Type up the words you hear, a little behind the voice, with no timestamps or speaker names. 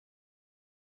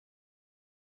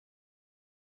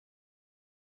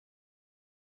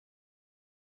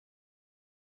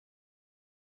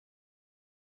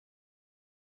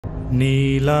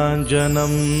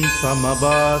ನೀಲಾಂಜನಂ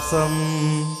ಸಮಭಾಸಂ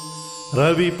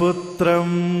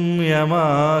ರವಿಪುತ್ರಂ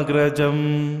ಯಮಾಗ್ರಜಂ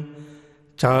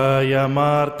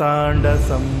ಛಾಯಮಾರ್ತಾಂಡ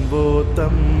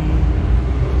ಸಂಭೂತಂ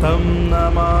ತಂ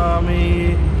ನಮಾಮಿ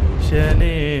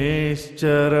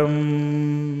ಶನೇಶ್ಚರಂ.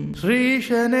 ಶ್ರೀ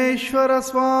ಶನೇಶ್ವರ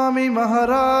ಸ್ವಾಮಿ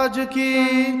ಮಹಾರಾಜ್ ಕಿ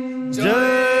ಜೈ.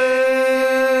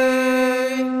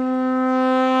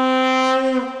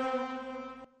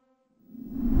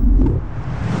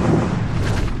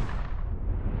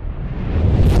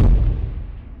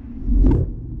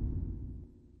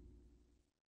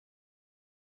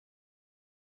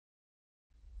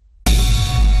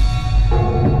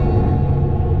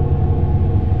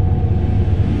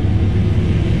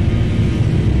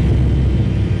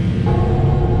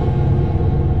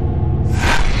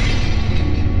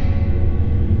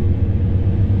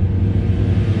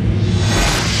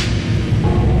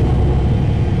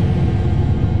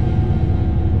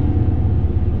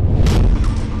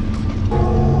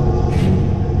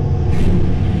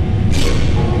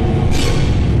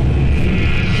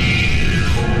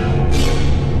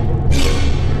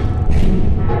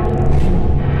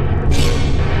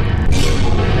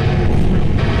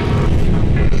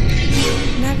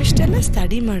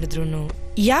 ಮಾಡಿದ್ರು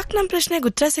ಯಾಕೆ ನಮ್ ಪ್ರಶ್ನೆಗೆ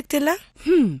ಉತ್ತರ ಸಿಗ್ತಿಲ್ಲ?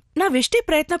 ನಾವೆಷ್ಟೇ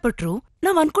ಪ್ರಯತ್ನ ಪಟ್ರು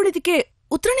ನಾವ್ ಅನ್ಕೊಂಡಿದ್ದಕ್ಕೆ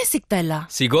ಉತ್ತರನೇ ಸಿಗ್ತಾ ಇಲ್ಲ.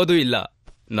 ಸಿಗೋದು ಇಲ್ಲ.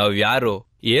 ನಾವ್ ಯಾರು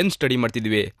ಏನ್ ಸ್ಟಡಿ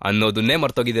ಮಾಡ್ತಿದ್ವಿ ಅನ್ನೋದನ್ನೇ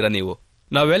ಮರ್ತೋಗಿದ್ದೀರಾ ನೀವು.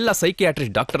 ನಾವೆಲ್ಲ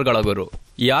ಸೈಕಿಯಾಟ್ರಿಸ್ಟ್ ಡಾಕ್ಟರ್ಗಳಾಗೋರು.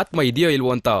 ಈ ಆತ್ಮ ಇದೆಯೋ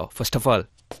ಇಲ್ವೋ ಅಂತ ಫಸ್ಟ್ ಆಫ್ ಆಲ್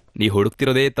ನೀ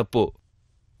ಹುಡುಕ್ತಿರೋದೇ ತಪ್ಪು.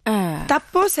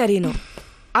 ತಪ್ಪೋ ಸರಿನೋ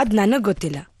ಅದ್ ನನಗ್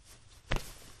ಗೊತ್ತಿಲ್ಲ.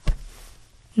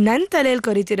 ನನ್ ತಲೆಯಲ್ಲಿ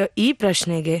ಕೊರಿತಿರೋ ಈ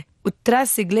ಪ್ರಶ್ನೆಗೆ ಉತ್ತರ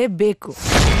ಸಿಗ್ಲೇಬೇಕು.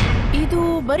 ಇದು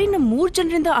ಬರೀ ನಮ್ 3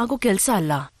 ಜನರಿಂದ ಆಗೋ ಕೆಲ್ಸ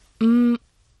ಅಲ್ಲ.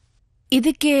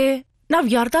 ಇದಕ್ಕೆ ನಾವ್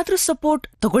ಯಾರ್ದಾದ್ರೂ ಸಪೋರ್ಟ್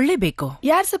ತಗೊಳ್ಳೇಬೇಕು.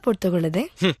 ಯಾರ್ ಸಪೋರ್ಟ್ ತಗೊಳ್ಳದೆ?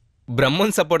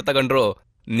 ಬ್ರಹ್ಮನ್ ಸಪೋರ್ಟ್ ತಗೊಂಡ್ರು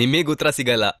ನಿಮಗ್ ಉತ್ತರ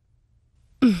ಸಿಗಲ್ಲ.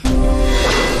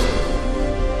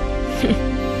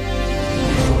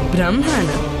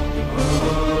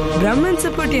 ಬ್ರಹ್ಮನ್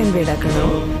ಸಪೋರ್ಟ್ ಏನ್ ಬೇಡ ಕಣೋ.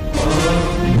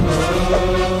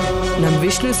 ನಮ್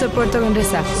ವಿಷ್ಣು ಸಪೋರ್ಟ್ ತಗೊಂಡ್ರೆ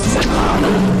ಸಾಕು.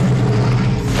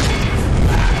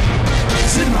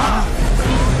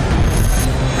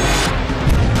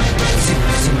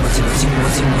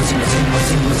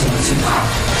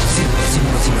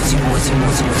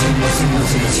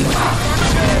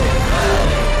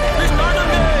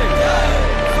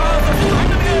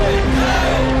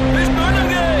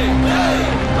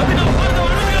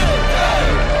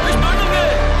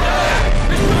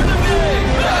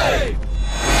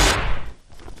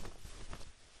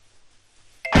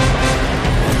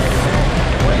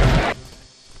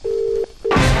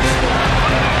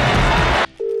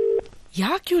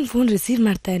 ಯಾಕೆ ಇವನ್ ಫೋನ್ ರಿಸೀವ್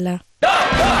ಮಾಡ್ತಾ ಇಲ್ಲ?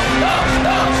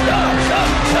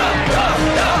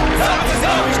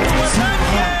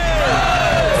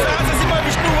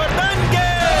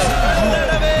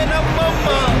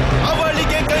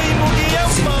 ಅವಳಿಗೆ ಕೈ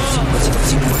ಮುಗಿಯಮ್ಮ.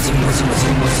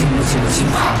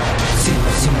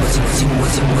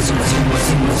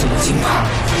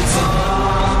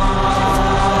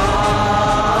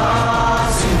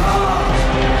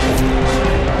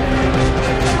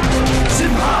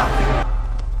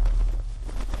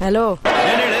 ಹಲೋ,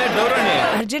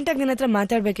 ಅರ್ಜೆಂಟ್ ಆಗಿ ನಿನ್ನ ಹತ್ರ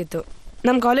ಮಾತಾಡ್ಬೇಕಿತ್ತು.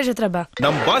 ನಮ್ ಕಾಲೇಜ್ ಹತ್ರ ಬಾ.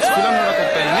 ನಮ್ ಬಾಸ್ ಫಿಲಂ ನೋಡಕ್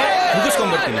ಹೋಗ್ತಾ ಇದೀನಿ,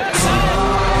 ಮುಗಿಸ್ಕೊಂಡ್ ಬರ್ತೀನಿ.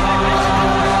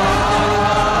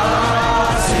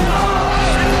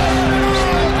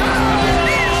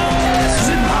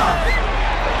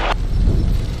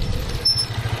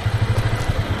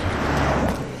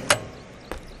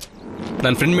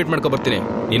 ನಾನು ಫ್ರೆಂಡ್ ಮೀಟ್ ಮಾಡ್ಕೊ ಬರ್ತೀನಿ,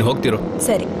 ನೀನು ಹೋಗ್ತಿರೋ.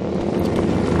 ಸರಿ.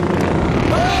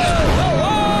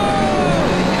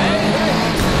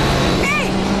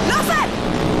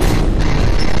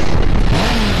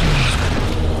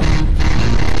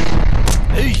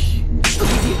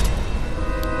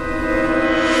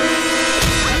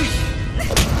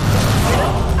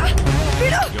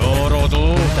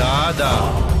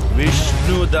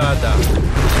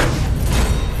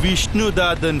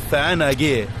 ವಿಷ್ಣುದಾದನ್ ಫ್ಯಾನ್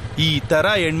ಆಗಿ ಈ ತರ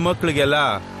ಹೆಣ್ಮಕ್ಳಿಗೆಲ್ಲ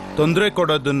ತೊಂದರೆ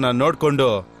ಕೊಡೋದನ್ನ ನೋಡ್ಕೊಂಡು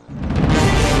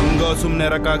ಸುಮ್ನೆ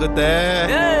ಇರಕ್ಕಾಗುತ್ತೆ?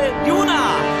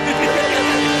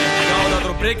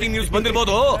 ಬ್ರೇಕಿಂಗ್ ನ್ಯೂಸ್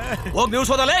ಬಂದಿರ್ಬೋದು, ಹೋಗಿ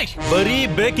ನ್ಯೂಸ್ ಓದಲ್ಲ. ಬರೀ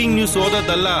ಬ್ರೇಕಿಂಗ್ ನ್ಯೂಸ್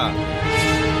ಓದೋದಲ್ಲ,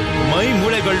 ಮೈ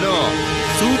ಮೂಳೆಗಳನ್ನು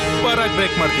ಸೂಪರ್ ಆಗಿ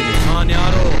ಬ್ರೇಕ್ ಮಾಡ್ತೀನಿ. ನಾನು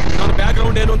ಯಾರು, ನನ್ನ ಬ್ಯಾಕ್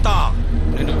ಗ್ರೌಂಡ್ ಏನು ಅಂತ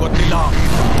ನಿನಗೆ ಗೊತ್ತಿಲ್ಲ.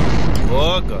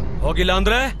 ಹೋಗಿಲ್ಲ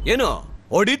ಅಂದ್ರೆ ಏನು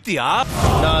ಹೊಡಿತೀಯಾ?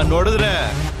 ನಾ ನೋಡಿದ್ರೆ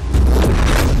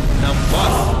ನಮ್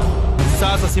ಬಾಸ್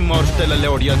ಸಾಹಸ ಸಿಂಹ ಅವ್ರ ಸ್ಟೈಲಲ್ಲೇ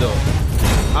ಹೊಡಿಯೋದು.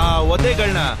 ಆ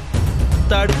ಒದೆಗಳನ್ನ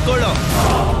ತಡ್ಕೊಳ್ಳೋ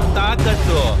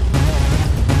ತಾಕತ್ತು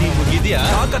ನಿಮ್ಗಿದ್ಯಾ?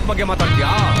 ತಾಕತ್ ಬಗ್ಗೆ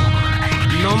ಮಾತಾಡ್ತೀಯಾ?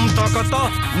 ನಮ್ ತಾಕತ್ತ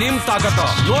ನಿಮ್ ತಾಕತ್ತ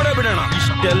ನೋಡೇ ಬಿಡೋಣ.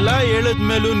 ಇಷ್ಟೆಲ್ಲ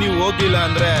ಹೇಳಿದ್ಮೇಲೂ ನೀವು ಹೋಗಿಲ್ಲ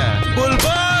ಅಂದ್ರೆ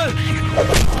ಬುಲ್ಬುಲ್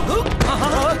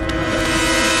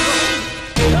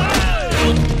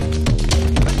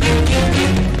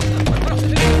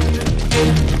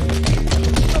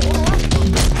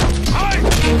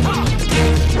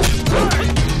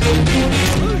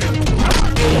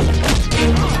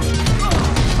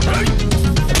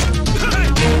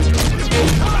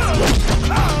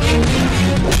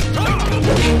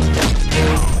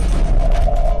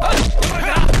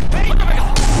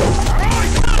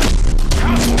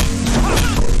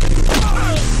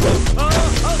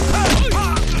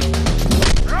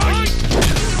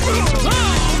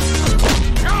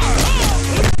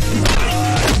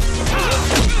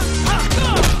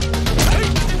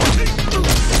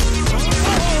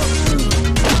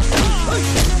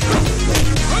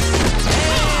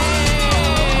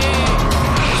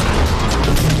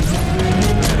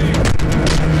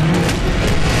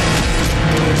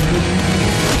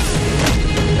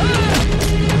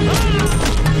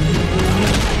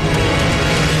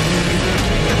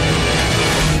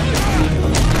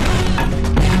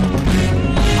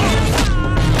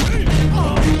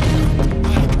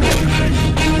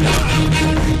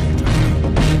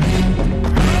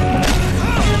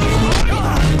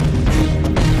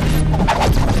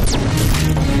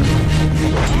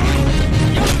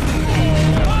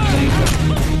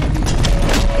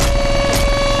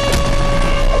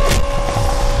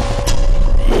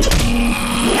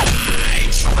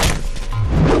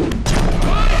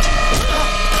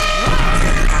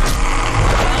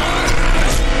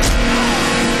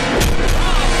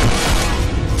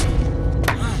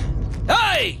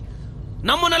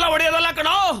ನಮ್ಮನ್ನೆಲ್ಲ ಹೊಡೆಯೋದಲ್ಲ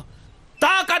ಕಣೋ.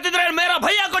 ತಾಕತ್ತಿದ್ರೆ ಮೇರಾ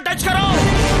ಭಯ್ಯ ಕೋ ಟಚ್ ಕರೋ.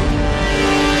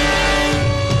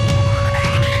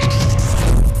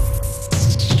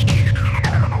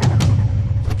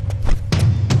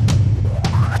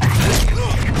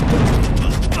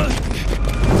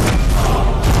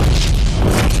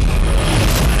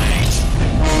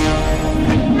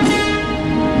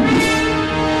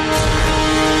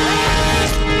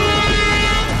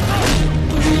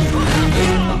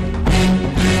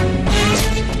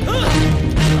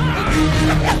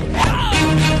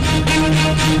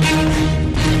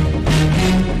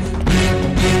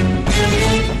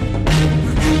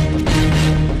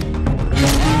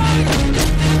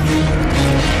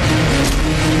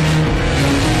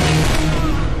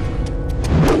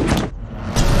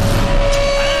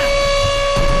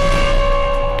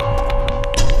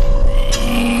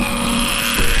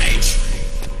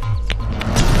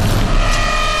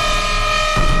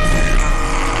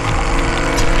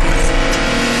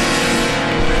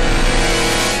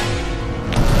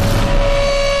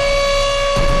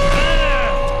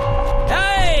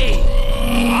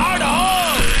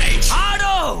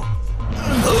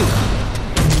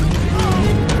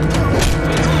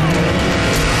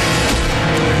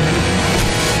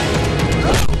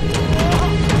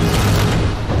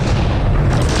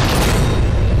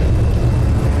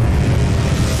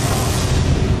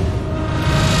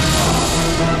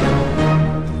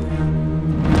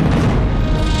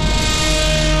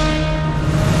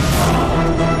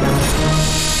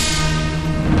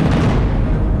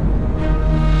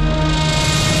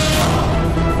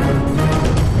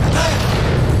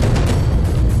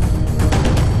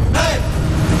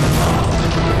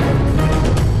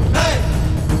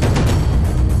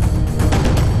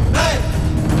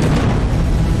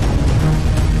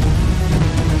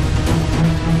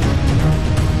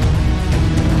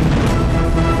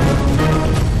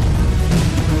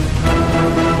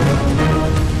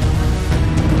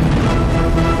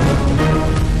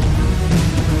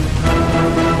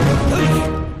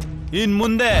 ಇನ್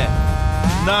ಮುಂದೆ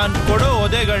ನಾನ್ ಕೊಡೋ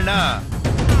ಒದೆಗಳನ್ನ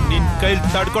ನಿನ್ ಕೈಲಿ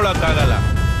ತಡ್ಕೊಳಕ್ಕಾಗಲ್ಲ.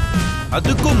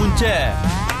 ಅದಕ್ಕೂ ಮುಂಚೆ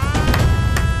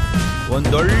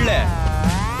ಒಂದೊಳ್ಳೆ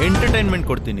ಎಂಟರ್ಟೈನ್ಮೆಂಟ್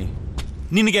ಕೊಡ್ತೀನಿ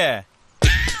ನಿನಗೆ.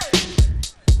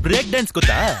 ಬ್ರೇಕ್ ಡ್ಯಾನ್ಸ್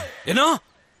ಗೊತ್ತಾ? ಏನೋ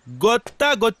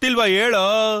ಗೊತ್ತಿಲ್ವಾ ಹೇಳೋ.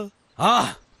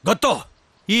 ಗೊತ್ತು.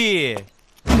 ಈ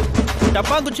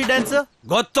ಟಪಾಂಗುಚ್ಚಿ ಡ್ಯಾನ್ಸ್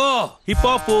ಗೊತ್ತು. Hip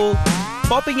Hapur,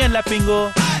 popping and ಲ್ಯಾಪಿಂಗು,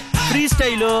 free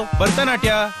style,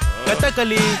 Bharatanatyam,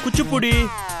 Kathakali, Kuchipudi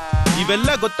ಇವೆಲ್ಲ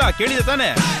ಗೊತ್ತಾ? ಕೇಳಿದೆ ತಾನೆ?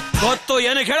 ಗೊತ್ತು.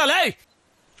 ಏನಕ್ಕೆ ಹೇಳಲ್ಲ?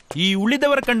 ಈ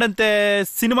ಉಳಿದವರ ಕಂಡಂತೆ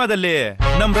ಸಿನಿಮಾದಲ್ಲಿ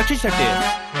ನಮ್ ರಕ್ಷಿತ್ ಶೆಟ್ಟಿ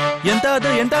ಎಂತ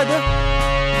ಅದು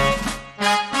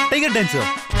ಟೈಗರ್ ಡ್ಯಾನ್ಸ್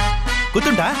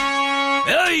ಗೊತ್ತುಂಟಾ?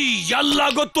 ಎಲ್ಲ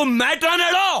ಗೊತ್ತು. ಮ್ಯಾಟ್ರಾನ್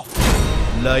ಹೇಳೋ.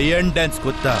 ಲಯನ್ ಡ್ಯಾನ್ಸ್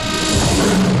ಗೊತ್ತಾ?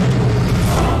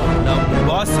 ನಮ್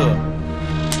ಬಾಸ್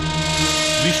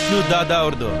ವಿಷ್ಣು ದಾದಾ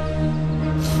ಅವ್ರದ್ದು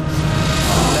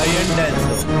ಲಯನ್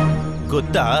ಡ್ಯಾನ್ಸ್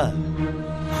ಗೊತ್ತಾ?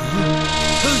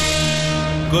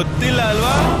 ಗೊತ್ತಿಲ್ಲ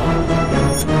ಅಲ್ವಾ?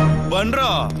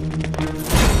 ಬನ್ರೋ.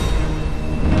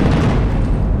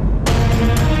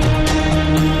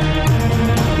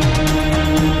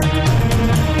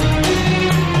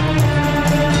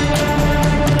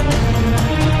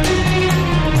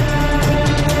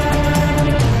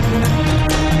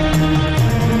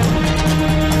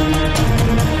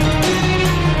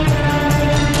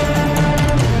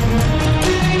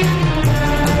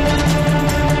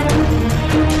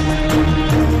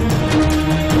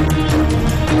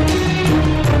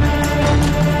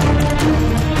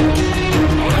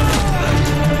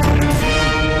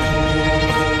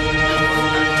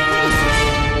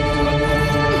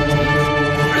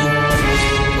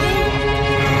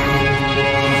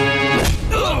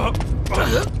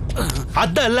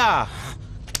 ಅದಲ್ಲ,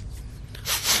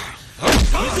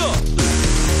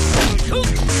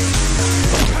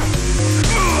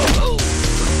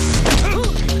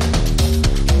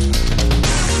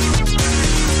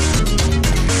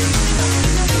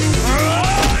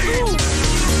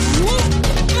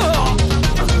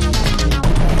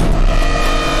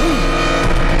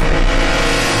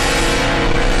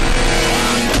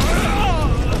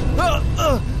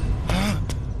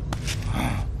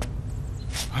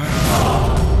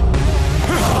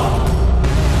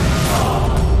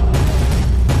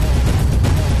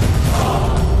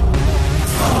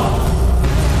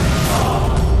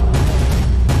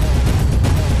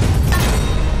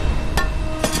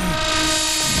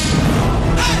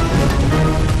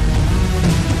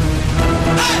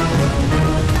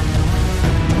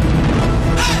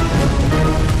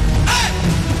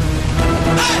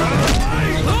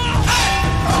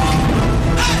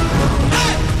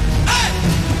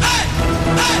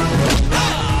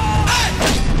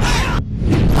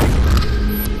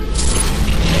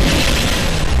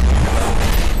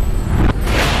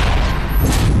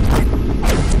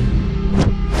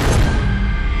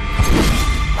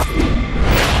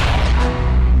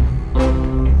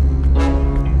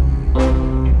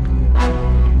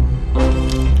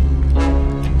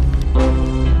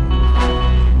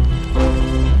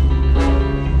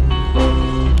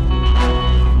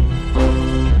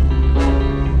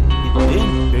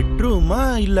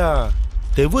 ಇಲ್ಲ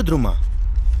ದೆವ್ವದ ರೂಮ.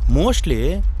 ಮೋಸ್ಟ್ಲಿ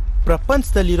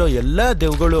ಪ್ರಪಂಚದಲ್ಲಿರೋ ಎಲ್ಲ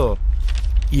ದೆವ್ಗಳು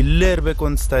ಇಲ್ಲೇ ಇರಬೇಕು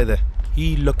ಅನಿಸ್ತಾ ಇದೆ. ಈ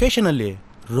ಲೊಕೇಶನಲ್ಲಿ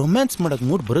ರೊಮ್ಯಾನ್ಸ್ ಮಾಡೋದು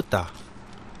ಮೂಡ್ ಬರುತ್ತಾ?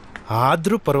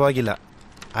 ಆದರೂ ಪರವಾಗಿಲ್ಲ,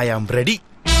 ಐ ಆಮ್ ರೆಡಿ.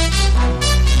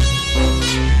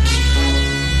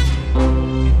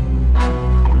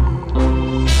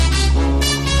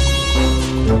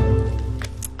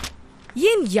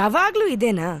 ಏನ್ ಯಾವಾಗ್ಲೂ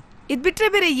ಇದೇನಾ? ಇದ್ ಬಿಟ್ರೆ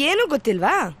ಬೇರೆ ಏನೂ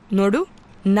ಗೊತ್ತಿಲ್ವಾ? ನೋಡು,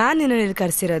 ನಾನ್ ನಿನ್ನ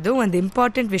ಕರ್ಸಿರೋದು ಒಂದು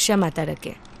ಇಂಪಾರ್ಟೆಂಟ್ ವಿಷಯ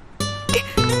ಮಾತಾಡಕ್ಕೆ.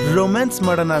 ರೊಮ್ಯಾನ್ಸ್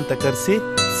ಮಾಡೋಣ ಅಂತ ಕರೆಸಿ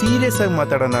ಸೀರಿಯಸ್ ಆಗಿ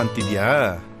ಮಾತಾಡೋಣ ಅಂತಿದ್ಯಾ?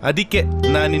 ಅದಕ್ಕೆ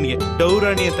ನಾನು ನಿನ್ಗೆ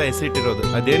ಡೌರಾಣಿ ಅಂತ ಹೆಸರಿಟ್ಟಿರೋದು.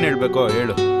 ಅದೇನ್ ಹೇಳ್ಬೇಕೋ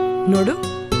ಹೇಳು. ನೋಡು,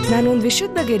 ನಾನೊಂದ್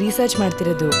ವಿಷಯದ ಬಗ್ಗೆ ರಿಸರ್ಚ್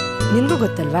ಮಾಡ್ತಿರೋದು ನಿನ್ಗೂ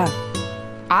ಗೊತ್ತಲ್ವಾ?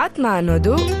 ಆತ್ಮ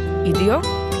ಅನ್ನೋದು ಇದೆಯೋ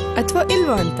ಅಥವಾ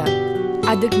ಇಲ್ವೋ ಅಂತ.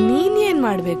 ಅದಕ್ ನೀನ್ ಏನ್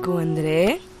ಮಾಡ್ಬೇಕು ಅಂದ್ರೆ,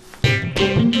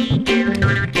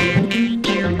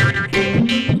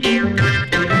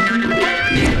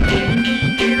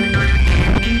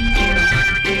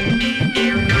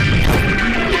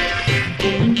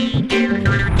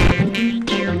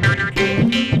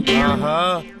 ಆಹಾ,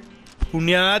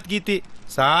 ಪುಣ್ಯಾತ್ ಗೀತಿ,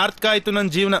 ಸಾರ್ಥಕ ಆಯ್ತು ನನ್ನ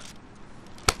ಜೀವನ.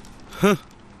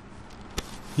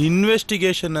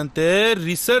 ಇನ್ವೆಸ್ಟಿಗೇಷನ್ ಅಂತೆ,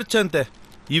 ರಿಸರ್ಚ್ ಅಂತೆ,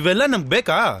 ಇವೆಲ್ಲ ನಮ್ಗೆ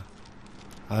ಬೇಕಾ?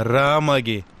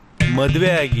 ಆರಾಮಾಗಿ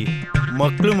ಮದುವೆ ಆಗಿ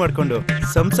ಮಕ್ಕಳು ಮಾಡ್ಕೊಂಡು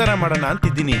ಸಂಸಾರ ಮಾಡೋಣ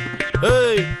ಅಂತಿದ್ದೀನಿ.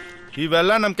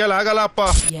 ಇವೆಲ್ಲ ನಮ್ ಕೈಲಿ ಆಗಲ್ಲ ಅಪ್ಪ.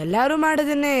 ಎಲ್ಲಾರು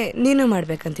ಮಾಡೋದನ್ನೇ ನೀನು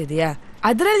ಮಾಡ್ಬೇಕಂತಿದೀಯಾ?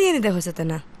 ಅದ್ರಲ್ಲಿ ಏನಿದೆ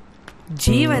ಹೊಸತನ?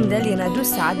 ಜೀವನದಲ್ಲಿ ಏನಾದ್ರೂ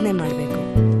ಸಾಧನೆ ಮಾಡ್ಬೇಕು,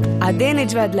 ಅದೇ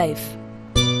ನಿಜವಾದ ಲೈಫ್.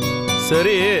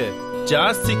 ಸರಿ,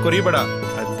 ಜಾಸ್ತಿ ಕೊರಿಬೇಡ.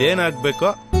 ಅದೇನಾಗ್ಬೇಕೋ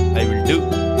ಐ ವಿಲ್ ಡೂ.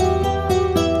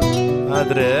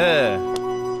 ಆದ್ರೆ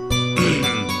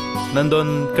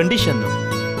ನಂದೊಂದು ಕಂಡೀಷನ್.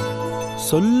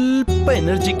 ಸ್ವಲ್ಪ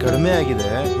ಎನರ್ಜಿ ಕಡಿಮೆ ಆಗಿದೆ,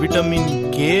 ವಿಟಮಿನ್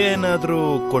ಕೆ ಏನಾದ್ರೂ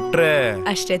ಕೊಟ್ರೆ.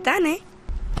 ಅಷ್ಟೇ ತಾನೇ?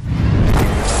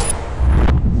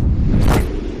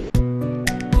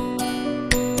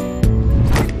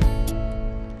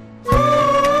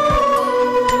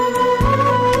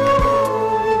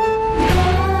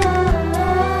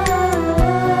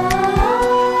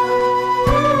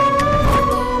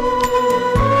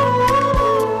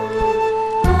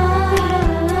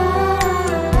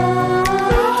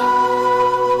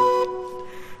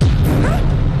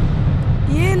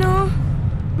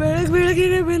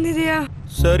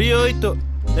 ಸರಿ ಹೋಯ್ತು.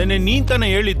 ನೆನ್ನೆ ನೀನ್ ತಾನೇ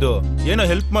ಹೇಳಿದ್ದು ಏನೋ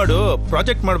ಹೆಲ್ಪ್ ಮಾಡು,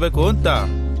 ಪ್ರಾಜೆಕ್ಟ್ ಮಾಡ್ಬೇಕು ಅಂತ.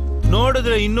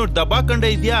 ನೋಡಿದ್ರೆ ಇನ್ನೂ ದಬಾಕಂಡೆ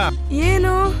ಇದ್ಯಾ.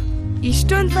 ಏನು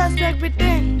ಇಷ್ಟೊಂದು ಫಾಸ್ಟ್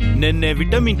ಆಗ್ಬಿಟ್ಟೆ? ನೆನ್ನೆ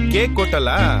ವಿಟಮಿನ್ ಕೆ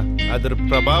ಕೊಟ್ಟಲ್ಲ, ಅದ್ರ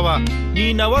ಪ್ರಭಾವ.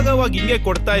 ನೀನ್ ಅವಾಗವಾಗ ಹಿಂಗೆ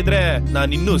ಕೊಡ್ತಾ ಇದ್ರೆ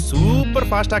ನಾನು ಇನ್ನೂ ಸೂಪರ್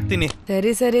ಫಾಸ್ಟ್ ಆಗ್ತೀನಿ.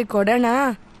 ಸರಿ ಸರಿ ಕೊಡೋಣ.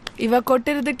 ಇವಾಗ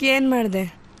ಕೊಟ್ಟಿರೋದಕ್ಕೆ ಏನ್ ಮಾಡ್ದೆ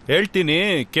ಹೇಳ್ತೀನಿ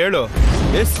ಕೇಳು.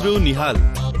 ಹೆಸರು ನಿಹಾಲ್,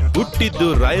 ಹುಟ್ಟಿದ್ದು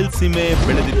ರಾಯಲಸೀಮೆ,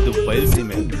 ಬೆಳೆದಿದ್ದು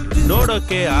ಬಯಲಸೀಮೆ.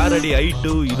 ನೋಡೋಕೆ 6 ಅಡಿ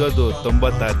ಹೈಟು, ಇರೋದು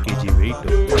 96 kg ವೆಯ್ಟ್.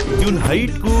 ಇವನ್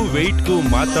ಹೈಟ್ಗೂ ವೆಯ್ಟ್ಗೂ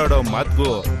ಮಾತಾಡೋ ಮಾತ್ಗೂ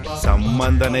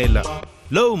ಸಂಬಂಧನೇ ಇಲ್ಲ.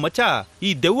 ಲವ್ ಮಚ, ಈ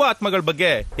ದೆವ್ವ ಆತ್ಮಗಳ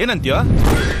ಬಗ್ಗೆ ಏನಂತೀಯೋ?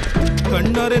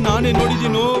 ಕಣ್ಣಾರೆ ನಾನೇ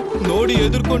ನೋಡಿದೀನೋ. ನೋಡಿ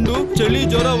ಎದುರ್ಕೊಂಡು ಚಳಿ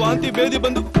ಜ್ವರ ವಾಂತಿ ಬೇದಿ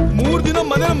ಬಂದು 3 ದಿನ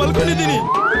ಮನೆ ಮಲ್ಕೊಂಡಿದ್ದೀನಿ.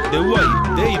 ದೆವ್ವ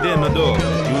ಇದ್ದೇ ಇದೆ ಅನ್ನೋದು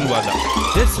ಇವನ್ ವಾದ.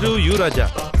 ಹೆಸರು ಯುವರಾಜ,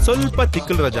 ಸ್ವಲ್ಪ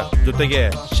ತಿಕ್ಕಲ್ ರಾಜ, ಜೊತೆಗೆ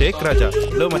ಶೇಖ್ ರಾಜ.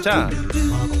 ಲವ್ ಮಚ,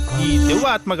 ಈ ದೆವ್ವ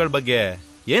ಆತ್ಮಗಳ ಬಗ್ಗೆ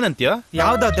ಏನಂತೀಯ?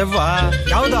 ಯಾವ್ದೋ ದೆವ್ವ,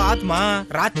 ಯಾವ್ದೋ ಆತ್ಮ.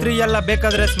 ರಾತ್ರಿ ಎಲ್ಲ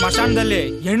ಬೇಕಾದ್ರೆ ಸ್ಮಶಾನದಲ್ಲಿ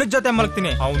ಹೆಣ್ಣು ಜೊತೆ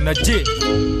ಮಲಗ್ತೀನಿ. ಅವ್ನಜ್ಜಿ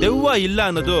ದೆವ್ವ ಇಲ್ಲ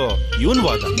ಅನ್ನೋದು ಇವನ್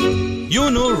ವಾದ.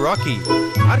 ಇವನು ರಾಕಿ,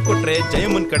 6 ಕೊಟ್ರೆ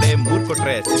ಜಯಮ್ಮನ್ ಕಡೆ, 3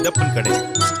 ಕೊಟ್ರೆ ಸಿದ್ದಪ್ಪನ್ ಕಡೆ.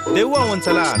 ದೆವ್ವ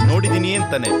ಒಂದ್ಸಲ ನೋಡಿದೀನಿ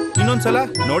ಅಂತಾನೆ, ಇನ್ನೊಂದ್ಸಲ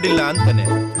ನೋಡಿಲ್ಲ ಅಂತಾನೆ.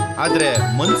 ಆದ್ರೆ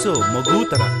ಮನ್ಸು ಮಗು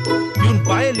ತರ. ಇವನ್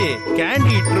ಬಾಯಲ್ಲಿ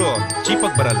ಕ್ಯಾಂಡಿ ಇಟ್ರು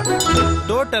ಚೀಪಕ್ ಬರಲ್ಲ.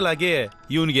 ಟೋಟಲ್ ಆಗಿ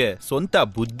ಇವನ್ಗೆ ಸ್ವಂತ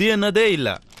ಬುದ್ಧಿ ಅನ್ನೋದೇ ಇಲ್ಲ.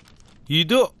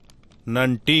 ಇದು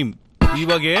ನನ್ ಟೀಮ್.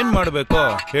 ಇವಾಗ ಏನ್ ಮಾಡ್ಬೇಕೋ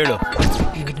ಹೇಳು.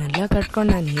 ಇವನ್ನೆಲ್ಲ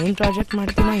ಕಟ್ಕೊಂಡು ನಾನು ಏನ್ ಪ್ರಾಜೆಕ್ಟ್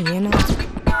ಮಾಡ್ತೀನೋ ಏನೋ.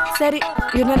 ಸರಿ,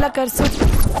 ಇವನ್ನೆಲ್ಲ ಕರ್ಸು.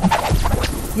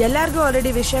 ಎಲ್ಲಾರ್ಗೂ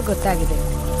ಆಲ್ರೆಡಿ ವಿಷಯ ಗೊತ್ತಾಗಿದೆ.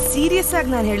 ಸೀರಿಯಸ್ ಆಗಿ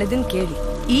ನಾನು ಹೇಳೋದನ್ನ ಕೇಳಿ.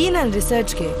 ಈ ನನ್ನ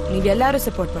ರಿಸರ್ಚ್ಗೆ ನೀವೆಲ್ಲರೂ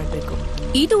ಸಪೋರ್ಟ್ ಮಾಡ್ಬೇಕು.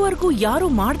 ಇದುವರೆಗೂ ಯಾರು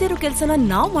ಮಾಡದಿರೋ ಕೆಲಸನ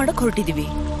ನಾವು ಮಾಡಕ್ ಹೊರಟಿದೀವಿ.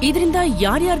 ಇದರಿಂದ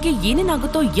ಯಾರ್ಯಾರಿಗೆ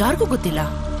ಏನೇನಾಗುತ್ತೋ ಯಾರಿಗೂ ಗೊತ್ತಿಲ್ಲ.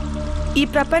 ಈ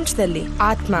ಪ್ರಪಂಚದಲ್ಲಿ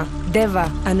ಆತ್ಮ, ದೆವ್ವ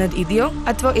ಅನ್ನೋದು ಇದೆಯೋ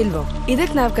ಅಥವಾ ಇಲ್ವೋ,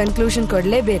 ಇದಕ್ ನಾವು ಕನ್ಕ್ಲೂಷನ್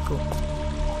ಕೊಡ್ಲೇಬೇಕು.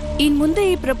 ಇನ್ ಮುಂದೆ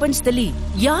ಈ ಪ್ರಪಂಚದಲ್ಲಿ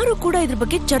ಯಾರು ಕೂಡ ಇದ್ರ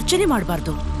ಬಗ್ಗೆ ಚರ್ಚೆನೆ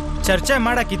ಮಾಡಬಾರ್ದು. ಚರ್ಚೆ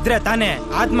ಮಾಡಕ್ಕಿದ್ರೆ ತಾನೇ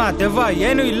ಆತ್ಮ ದೆವ್ವ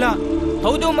ಏನು ಇಲ್ಲ.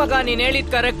 ಹೌದು ಮಗ, ನೀನ್ ಹೇಳಿದ್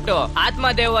ಕರೆಕ್ಟ್. ಆತ್ಮ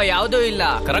ದೇವ ಯಾವ್ದೂ ಇಲ್ಲ.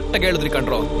 ಕರೆಕ್ಟ್ ಆಗಿ ಹೇಳಿದ್ರಿ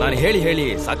ಕಣ್ರೋ. ನಾನು ಹೇಳಿ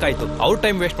ಸಾಕಾಯ್ತು. ಅವ್ರ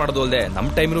ಟೈಮ್ ವೇಸ್ಟ್ ಮಾಡೋದು ಅಲ್ದೆ ನಮ್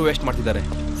ಟೈಮ್ನು ವೇಸ್ಟ್ ಮಾಡ್ತಿದ್ದಾರೆ.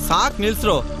 ಸಾಕ್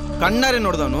ನಿಲ್ಸ್ರು. ಕಣ್ಣಾರೆ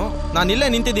ನೋಡ್ದವನು ನಾನು ಇಲ್ಲೇ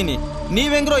ನಿಂತಿದ್ದೀನಿ,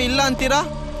 ನೀವೆಂಗ್ರೋ ಇಲ್ಲ ಅಂತೀರಾ?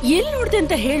 ಎಲ್ಲಿ ನೋಡ್ದೆ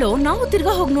ಅಂತ ಹೇಳೋ, ನಾವು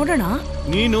ತಿರ್ಗಾ ಹೋಗಿ ನೋಡೋಣ.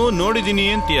 ನೀನು ನೋಡಿದೀನಿ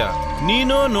ಅಂತೀಯ,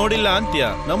 ನೀನು ನೋಡಿಲ್ಲ ಅಂತೀಯ.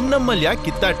 ನಮ್ಮಲ್ಲಿ ಯಾಕೆ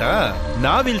ಕಿತ್ತಾಟ?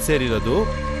 ನಾವಿಲ್ ಸೇರಿರೋದು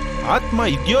ಆತ್ಮ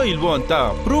ಇದೆಯೋ ಇಲ್ವೋ ಅಂತ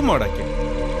ಪ್ರೂವ್ ಮಾಡಕ್ಕೆ.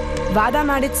 ವಾದ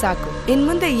ಮಾಡಿದ್ ಸಾಕು. ಇನ್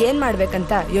ಮುಂದೆ ಏನ್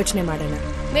ಮಾಡ್ಬೇಕಂತ ಯೋಚನೆ ಮಾಡೋಣ.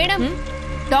 ಮೇಡಮ್,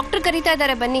 ಡಾಕ್ಟರ್ ಕರೀತಾ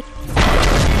ಇದ್ದಾರೆ, ಬನ್ನಿ.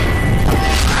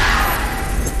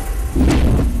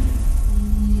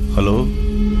 ಹಲೋ,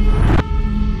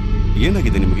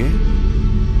 ಏನಾಗಿದೆ ನಿಮಗೆ?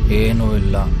 ಏನೂ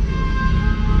ಇಲ್ಲ.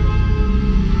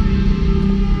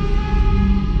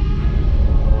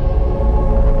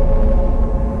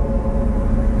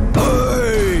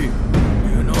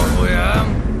 You know who I am?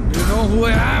 You know who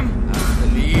I am? I'm the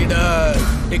leader,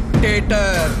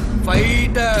 dictator,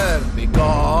 fighter,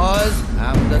 because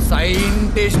I'm the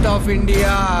scientist of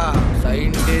India.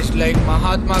 Scientist like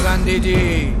Mahatma Gandhi ji,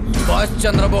 Subhash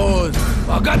Chandra Bose,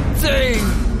 Bhagat Singh.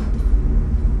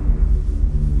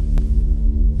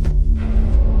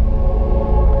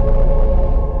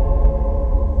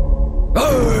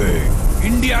 Hey,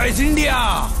 India is India.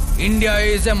 India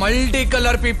is a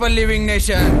multicolor people living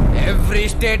nation. Every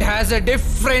state has a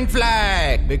different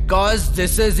flag because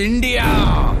this is India.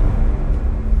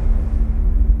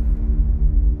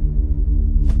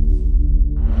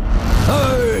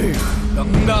 Hey,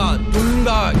 Ganga,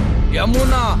 Tunga,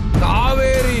 Yamuna,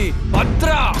 Kaveri,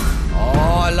 Bhadra,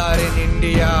 all are in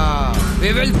India.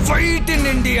 We will fight in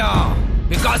India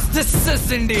because this is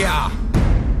India.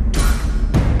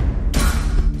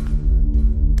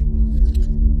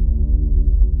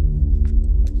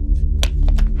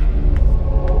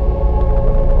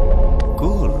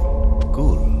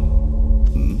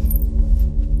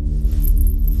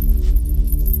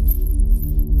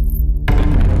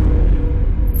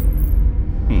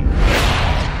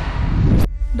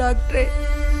 ಡಾಕ್ಟ್ರೆ,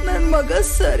 ನನ್ ಮಗ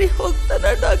ಸರಿ ಹೋಗ್ತಾನ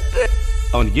ಡಾಕ್ಟ್ರೆ?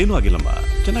 ಅವನಿಗೇನು ಆಗಿಲ್ಲಮ್ಮ,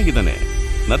 ಚೆನ್ನಾಗಿದ್ದಾನೆ.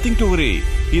 Nothing to worry,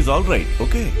 is all right.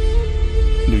 Okay,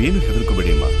 ನೀವೇನು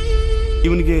ಹೆದರ್ಕೋಬೇಡಿ ಅಮ್ಮ.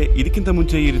 ಇವನಿಗೆ ಇದಕ್ಕಿಂತ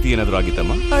ಮುಂಚೆ ಈ ರೀತಿ ಏನಾದ್ರು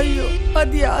ಆಗಿತ್ತಮ್ಮ? ಅಯ್ಯೋ,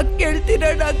 ಅದ್ ಯಾಕೆ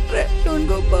ಕೇಳ್ತೀರಾ ಡಾಕ್ಟ್ರೆ?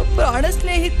 ಇವನ್ಗೊಬ್ಬ ಪ್ರಾಣ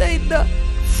ಸ್ನೇಹಿತ ಇದ್ದ,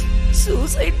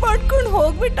 ಸೂಸೈಡ್ ಮಾಡ್ಕೊಂಡು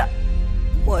ಹೋಗ್ಬಿಟ್ಟ.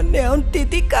 ಮೊನ್ನೆ ಅವನ್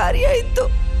ತಿಥಿ ಕಾರ್ಯ ಇತ್ತು.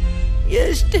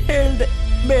 ಎಷ್ಟ್ ಹೇಳ್ದೆ,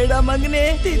 ಬೇಡ ಮಗನೇ,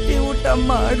 ತಿಥಿ ಊಟ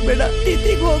ಮಾಡ್ಬೇಡ,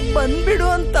 ತಿಥಿಗ್ ಹೋಗ್ ಬಂದ್ಬಿಡು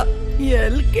ಅಂತ.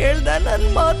 ಎಲ್ ಕೇಳ್ದ ನನ್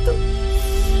ಮಾತು?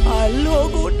 ಅಲ್ಲಿ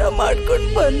ಹೋಗಿ ಊಟ ಮಾಡ್ಕೊಂಡ್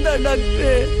ಬಂದ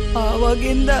ಡಾಕ್ಟ್ರೆ.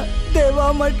 ಆವಾಗಿಂದ ದೇವ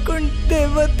ಮಾಡ್ಕೊಂಡ್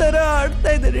ದೇವ ತರ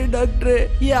ಆಡ್ತಾ ಇದಾರೆ ಡಾಕ್ಟ್ರೆ.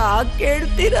 ಯಾಕೆ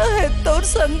ಕೇಳ್ತೀರಾ? ಹೆತ್ತವ್ರ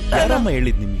ಸಂತಾನ. ಯಾರಮ್ಮ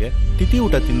ಹೇಳಿದ್ ನಿಮ್ಗೆ ತಿಥಿ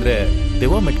ಊಟ ತಿಂದ್ರೆ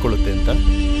ದೆವ್ವ ಮೆಟ್ಕೊಳ್ಳುತ್ತೆ ಅಂತ?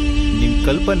 ನಿಮ್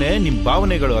ಕಲ್ಪನೆ, ನಿಮ್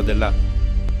ಭಾವನೆಗಳು ಅದೆಲ್ಲ.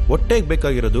 ಹೊಟ್ಟೆಗೆ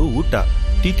ಬೇಕಾಗಿರೋದು ಊಟ.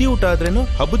 ತಿಥಿ ಊಟ ಆದ್ರೇನು,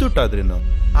 ಹಬ್ಬದ ಊಟ ಆದ್ರೇನು?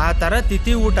 ಆ ತರ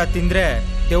ತಿಥಿ ಊಟ ತಿಂದ್ರೆ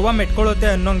ದೆವ್ವ ಮೆಟ್ಕೊಳ್ಳುತ್ತೆ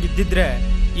ಅನ್ನೋಂಗಿದ್ದಿದ್ರೆ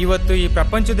ಇವತ್ತು ಈ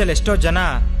ಪ್ರಪಂಚದಲ್ಲಿ ಎಷ್ಟೋ ಜನ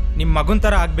ನಿಮ್ ಮಗನ್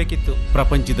ತರ ಆಗ್ಬೇಕಿತ್ತು.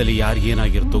 ಪ್ರಪಂಚದಲ್ಲಿ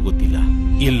ಯಾರಿಗೇನಾಗಿರ್ತೋ ಗೊತ್ತಿಲ್ಲ.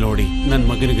 ಇಲ್ಲಿ ನೋಡಿ, ನನ್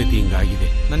ಮಗನ ಗತಿ ಹಿಂಗಾಗಿದೆ.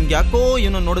 ನನ್ಗೆ ಯಾಕೋ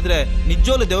ಇವನು ನೋಡಿದ್ರೆ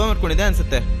ನಿಜೋಲು ದೆವ್ವ ಮಾಡ್ಕೊಂಡಿದೆ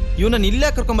ಅನ್ಸುತ್ತೆ. ಇವನನ್ನ ಇಲ್ಲೇ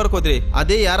ಕರ್ಕೊಂಡ್ ಬರ್ಕೋದ್ರಿ.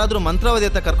 ಅದೇ ಯಾರಾದ್ರೂ ಮಂತ್ರವಾದಿ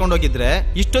ಅಂತ ಕರ್ಕೊಂಡೋಗಿದ್ರೆ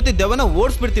ಇಷ್ಟೊತ್ತಿ ದೆವ್ವನ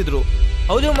ಓಡಿಸ್ಬಿಡ್ತಿದ್ರು.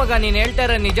 ಹೌದು ಮಗ, ನೀನ್ ಹೇಳ್ತಾ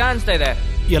ಇರೋ ನಿಜ ಅನ್ಸ್ತಾ ಇದೆ.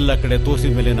 ಎಲ್ಲ ಕಡೆ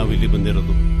ತೋರಿಸಿದ ಮೇಲೆ ನಾವು ಇಲ್ಲಿ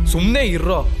ಬಂದಿರೋದು. ಸುಮ್ನೆ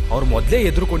ಇರೋ, ಅವ್ರು ಮೊದ್ಲೇ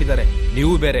ಎದುರುಕೊಂಡಿದ್ದಾರೆ,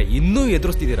 ನೀವು ಬೇರೆ ಇನ್ನೂ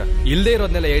ಎದುರಿಸ್ತಿದ್ದೀರಾ. ಇಲ್ಲದೆ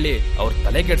ಇರೋದ್ನೆಲ್ಲ ಹೇಳಿ ಅವ್ರ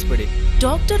ತಲೆ ಕೆಡ್ಸ್ಬೇಡಿ.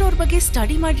 ಡಾಕ್ಟರ್ ಅವ್ರ ಬಗ್ಗೆ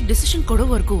ಸ್ಟಡಿ ಮಾಡಿ ಡಿಸಿಷನ್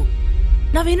ಕೊಡೋವರೆಗೂ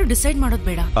ನಾವೇನು ಡಿಸೈಡ್ ಮಾಡೋದ್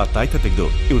ಬೇಡ. ಆ ತಾಯ್ತ ತೆಗೆದು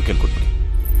ಇವ್ರು ಕೇಳ್ಕೊಟ್ಬಿಡಿ.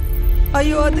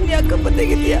 ಅಯ್ಯೋ, ಅದನ್ನ ಯಾಕಪ್ಪ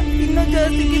ತೆಗಿತೀಯ? ಇನ್ನೂ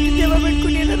ಜಾಸ್ತಿ ಕಿತ್ತಿದ್ದೇವ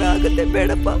ಬಿಟ್ಕೊಂಡು ಏನಾರ ಆಗುತ್ತೆ.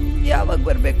 ಬೇಡಪ್ಪ. ಯಾವಾಗ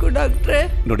ಬರ್ಬೇಕು ಡಾಕ್ಟ್ರೆ?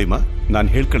 ನೋಡಿಮ್ಮ, ನಾನು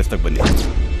ಹೇಳ್ ಕಳಿಸ್ದಾಗ ಬನ್ನಿ.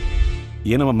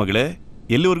 ಏನಮ್ಮ ಮಗಳೇ,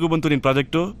 ಎಲ್ಲಿವರೆಗೂ ಬಂತು ನಿನ್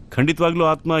ಪ್ರಾಜೆಕ್ಟು? ಖಂಡಿತವಾಗ್ಲೂ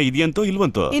ಆತ್ಮ ಇದೆಯಂತೋ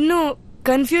ಇಲ್ವಂತೋ? ಇನ್ನು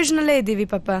ಕನ್ಫ್ಯೂಷನ್ ಅಲ್ಲೇ ಇದೀವಿ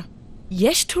ಪಾಪ.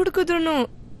 ಎಷ್ಟ್ ಹುಡುಕಿದ್ರು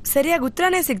ಸರಿಯಾಗಿ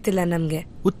ಉತ್ತರನೇ ಸಿಗ್ತಿಲ್ಲ ನಮ್ಗೆ.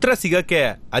 ಉತ್ತರ ಸಿಗಕ್ಕೆ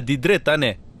ಅದಿದ್ರೆ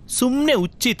ತಾನೆ. ಸುಮ್ನೆ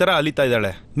ಹುಚ್ಚಿ ತರ ಅಲಿತಾ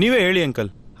ಇದ್ದಾಳೆ. ನೀವೇ ಹೇಳಿ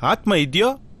ಅಂಕಲ್, ಆತ್ಮ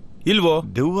ಇದೆಯೋ ಇಲ್ವೋ?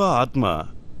 ದೆವ್ವ ಆತ್ಮ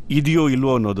ಇದೆಯೋ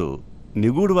ಇಲ್ವೋ ಅನ್ನೋದು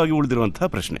ನಿಗೂಢವಾಗಿ ಉಳಿದಿರುವಂತಹ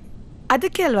ಪ್ರಶ್ನೆ.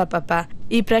 ಅದಕ್ಕೆ ಅಲ್ವಾ ಪಾಪ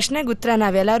ಈ ಪ್ರಶ್ನೆಗೆ ಉತ್ತರ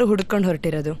ನಾವೆಲ್ಲರೂ ಹುಡ್ಕೊಂಡು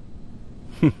ಹೊರಟಿರೋದು.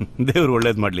 ದೇವ್ರು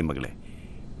ಒಳ್ಳೇದ್ ಮಾಡ್ಲಿ ಮಗಳೇ.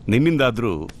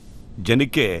 ನಿನ್ನಿಂದಾದ್ರೂ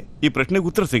ಜನಕ್ಕೆ ಈ ಪ್ರಶ್ನೆಗೆ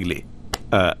ಉತ್ತರ ಸಿಗ್ಲಿ.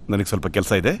 ನನಗೆ ಸ್ವಲ್ಪ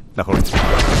ಕೆಲಸ ಇದೆ, ನಾ ಹೊರಡ್ತೀನಿ.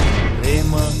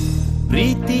 ಪ್ರೇಮ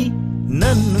ಪ್ರೀತಿ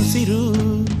ನನ್ನುಸಿರು,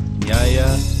 ನ್ಯಾಯ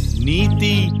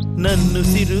ನೀತಿ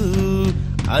ನನ್ನುಸಿರು.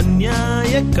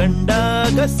 ಅನ್ಯಾಯ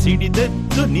ಕಂಡಾಗ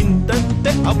ಸಿಡಿದೆದ್ದು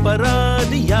ನಿಂತಂತೆ,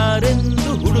 ಅಪರಾಧಿ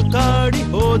ಯಾರೆಂದು ಹುಡುಕಾಡಿ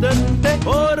ಹೋದಂತೆ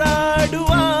ಹೋರಾಡುವ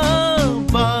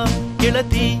ಬಾ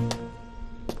ಗೆಳತಿ.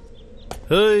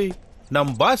 ಹೇಯ್,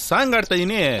 ನಮ್ ಬಾಸ್ ಸಾಂಗ್ ಆಡ್ತಾ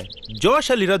ಇದೀನಿ,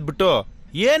 ಜೋಶಲ್ಲಿ ಇರೋದ್ ಬಿಟ್ಟು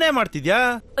ಏನೇ ಮಾಡ್ತಿದ್ಯಾ?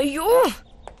 ಅಯ್ಯೋ,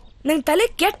 ನಂಗೆ ತಲೆ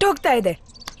ಕೆಟ್ಟ ಹೋಗ್ತಾ ಇದೆ.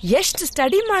 ಎಷ್ಟು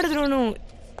ಸ್ಟಡಿ ಮಾಡಿದ್ರು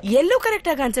ಎಲ್ಲೂ ಕರೆಕ್ಟ್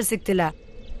ಆಗಿ ಆನ್ಸರ್ ಸಿಗ್ತಿಲ್ಲ.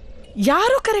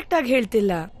 ಯಾರು ಕರೆಕ್ಟ್ ಆಗಿ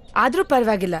ಹೇಳ್ತಿಲ್ಲ. ಆದ್ರೂ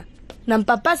ಪರವಾಗಿಲ್ಲ, ನಮ್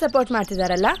ಪಪ್ಪ support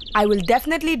ಮಾಡ್ತಿದಾರಲ್ಲ, I will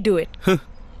definitely do it.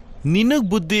 ನಿನಗ್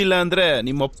ಬುದ್ಧಿ ಇಲ್ಲ ಅಂದ್ರೆ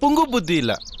ನಿಮ್ಮ ಅಪ್ಪಂಗೂ ಬುದ್ಧಿ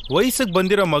ಇಲ್ಲ. ವಯಸ್ಸಿಗೆ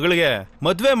ಬಂದಿರೋ ಮಗಳಿಗೆ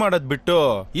ಮದ್ವೆ ಮಾಡೋದ್ ಬಿಟ್ಟು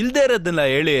ಇಲ್ದೇ ಇರೋದನ್ನ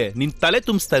ಹೇಳಿ ನಿನ್ ತಲೆ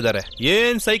ತುಂಬಿಸ್ತಾ ಇದಾರೆ.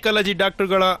 ಏನ್ ಸೈಕಾಲಜಿ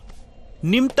ಡಾಕ್ಟರ್ಗಳ,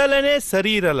 ನಿಮ್ ತಲೆನೇ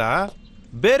ಸರಿ ಇರಲ್ಲ,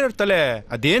 ಬೇರೆಯವ್ರ ತಲೆ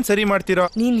ಅದೇನ್ ಸರಿ ಮಾಡ್ತಿರೋ.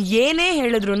 ನೀನ್ ಏನೇ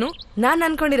ಹೇಳಿದ್ರು ನಾನ್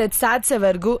ಅನ್ಕೊಂಡಿರೋದ್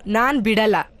ಸಾಧ್ಸೋವರೆಗೂ ನಾನ್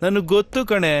ಬಿಡಲ್ಲ. ನನಗ್ ಗೊತ್ತು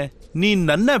ಕಣೆ, ನೀನ್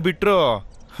ನನ್ನ ಬಿಟ್ರು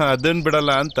ಅದನ್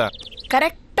ಬಿಡಲ್ಲ ಅಂತ.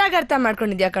 ಕರೆಕ್ಟ್ ಆಗಿ ಅರ್ಥ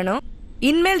ಮಾಡ್ಕೊಂಡಿದ್ಯಾ ಕಣೋ.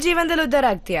 ಇನ್ಮೇಲ್ ಜೀವನದಲ್ಲಿ ಉದ್ಧಾರ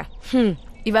ಆಗ್ತೀಯಾ.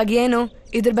 ಇವಾಗ ಏನು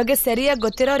ಇದ್ರ ಬಗ್ಗೆ ಸರಿಯಾಗಿ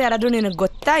ಗೊತ್ತಿರೋರು ಯಾರಾದ್ರೂ ನಿನಗ್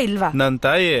ಗೊತ್ತಾ ಇಲ್ವಾ? ನನ್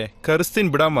ತಾಯಿ ಕರೆಸ್ತೀನಿ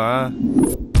ಬಿಡಮ್ಮ.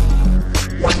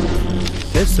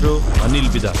 ಹೆಸರು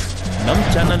ಅನಿಲ್ ಬಿದಾಸ್. ನಮ್ಮ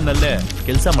ಚಾನಲ್ನಲ್ಲೇ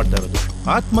ಕೆಲಸ ಮಾಡ್ತಾ ಇರೋದು.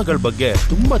 ಆತ್ಮಗಳ ಬಗ್ಗೆ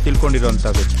ತುಂಬಾ ತಿಳ್ಕೊಂಡಿರೋಂಥ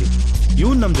ವ್ಯಕ್ತಿ.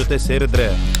 ಇವ್ನು ನಮ್ಮ ಜೊತೆ ಸೇರಿದ್ರೆ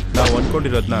ನಾವು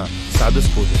ಅನ್ಕೊಂಡಿರೋದನ್ನ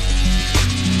ಸಾಧಿಸ್ಬೋದು.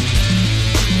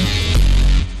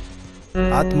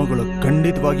 ಆತ್ಮಗಳು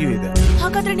ಖಂಡಿತವಾಗಿಯೂ ಇದೆ.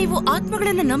 ಹಾಗಾದ್ರೆ ನೀವು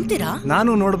ಆತ್ಮಗಳನ್ನ ನಂಬ್ತೀರಾ?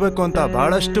 ನಾನು ನೋಡ್ಬೇಕು ಅಂತ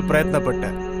ಬಹಳಷ್ಟು ಪ್ರಯತ್ನ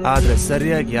ಪಟ್ಟೆ, ಆದ್ರೆ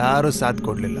ಸರಿಯಾಗಿ ಯಾರು ಸಾಥ್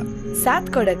ಕೊಡ್ಲಿಲ್ಲ. ಸಾಥ್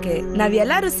ಕೊಡಕ್ಕೆ ನಾವ್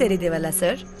ಎಲ್ಲಾರು ಸೇರಿದೇವಲ್ಲ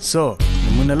ಸರ್. ಸೊ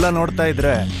ನಿಮ್ಮನ್ನೆಲ್ಲ ನೋಡ್ತಾ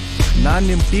ಇದ್ರೆ ನಾನ್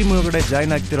ನಿಮ್ ಟೀಮ್ ಒಳಗಡೆ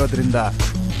ಜಾಯ್ನ್ ಆಗ್ತಿರೋದ್ರಿಂದ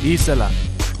ಈ ಸಲ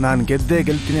ನಾನು ಗೆದ್ದೇ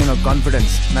ಗೆಲ್ತೀನಿ ಅನ್ನೋ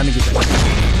ಕಾನ್ಫಿಡೆನ್ಸ್ ನನಗಿದೆ.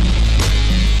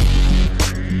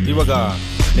 ಇವಾಗ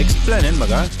ನೆಕ್ಸ್ಟ್ ಪ್ಲಾನ್ ಏನ್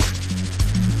ಮಗ?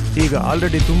 ಈಗ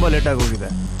ಆಲ್ರೆಡಿ ತುಂಬಾ ಲೇಟ್ ಆಗೋಗಿದೆ.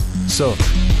 ಸೊ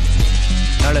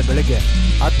ನಾಳೆ ಬೆಳಗ್ಗೆ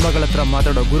ಆತ್ಮಗಳ ಹತ್ರ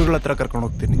ಮಾತಾಡೋ ಗುರುಗಳ ಹತ್ರ ಕರ್ಕೊಂಡು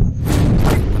ಹೋಗ್ತೀನಿ.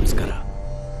 ನಮಸ್ಕಾರ.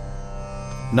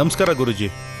 ನಮಸ್ಕಾರ ಗುರುಜಿ.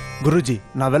 ಗುರುಜಿ,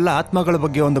 ನಾವೆಲ್ಲ ಆತ್ಮಗಳ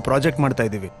ಬಗ್ಗೆ ಒಂದು ಪ್ರಾಜೆಕ್ಟ್ ಮಾಡ್ತಾ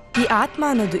ಇದೀವಿ. ಈ ಆತ್ಮ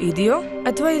ಅನ್ನೋದು ಇದೆಯೋ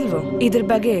ಅಥವಾ ಇಲ್ವೋ ಇದ್ರ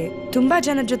ಬಗ್ಗೆ ತುಂಬಾ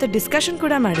ಜನರ ಜೊತೆ ಡಿಸ್ಕಷನ್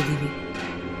ಕೂಡ ಮಾಡಿದೀವಿ.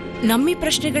 ನಮ್ಮಿ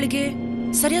ಪ್ರಶ್ನೆಗಳಿಗೆ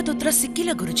ಸರಿಯಾದ ಉತ್ತರ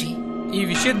ಸಿಕ್ಕಿಲ್ಲ ಗುರುಜಿ. ಈ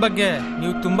ವಿಷಯದ ಬಗ್ಗೆ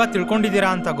ನೀವು ತುಂಬಾ ತಿಳ್ಕೊಂಡಿದ್ದೀರಾ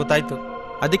ಅಂತ ಗೊತ್ತಾಯ್ತು.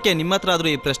 ಅದಕ್ಕೆ ನಿಮ್ಮ ಹತ್ರ ಆದ್ರೂ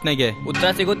ಈ ಪ್ರಶ್ನೆಗೆ ಉತ್ತರ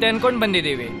ಸಿಗುತ್ತೆ ಅನ್ಕೊಂಡ್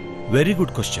ಬಂದಿದ್ದೀವಿ. Very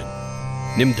good question.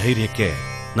 ನಿಮ್ ಧೈರ್ಯಕ್ಕೆ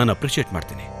ನಾನು ಅಪ್ರಿಶಿಯೇಟ್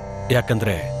ಮಾಡ್ತೀನಿ.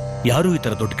 ಯಾಕಂದ್ರೆ ಯಾರೂ ಈ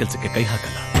ತರ ದೊಡ್ಡ ಕೆಲಸಕ್ಕೆ ಕೈ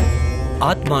ಹಾಕಲ್ಲ.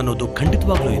 ಆತ್ಮ ಅನ್ನೋದು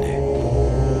ಖಂಡಿತವಾಗ್ಲೂ ಇದೆ.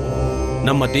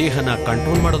 ನಮ್ಮ ದೇಹನ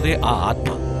ಕಂಟ್ರೋಲ್ ಮಾಡೋದೇ ಆ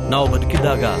ಆತ್ಮ. ನಾವು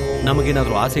ಬದುಕಿದ್ದಾಗ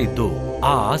ನಮಗೇನಾದ್ರೂ ಆಸೆ ಇದ್ದು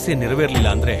ಆ ಆಸೆ ನೆರವೇರ್ಲಿಲ್ಲ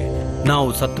ಅಂದ್ರೆ ನಾವು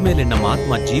ಸತ್ತ ಮೇಲೆ ನಮ್ಮ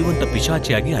ಆತ್ಮ ಜೀವಂತ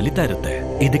ಪಿಶಾಚಿಯಾಗಿ ಅಲಿತಾ ಇರುತ್ತೆ.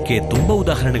 ಇದಕ್ಕೆ ತುಂಬಾ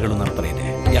ಉದಾಹರಣೆಗಳು ನನ್ನ ಹತ್ರ ಇದೆ.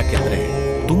 ಯಾಕೆಂದ್ರೆ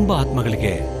ತುಂಬಾ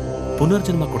ಆತ್ಮಗಳಿಗೆ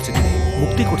ಪುನರ್ಜನ್ಮ ಕೊಡ್ಸಿದ್ದೀನಿ,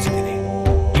 ಮುಕ್ತಿ ಕೊಡ್ಸಿದ್ದೀನಿ.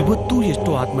 ಇವತ್ತೂ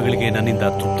ಎಷ್ಟೋ ಆತ್ಮಗಳಿಗೆ ನನ್ನಿಂದ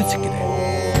ತೃಪ್ತಿ ಸಿಕ್ಕಿದೆ.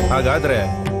 ಹಾಗಾದ್ರೆ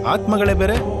ಆತ್ಮಗಳೇ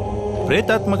ಬೇರೆ,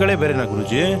 ಪ್ರೇತಾತ್ಮಗಳೇ ಬೇರೆನಾ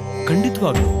ಗುರುಜಿ?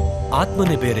 ಖಂಡಿತವಾಗ್ಲೂ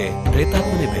ಆತ್ಮನೇ ಬೇರೆ,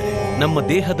 ಪ್ರೇತಾತ್ಮನೇ ಬೇರೆ. ನಮ್ಮ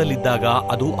ದೇಹದಲ್ಲಿದ್ದಾಗ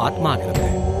ಅದು ಆತ್ಮ ಆಗಿರುತ್ತೆ.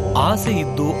 ಆಸೆ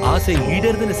ಇದ್ದು ಆಸೆ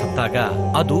ಈಡೇರದೇ ಸತ್ತಾಗ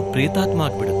ಅದು ಪ್ರೇತಾತ್ಮ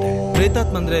ಆಗ್ಬಿಡುತ್ತೆ.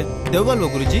 ಪ್ರೇತಾತ್ಮ ಅಂದ್ರೆ ದೆವ್ವ ಅಲ್ವಾ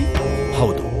ಗುರುಜಿ?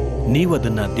 ಹೌದು,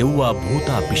 ನೀವದನ್ನ ದೆವ್ವ, ಭೂತ,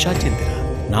 ಪಿಶಾಚಿ ಅಂತೀರ.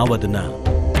 ನಾವದನ್ನ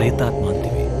ಪ್ರೇತಾತ್ಮ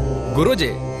ಅಂತೀವಿ.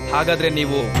 ಗುರೂಜಿ, ಹಾಗಾದ್ರೆ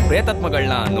ನೀವು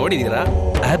ಪ್ರೇತಾತ್ಮಗಳನ್ನ ನೋಡಿದೀರಾ?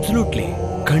 ಅಬ್ಸಲ್ಯೂಟ್ಲಿ,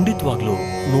 ಖಂಡಿತವಾಗ್ಲೂ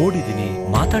ನೋಡಿದ್ದೀನಿ,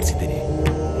 ಮಾತಾಡ್ಸಿದ್ದೀನಿ.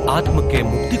 ಆತ್ಮಕ್ಕೆ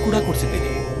ಮುಕ್ತಿ ಕೂಡ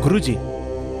ಕೊಡ್ಸಿದ್ದೀನಿ. ಗುರುಜಿ,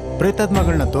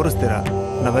 ಪ್ರೇತಾತ್ಮಗಳನ್ನ ತೋರಿಸ್ತೀರಾ?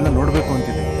 ನಾವೆಲ್ಲ ನೋಡ್ಬೇಕು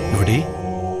ಅಂತಿದ್ದೀವಿ. ನೋಡಿ,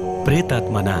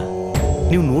 ಪ್ರೇತಾತ್ಮನ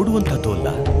ನೀವು ನೋಡುವಂಥದ್ದು ಅಲ್ಲ,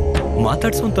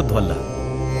 ಮಾತಾಡ್ಸುವಂಥದ್ದು ಅಲ್ಲ.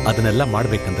 ಅದನ್ನೆಲ್ಲ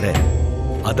ಮಾಡ್ಬೇಕಂದ್ರೆ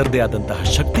ಅದರದೇ ಆದಂತಹ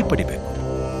ಶಕ್ತಿ ಪಡಿಬೇಕು.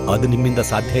 ಅದು ನಿಮ್ಮಿಂದ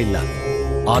ಸಾಧ್ಯ ಇಲ್ಲ.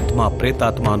 ಆತ್ಮ,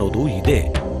 ಪ್ರೇತಾತ್ಮ ಅನ್ನೋದು ಇದೆ.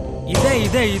 ಇದೆ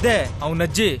ಇದೆ ಇದೆ.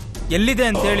 ಅವನಜ್ಜಿ ಎಲ್ಲಿದೆ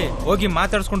ಅಂತ ಹೇಳಿ ಹೋಗಿ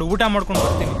ಮಾತಾಡ್ಸ್ಕೊಂಡು ಊಟ ಮಾಡ್ಕೊಂಡು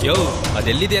ಬರ್ತೀನಿ. ಯೋ,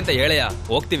 ಅದೆಲ್ಲಿದೆ ಅಂತ ಹೇಳಯ್ಯ,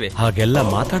 ಹೋಗ್ತಿವಿ. ಹಾಗೆಲ್ಲ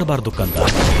ಮಾತಾಡಬಾರ್ದು ಕಂದ.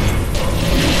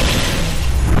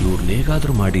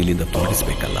 ಇವ್ರನ್ನೇಗಾದ್ರೂ ಮಾಡಿ ಇಲ್ಲಿಂದ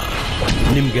ತೊಲಗಿಸ್ಬೇಕಲ್ಲ.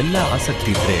 ನಿಮ್ಗೆಲ್ಲ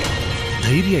ಆಸಕ್ತಿ ಇದ್ರೆ,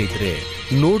 ಧೈರ್ಯ ಇದ್ರೆ,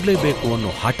 ನೋಡ್ಲೇಬೇಕು ಅನ್ನೋ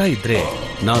ಹಠ ಇದ್ರೆ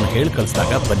ನಾನು ಹೇಳಿ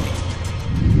ಕಳಿಸಿದಾಗ ಬನ್ನಿ.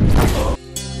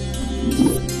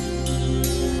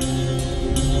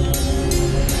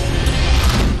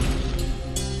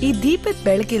 ಈ ದೀಪದ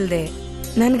ಬೆಳಕಿಲ್ದೆ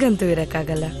ನನ್ಗಂತೂ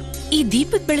ಇರಕ್ಕಾಗಲ್ಲ. ಈ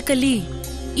ದೀಪದ ಬೆಳಕಲ್ಲಿ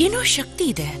ಏನೋ ಶಕ್ತಿ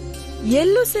ಇದೆ.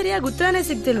 ಎಲ್ಲೂ ಸರಿಯಾಗಿ ಉತ್ತರನೇ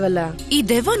ಸಿಗ್ತಿಲ್ವಲ್ಲ. ಈ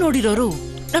ದೆವ್ವ ನೋಡಿರೋರು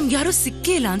ನಮ್ಗೆ ಯಾರು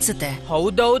ಸಿಕ್ಕೇ ಇಲ್ಲ ಅನ್ಸುತ್ತೆ.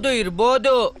 ಹೌದೌದು,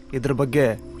 ಇರ್ಬೋದು. ಇದ್ರ ಬಗ್ಗೆ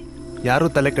ಯಾರೂ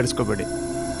ತಲೆ ಕೆಡಿಸ್ಕೋಬೇಡಿ.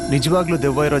 ನಿಜವಾಗ್ಲೂ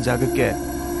ದೆವ್ವ ಇರೋ ಜಾಗಕ್ಕೆ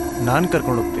ನಾನ್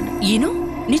ಕರ್ಕೊಂಡು ಹೋಗ್ತೀನಿ. ಏನು?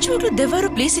 ನಿಜವಾಗ್ಲೂ ದೆವ್ವ ಇರೋ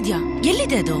ಪ್ಲೇಸ್ ಇದೆಯಾ?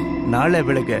 ಎಲ್ಲಿದೆ ಅದು? ನಾಳೆ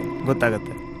ಬೆಳಗ್ಗೆ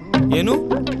ಗೊತ್ತಾಗತ್ತೆ. ಏನು?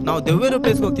 ನಾವು ದೆವ್ವೇರೋ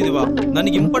ಪ್ಲೇಸ್ಗೆ ಹೋಗ್ತಿದೀವ?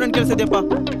 ನನಗೆ ಇಂಪಾರ್ಟೆಂಟ್ ಕೆಲಸ ಇದೆಯಪ್ಪ,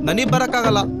 ನನಗೆ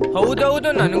ಬರಕ್ಕಾಗಲ್ಲ. ಹೌದೌದು,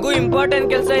 ನನಗೂ ಇಂಪಾರ್ಟೆಂಟ್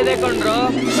ಕೆಲಸ ಇದೆ ಕಣ್ರೋ.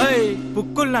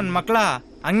 ಪುಕ್ಕುಲ್ ನನ್ ಮಕ್ಳ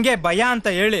ಹಂಗೆ ಭಯ ಅಂತ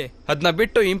ಹೇಳಿ ಅದನ್ನ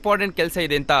ಬಿಟ್ಟು ಇಂಪಾರ್ಟೆಂಟ್ ಕೆಲಸ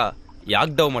ಇದೆ ಅಂತ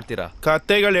ಯಾಕೆ ಡವ್ ಮಾಡ್ತೀರಾ?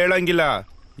 ಕತೆಗಳು ಹೇಳಂಗಿಲ್ಲ,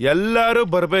 ಎಲ್ಲರೂ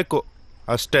ಬರ್ಬೇಕು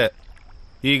ಅಷ್ಟೇ.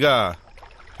 ಈಗ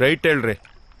ರೈಟ್ ಹೇಳ್ರಿ.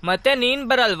 ಮತ್ತೆ ನೀನ್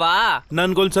ಬರಲ್ವಾ?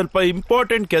 ನನ್ಗೊಂದ್ ಸ್ವಲ್ಪ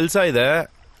ಇಂಪಾರ್ಟೆಂಟ್ ಕೆಲಸ ಇದೆ.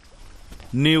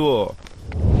 ನೀವು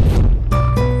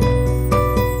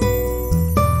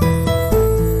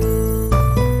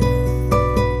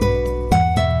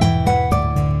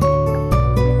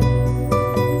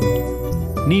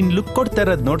ನೀನ್ ಲುಕ್ ಕೊಡ್ತಾ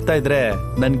ಇರೋದ್ ನೋಡ್ತಾ ಇದ್ರೆ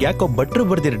ನನ್ಗೆ ಯಾಕೋ ಭಟ್ರು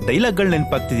ಬರ್ದಿರೋ ಡೈಲಾಗ್ಗಳು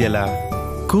ನೆನಪಾಗ್ತಿದ್ಯಲ್ಲ.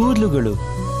 ಕೂದಲುಗಳು,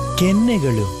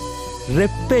 ಕೆನ್ನೆಗಳು,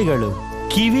 ರೆಪ್ಪೆಗಳು,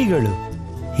 ಕಿವಿಗಳು,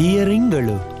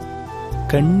 ಹಿಯರಿಂಗ್ಗಳು,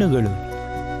 ಕಣ್ಣುಗಳು,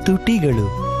 ತುಟಿಗಳು,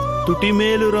 ತುಟಿ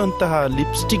ಮೇಲಿರುವಂತಹ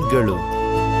ಲಿಪ್ಸ್ಟಿಕ್ಗಳು,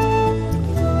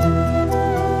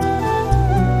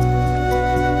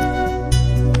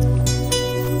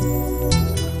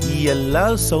 ಈ ಎಲ್ಲಾ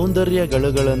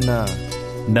ಸೌಂದರ್ಯಗಳನ್ನ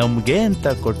ನಮ್ಗೆ ಅಂತ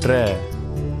ಕೊಟ್ರೆ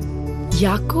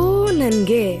ಯಾಕೋ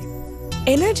ನನ್ಗೆ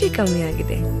ಎನರ್ಜಿ ಕಮ್ಮಿ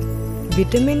ಆಗಿದೆ.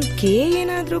 ವಿಟಮಿನ್ ಕೆ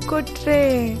ಏನಾದ್ರೂ ಕೊಟ್ರೆ.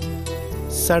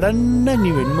 ಸಡನ್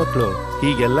ನೀವ್ ಹೆಣ್ಮಕ್ಳು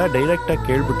ಹೀಗೆಲ್ಲ ಡೈರೆಕ್ಟ್ ಆಗಿ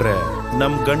ಕೇಳ್ಬಿಟ್ರೆ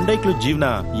ನಮ್ ಗಂಡೈಕ್ಳು ಜೀವನ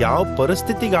ಯಾವ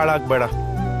ಪರಿಸ್ಥಿತಿಗೆ ಹಾಳಾಗ್ಬೇಡ.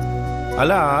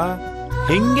 ಅಲ್ಲ,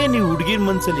 ಹೆಂಗೆ ನೀವು ಹುಡುಗಿರ್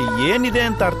ಮನ್ಸಲ್ಲಿ ಏನಿದೆ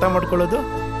ಅಂತ ಅರ್ಥ ಮಾಡ್ಕೊಳ್ಳೋದು?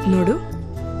 ನೋಡು,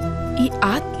 ಈ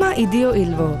ಆತ್ಮ ಇದೆಯೋ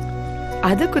ಇಲ್ವೋ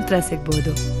ಅದಕ್ಕೆ ಉತ್ತರ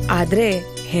ಸಿಗ್ಬೋದು. ಆದ್ರೆ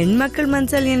ಹೆಣ್ಮಕ್ಳ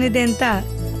ಮನ್ಸಲ್ಲಿ ಏನಿದೆ ಅಂತ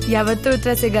ಯಾವತ್ತೂ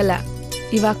ಉತ್ತರ ಸಿಗಲ್ಲ.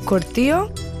 ಇವಾಗ ಕೊಡ್ತೀಯೋ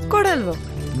ಕೊಡಲ್ವೋ?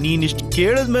 ನೀನಿಷ್ಟು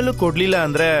ಕೇಳಿದ್ಮೇಲೂ ಕೊಡ್ಲಿಲ್ಲ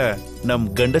ಅಂದ್ರೆ ನಮ್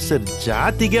ಗಂಡಸರ್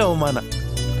ಜಾತಿಗೆ ಅವಮಾನ.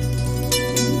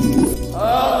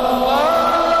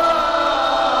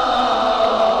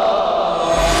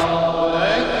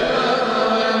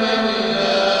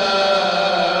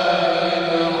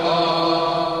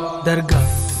 ದರ್ಗಾ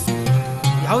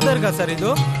ಯಾವ ದರ್ಗಾ ಸರ್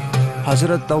ಇದು?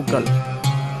 ಹಜರತ್ ತೌಕಲ್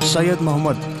ಸೈಯದ್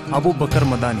ಮೊಹಮ್ಮದ್ ಅಬೂಬಕರ್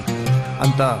ಮದಾನಿ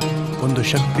ಅಂತ ಒಂದು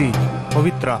ಶಕ್ತಿ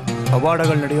ಪವಿತ್ರ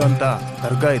ಪವಾಡಗಳು ನಡೆಯುವಂತ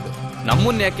ದರ್ಗಾ ಇದು.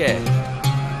 ನಮ್ಮನ್ನ ಯಾಕೆ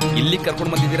ಇಲ್ಲಿ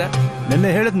ಕರ್ಕೊಂಡು ಬಂದಿದ್ದೀರಾ? ನಿನ್ನೆ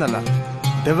ಹೇಳಿದ್ನಲ್ಲ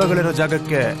ದೆವ್ವಗಳಿರೋ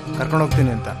ಜಾಗಕ್ಕೆ ಕರ್ಕೊಂಡು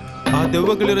ಹೋಗ್ತೀನಿ ಅಂತ. ಆ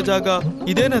ದೆವ್ವಗಳಿರೋ ಜಾಗ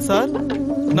ಇದೇನಾ ಸರ್?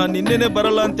 ನಾನ್ ನಿನ್ನೆನೆ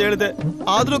ಬರಲ್ಲ ಅಂತ ಹೇಳಿದೆ,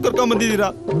 ಆದ್ರೂ ಕರ್ಕೊಂಡ್ ಬಂದಿದ್ದೀರಾ.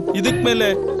 ಇದಕ್ ಮೇಲೆ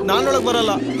ನಾನೊಳಗ್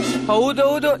ಬರಲ್ಲ.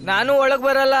 ಹೌದೌದು, ನಾನು ಒಳಗ್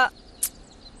ಬರಲ್ಲ.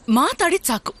 ಮಾತಾಡಿದ್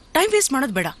ಸಾಕು, ಟೈಮ್ ವೇಸ್ಟ್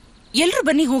ಮಾಡೋದ್ ಬೇಡ. ಎಲ್ರು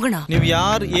ಬನ್ನಿ ಹೋಗೋಣ. ನೀವ್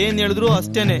ಯಾರ್ ಏನ್ ಹೇಳಿದ್ರು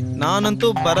ಅಷ್ಟೇನೆ, ನಾನಂತೂ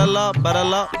ಬರಲ್ಲ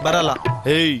ಬರಲ್ಲ ಬರಲ್ಲ.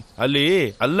 ಏಯ್, ಅಲ್ಲಿ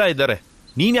ಅಲ್ಲ ಇದ್ದಾರೆ,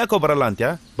 ನೀನ್ ಯಾಕೋ ಬರಲ್ಲ ಅಂತ್ಯಾ?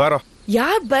 ಬಾರೋ.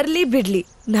 ಯಾರ್ ಬರ್ಲಿ ಬಿಡ್ಲಿ,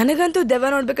 ನನಗಂತೂ ದೆವ್ವ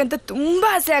ನೋಡ್ಬೇಕಂತ ತುಂಬಾ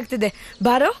ಆಸೆ ಆಗ್ತಿದೆ.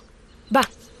 ಬಾರೋ ಬಾ.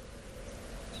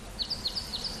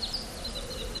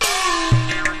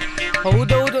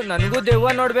 ಹೌದೌದು, ನನಗೂ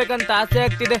ದೆವ್ವ ನೋಡ್ಬೇಕಂತ ಆಸೆ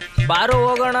ಆಗ್ತಿದೆ. ಬಾರೋ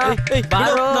ಹೋಗೋಣ.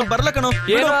 బారో బర్లకను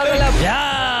ఏం ఆగల యా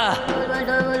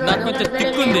నాకు కొంచెం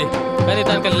తిక్కుంది కానీ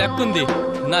దానికి లెక్కుంది.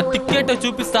 నా టిక్కెట్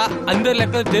చూపిస్తా, అందరి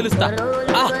లెక్కలు తెలుస్తా.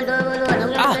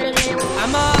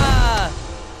 అమ్మా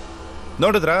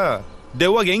ನೋಡಿದ್ರಾ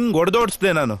ದೆವ್ವಾಗ ಹೆಂಗ್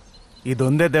ಹೊಡೆದೋಡಿಸ್ದೆ ನಾನು.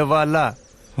 ಇದೊಂದೇ ದೆವ್ವ ಅಲ್ಲ,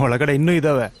 ಒಳಗಡೆ ಇನ್ನೂ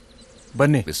ಇದಾವೆ.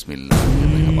 ಬನ್ನಿ.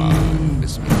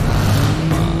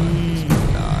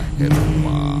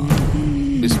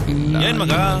 ಏನ್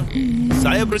ಮಗ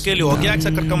ಸಾಹೇಬ್ರ ಕೇಳಿ ಹೊಗೆ ಹಾಕ್ಸ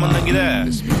ಕರ್ಕೊಂಬಂದಂಗಿದೆ.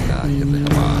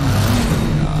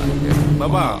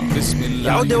 ಬಾಬಾ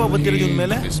ಯಾವ ದೇವ ಬಂದಿರೋದು ಇನ್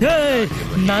ಮೇಲೆ?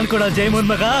 ನಾನ್ ಕೂಡ ಜೈಮೂನ್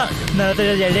ಮಗ.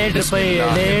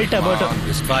 ₹2 ಟೊಮೊಟೊ.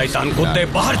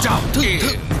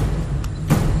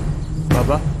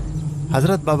 ಬಾಬಾ,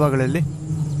 ಹಜರತ್ ಬಾಬಾಗಳಲ್ಲಿ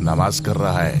ನಮಾಜ್ ಕರ್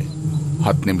ರಹಾ ಹೈ.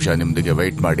 10 ನಿಮಿಷ ನಿಮ್ದಿಗೆ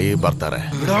ವೈಟ್ ಮಾಡಿ ಬರ್ತಾರೆ.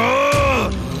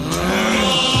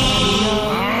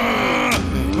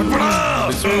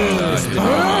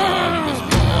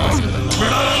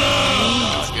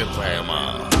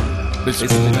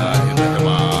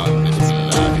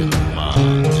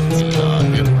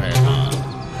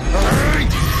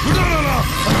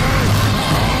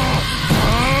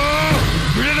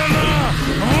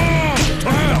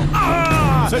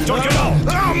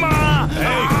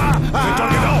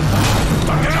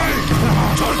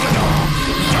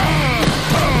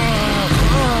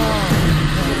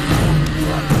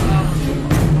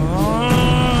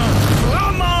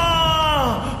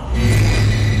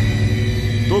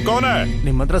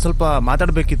 ನಿಮ್ಮ ಹತ್ರ ಸ್ವಲ್ಪ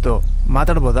ಮಾತಾಡ್ಬೇಕಿತ್ತು,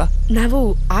 ಮಾತಾಡ್ಬೋದಾ? ನಾವು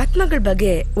ಆತ್ಮಗಳ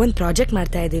ಬಗ್ಗೆ ಒಂದ್ ಪ್ರಾಜೆಕ್ಟ್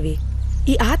ಮಾಡ್ತಾ ಇದೀವಿ.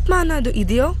 ಈ ಆತ್ಮ ಅನ್ನೋದು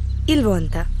ಇದೆಯೋ ಇಲ್ವೋ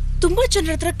ಅಂತ ತುಂಬಾ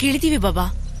ಜನರ ಹತ್ರ ಕೇಳಿದೀವಿ ಬಾಬಾ.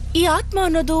 ಈ ಆತ್ಮ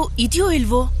ಅನ್ನೋದು ಇದೆಯೋ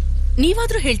ಇಲ್ವೋ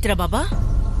ನೀವಾದ್ರೂ ಹೇಳ್ತೀರಾ ಬಾಬಾ?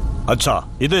 ಅಚ್ಚಾ,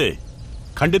 ಇದೆ,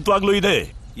 ಖಂಡಿತವಾಗ್ಲೂ ಇದೆ.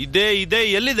 ಇದೆ ಇದೆ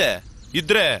ಎಲ್ಲಿದೆ?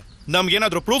 ಇದ್ರೆ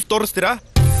ನಮ್ಗೇನಾದ್ರೂ ಪ್ರೂಫ್ ತೋರಿಸ್ತೀರಾ?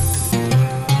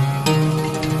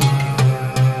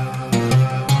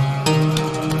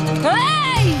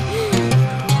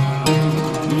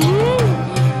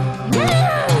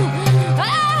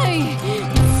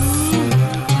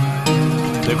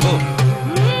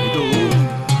 ಇದು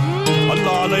ಅಲ್ಲ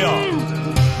ಆಲಯ,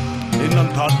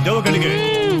 ನಿನ್ನಂಥ ದೇವಗಳಿಗೆ.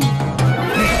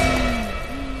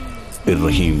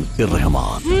 ಇರ್ರಹೀಂ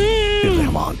ಇರ್ರಹಮಾನ್,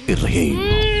 ಇರ್ರಹಮಾನ್ ಇರ್ರಹೀಂ,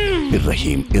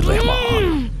 ಇರ್ರಹೀಂ ಇರ್ರಹಮಾನ್.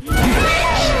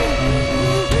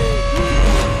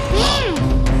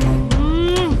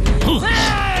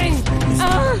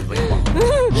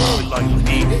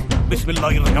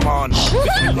 ಬಿಸ್ಮಿಲ್ಲಾಹಿರ್ರಹಮಾನ್,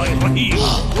 ಬಿಸ್ಮಿಲ್ಲಾಹಿರ್ರಹೀಂ,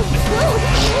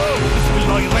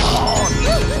 ಬಿಸ್ಮಿಲ್ಲಾಹಿರ್ರಹಮಾನ್,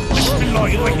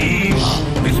 ಬಿಸ್ಮಿಲ್ಲಾಹಿರ್ರಹೀಂ,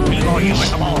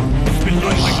 ಬಿಸ್ಮಿಲ್ಲಾಹಿರ್ರಹಮಾನ್,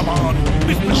 ಬಿಸ್ಮಿಲ್ಲಾಹಿರ್ರಹಮಾನ್,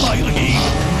 ಬಿಸ್ಮಿಲ್ಲಾಹಿರ್ರಹೀಂ.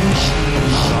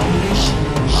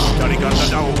 ಗಾಡಿ ಕಾಣ್ತಾ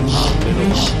ಜಾओ.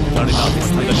 ಗಾಡಿ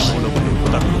ಸ್ಥಳದಲ್ಲಿ ಹೋಗಬಹುದು.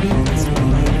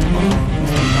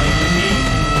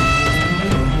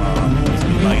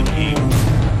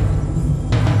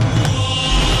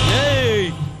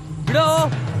 ಬಿಡೋ,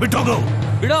 ಬಿಟ್ಟೋಗು,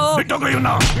 ಬಿಡೋ, ಬಿಟ್ಟೋಗು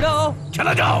ಇವನ್ನ. ಬಿಡೋ, ಚಲ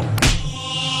ಜಾओ.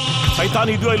 ಸೈತಾನ್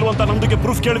ಇದೆಯೋ ಇಲ್ವೋ ಅಂತ ನಮ್ದಕ್ಕೆ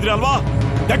ಪ್ರೂಫ್ ಕೇಳಿದ್ರಿ ಅಲ್ವಾ?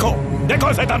 ದೇಖೋ ದೇಖೋ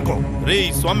ಸೈತಾನ್ಕೋ. ರೀ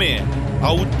ಸ್ವಾಮಿ, ಆ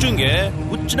ಹುಚ್ಚಂಗೆ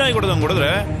ಹುಚ್ಚನಾಗಿ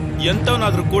ಹೊಡೆದ್ರೆ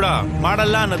ಎಂತವನಾದ್ರೂ ಕೂಡ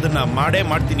ಮಾಡಲ್ಲ ಅನ್ನೋದನ್ನ ಮಾಡೇ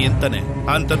ಮಾಡ್ತೀನಿ ಅಂತಾನೆ.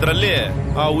 ಅಂತದ್ರಲ್ಲಿ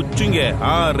ಆ ಹುಚ್ಚಂಗೆ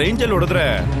ಆ ರೇಂಜಲ್ಲಿ ಹೊಡೆದ್ರೆ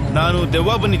ನಾನು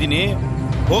ದೆವ್ವ ಬಂದಿದ್ದೀನಿ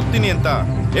ಹೋಗ್ತೀನಿ ಅಂತ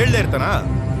ಹೇಳ್ದೆ ಇರ್ತಾನ?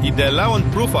 ಇದೆಲ್ಲ ಒಂದ್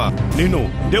ಪ್ರೂಫಾ? ನೀನು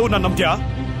ದೇವ್ರನ್ನ ನಂಬ್ತೀಯಾ?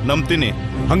 ನಂಬ್ತೀನಿ.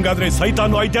 ಹಂಗಾದ್ರೆ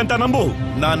ಸೈತಾನು ಐತೆ ಅಂತ ನಂಬು.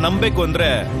 ನಾನ್ ನಂಬೇಕು ಅಂದ್ರೆ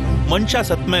ಮನುಷ್ಯ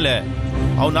ಸತ್ಮೇಲೆ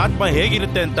ಅವನ ಆತ್ಮ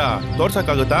ಹೇಗಿರುತ್ತೆ ಅಂತ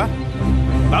ತೋರ್ಸಕ್ಕಾಗುತ್ತಾ?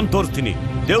 ನಾನ್ ತೋರಿಸ್ತೀನಿ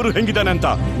ದೇವ್ರು ಹೆಂಗಿದ್ದಾನೆ ಅಂತ.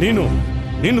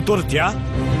 ನೀನು ತೋರಿಸ್ತೀಯಾ?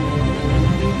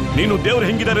 ನೀನು ದೇವ್ರು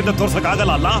ಹೆಂಗಿದ್ದಾರೆ ಅಂತ ತೋರ್ಸಕ್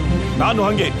ಆಗಲ್ಲ ಅಲ್ಲ. ನಾನು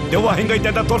ಹಂಗೆ ದೆವ್ವ ಹೆಂಗೈತೆ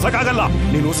ಅಂತ ತೋರ್ಸಕ್ ಆಗಲ್ಲ.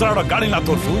 ನೀನು ಉಸಿರಾಡೋ ಗಾಳಿನ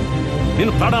ತೋರ್ಸು,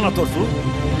 ನೀನು ಪ್ರಾಣನ ತೋರ್ಸು.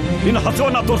 ನಿನ್ನ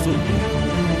ಹಸುವನ್ನ ತೋರಿಸು.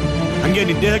 ಹಂಗೆ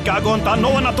ನಿನ್ ದೇಹಕ್ಕೆ ಆಗುವಂತ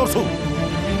ನೋವನ್ನ ತೋರಿಸು.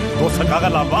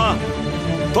 ತೋರ್ಸಕ್ಕಾಗಲ್ಲ ಅಲ್ವಾ?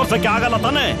 ತೋರ್ಸಕ್ಕೆ ಆಗಲ್ಲ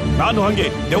ತಾನೆ? ನಾನು ಹಂಗೆ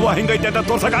ದೆವ್ವ ಹೆಂಗೈತೆ ಅಂತ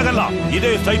ತೋರ್ಸಕ್ಕಾಗಲ್ಲ.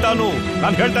 ಇದೇ ಸೈತಾನು.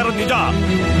 ನಾನು ಹೇಳ್ತಾ ಇರೋದು ನಿಜ.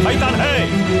 ಸೈತಾನ್ ಹೇ,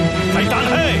 ಸೈತಾನ್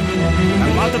ಹೇ.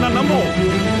 ನನ್ನ ಮಾತನ್ನ ನಂಬು.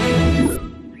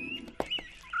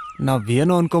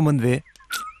 ನಾವೇನೋ ಅನ್ಕೊಂಬಂದ್ವಿ,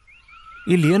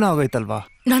 ಇಲ್ಲಿ ಏನೋ ಆಗೈತಲ್ವಾ?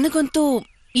 ನನಗಂತೂ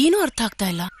ಏನೂ ಅರ್ಥ ಆಗ್ತಾ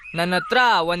ಇಲ್ಲ. ನನ್ನ ಹತ್ರ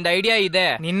ಒಂದ್ ಐಡಿಯಾ ಇದೆ.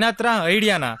 ನಿನ್ನ ಹತ್ರ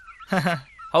ಐಡಿಯಾನಾ?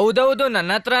 ಹೌದೌದು,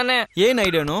 ನನ್ನ ಹತ್ರನೇ. ಏನ್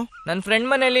ಐಡಿಯಾನು? ನನ್ ಫ್ರೆಂಡ್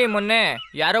ಮನೇಲಿ ಮೊನ್ನೆ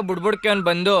ಯಾರೋ ಬುಡ್ಬುಡ್ಕೆ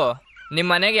ಬಂದು ನಿಮ್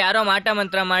ಮನೆಗೆ ಯಾರೋ ಮಾಟ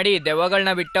ಮಂತ್ರ ಮಾಡಿ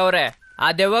ದೆವ್ವಗಳನ್ನ ಬಿಟ್ಟವ್ರೆ, ಆ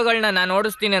ದೆವ್ವಗಳನ್ನ ನಾನು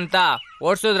ಓಡಿಸ್ತೀನಿ ಅಂತ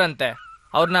ಓಡಿಸೋದ್ರಂತೆ.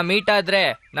 ಅವ್ರನ್ನ ಮೀಟ್ ಆದ್ರೆ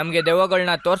ನಮ್ಗೆ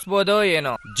ದೆವ್ವಗಳನ್ನ ತೋರ್ಸ್ಬೋದೋ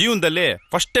ಏನೋ. ಜೀವನದಲ್ಲಿ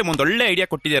ಫಸ್ಟ್ ಟೈಮ್ ಒಂದೊಳ್ಳೆ ಐಡಿಯಾ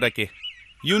ಕೊಟ್ಟಿದ್ಯಾರಕಿ.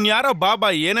 ಇವ್ನ್ ಯಾರೋ ಬಾಬಾ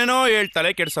ಏನೇನೋ ಹೇಳ್ತಾಳೆ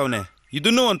ಕೆಡ್ಸವ್ನೆ.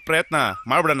 ಇದನ್ನೂ ಒಂದ್ ಪ್ರಯತ್ನ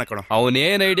ಮಾಡ್ಬಿಡಣ ಕಣೋ.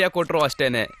 ಅವನೇನ್ ಐಡಿಯಾ ಕೊಟ್ರು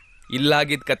ಅಷ್ಟೇನೆ,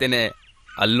 ಇಲ್ಲಾಗಿದ್ ಕತೆನೆ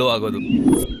ಅಲ್ಲೂ ಆಗೋದು.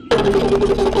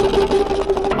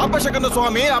 ಅಪಶಕನ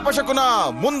ಸ್ವಾಮಿ, ಅಪಶಕುನ,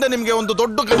 ಮುಂದೆ ನಿಮ್ಗೆ ಒಂದು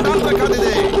ದೊಡ್ಡ ಗಂಡಾಂತರ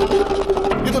ಕಾದಿದೆ.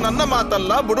 ಇದು ನನ್ನ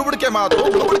ಮಾತಲ್ಲ, ಬುಡುಬುಡಿಕೆ ಮಾತು,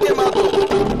 ಬುಡುಬುಡಿಕೆ ಮಾತು.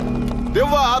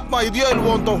 ದೆವ್ವ ಆತ್ಮ ಇದೆಯೋ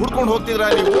ಇಲ್ವೋ ಅಂತ ಹುಡ್ಕೊಂಡು ಹೋಗ್ತಿದ್ದೀರಾ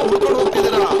ನೀವು, ಹುಡ್ಕೊಂಡು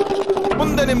ಹೋಗ್ತಿದ್ದೀರಾ.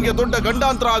 ಮುಂದೆ ನಿಮ್ಗೆ ದೊಡ್ಡ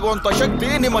ಗಂಡಾಂತರ ಆಗುವಂತ ಶಕ್ತಿ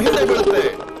ನಿಮ್ಮ ಹಿಂದೆ ಬೀಳುತ್ತೆ.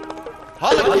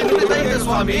 ಹಾಲಕ್ಕಿ ನುಡಿತೈತೆ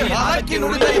ಸ್ವಾಮಿ, ಹಾಲಕ್ಕಿ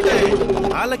ನುಡಿತೈತೆ.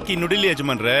 ಹಾಲಕ್ಕಿ ನುಡಿಲಿ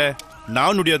ಯಜಮಾನ್ರೆ,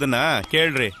 ನಾವ್ ನುಡಿಯೋದನ್ನ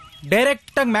ಕೇಳ್ರಿ.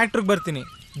 ಡೈರೆಕ್ಟ್ ಆಗಿ ಮ್ಯಾಟ್ರಿಗೆ ಬರ್ತೀನಿ.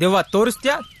 ದೆವ್ವ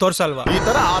ತೋರಿಸ್ತ್ಯಾ ತೋರ್ಸಲ್ವಾ? ಈ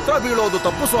ತರ ಆತ್ರ ಬೀಳೋದು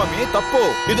ತಪ್ಪು ಸ್ವಾಮಿ, ತಪ್ಪು.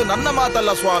 ಇದು ನನ್ನ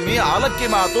ಮಾತಲ್ಲ ಸ್ವಾಮಿ, ಆಲಕ್ಕಿ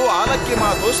ಮಾತು, ಆಲಕ್ಕಿ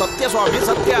ಮಾತು. ಸತ್ಯ ಸ್ವಾಮಿ,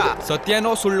 ಸತ್ಯ.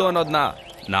 ಸತ್ಯನೋ ಸುಳ್ಳು ಅನ್ನೋದ್ನ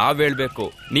ನಾವ್ ಹೇಳ್ಬೇಕು.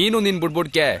 ನೀನು ನಿನ್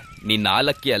ಬುಡ್ಬುಡ್ಕೆ ನಿನ್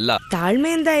ಆಲಕ್ಕಿ ಅಲ್ಲ.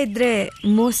 ತಾಳ್ಮೆಯಿಂದ ಇದ್ರೆ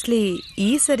ಮೋಸ್ಟ್ಲಿ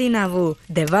ಈ ಸರಿ ನಾವು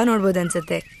ದೆವ್ವ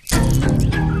ನೋಡ್ಬೋದನ್ಸತ್ತೆ.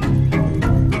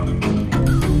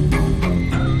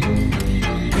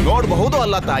 ನೋಡಬಹುದು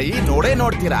ಅಲ್ಲ ತಾಯಿ, ನೋಡೇ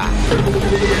ನೋಡ್ತೀರಾ.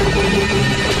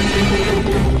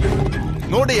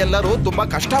 ನೋಡಿ, ಎಲ್ಲರೂ ತುಂಬಾ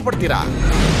ಕಷ್ಟ ಪಡ್ತೀರಾ.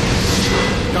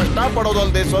 ಕಷ್ಟ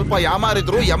ಪಡೋದಲ್ದೆ ಸ್ವಲ್ಪ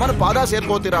ಯಾಮಾರಿದ್ರು ಯಮನ್ ಪಾದ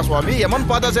ಸೇರ್ಕೋತೀರಾ ಸ್ವಾಮಿ, ಯಮನ್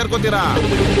ಪಾದ ಸೇರ್ಕೋತೀರಾ.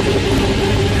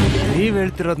 ನೀವ್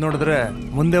ಹೇಳ್ತಿರೋದ್ ನೋಡಿದ್ರೆ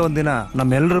ಮುಂದೆ ಒಂದಿನ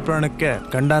ನಮ್ಮೆಲ್ಲರ ಪ್ರಾಣಕ್ಕೆ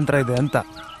ಗಂಡಾಂತರ ಇದೆ ಅಂತ.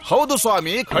 ಹೌದು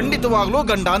ಸ್ವಾಮಿ, ಖಂಡಿತವಾಗ್ಲೂ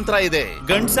ಗಂಡಾಂತರ ಇದೆ.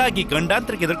 ಗಂಡ್ಸಾಗಿ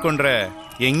ಗಂಡಾಂತರಕ್ಕೆ ಎದುರ್ಕೊಂಡ್ರೆ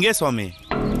ಹೆಂಗೆ ಸ್ವಾಮಿ?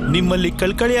 ನಿಮ್ಮಲ್ಲಿ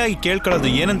ಕಳ್ಕಳಿಯಾಗಿ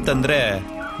ಕೇಳ್ಕೊಳ್ಳೋದು ಏನಂತಂದ್ರೆ,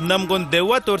 ನಮ್ಗೊಂದ್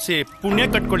ದೆವ್ವ ತೋರಿಸಿ ಪುಣ್ಯ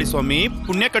ಕಟ್ಕೊಳ್ಳಿ ಸ್ವಾಮಿ,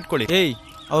 ಪುಣ್ಯ ಕಟ್ಕೊಳ್ಳಿ. ಏಯ್,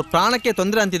 ಅವ್ರ ಪ್ರಾಣಕ್ಕೆ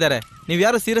ತೊಂದರೆ ಅಂತಿದ್ದಾರೆ,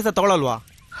 ನೀವ್ಯಾರು ಸೀರಿಯಸ್ ತಗೊಳಲ್ವಾ?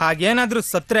 ಹಾಗೇನಾದ್ರೂ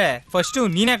ಸತ್ರೆ ಫಸ್ಟ್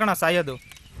ನೀನೇ ಕಣ ಸಾಯೋದು.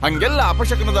 ಹಂಗೆಲ್ಲ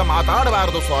ಅಪಶಕನದ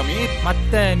ಮಾತಾಡಬಾರದು ಸ್ವಾಮಿ.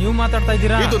 ಮತ್ತೆ ನೀವು ಮಾತಾಡ್ತಾ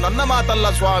ಇದ್ದೀರಾ? ಇದು ನನ್ನ ಮಾತಲ್ಲ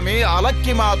ಸ್ವಾಮಿ,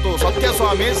 ಆಲಕ್ಕಿ ಮಾತು. ಸತ್ಯ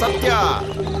ಸ್ವಾಮಿ, ಸತ್ಯ.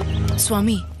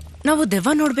 ಸ್ವಾಮಿ, ನಾವು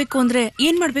ದೆವ್ವ ನೋಡ್ಬೇಕು ಅಂದ್ರೆ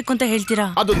ಏನ್ ಮಾಡ್ಬೇಕು ಅಂತ ಹೇಳ್ತೀರಾ?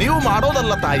 ಅದು ನೀವು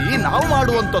ಮಾಡೋದಲ್ಲ ತಾಯಿ, ನಾವು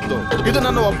ಮಾಡುವಂತದ್ದು. ಇದು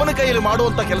ನನ್ನ ಒಬ್ಬನ ಕೈಯಲ್ಲಿ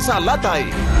ಮಾಡುವಂತ ಕೆಲಸ ಅಲ್ಲ ತಾಯಿ.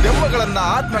 ದೆವ್ವಗಳನ್ನ,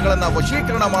 ಆತ್ಮಗಳನ್ನ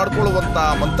ವಶೀಕರಣ ಮಾಡಿಕೊಳ್ಳುವಂತ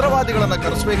ಮಂತ್ರವಾದಿಗಳನ್ನ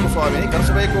ಕರೆಸಬೇಕು ಸ್ವಾಮಿ,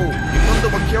 ಕರೆಸಬೇಕು. ಇನ್ನೊಂದು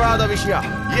ಮುಖ್ಯವಾದ ವಿಷಯ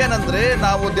ಏನಂದ್ರೆ,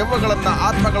 ನಾವು ದೆವ್ವಗಳನ್ನ,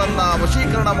 ಆತ್ಮಗಳನ್ನ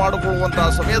ವಶೀಕರಣ ಮಾಡಿಕೊಳ್ಳುವಂತಹ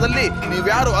ಸಮಯದಲ್ಲಿ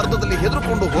ನೀವ್ಯಾರು ಅರ್ಧದಲ್ಲಿ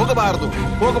ಹೆದರ್ಕೊಂಡು ಹೋಗಬಾರದು,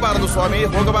 ಹೋಗಬಾರದು ಸ್ವಾಮಿ,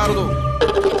 ಹೋಗಬಾರದು.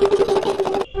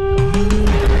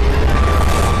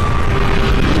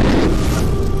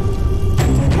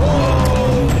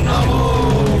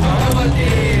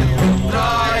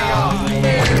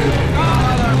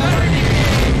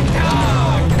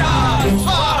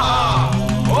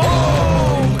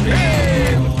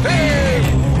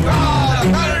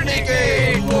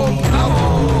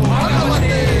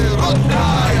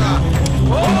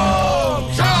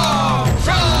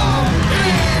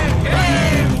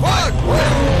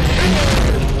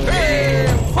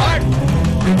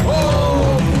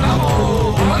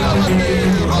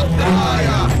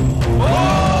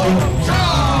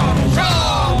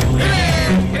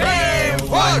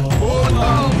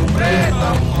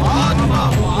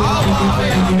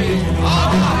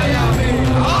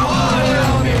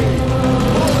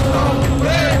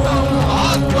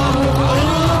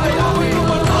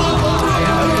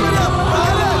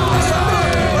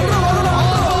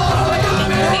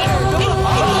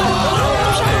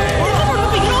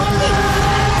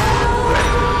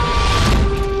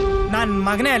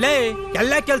 ಮಗನೇ, ಅಲ್ಲೇ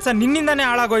ಎಲ್ಲ ಕೆಲ್ಸ ನಿನ್ನಿಂದಾನೇ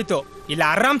ಹಾಳಾಗೋಯ್ತು. ಇಲ್ಲ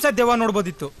ಆರಾಮ್ಸ ದೆವ್ವ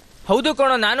ನೋಡ್ಬೋದಿತ್ತು. ಹೌದು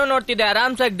ಕಣೋ, ನಾನು ನೋಡ್ತಿದ್ದೆ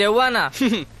ಆರಾಮ್ಸಾಗಿ ದೆವ್ವನ.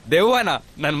 ದೆವ್ವನ?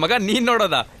 ನನ್ ಮಗ ನೀನ್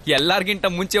ನೋಡೋದ? ಎಲ್ಲಾರ್ಗಿಂತ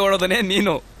ಮುಂಚೆ ಓಡೋದನೆ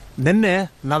ನೀನು. ನಿನ್ನೆ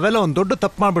ನಾವೆಲ್ಲ ಒಂದ್ ದೊಡ್ಡ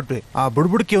ತಪ್ಪು ಮಾಡ್ಬಿಟ್ವಿ. ಆ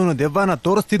ಬುಡ್ಬುಡ್ಕಿ ಅವನು ದೆವ್ವನ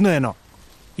ತೋರಿಸ್ತಿದ್ನೋ ಏನೋ.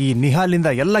 ಈ ನಿಹಾಲಿಂದ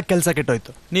ಎಲ್ಲ ಕೆಲ್ಸ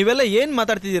ಕೆಟ್ಟೋಯ್ತು. ನೀವೆಲ್ಲ ಏನ್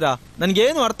ಮಾತಾಡ್ತಿದ್ದೀರಾ?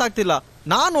 ನನ್ಗೇನು ಅರ್ಥ ಆಗ್ತಿಲ್ಲ.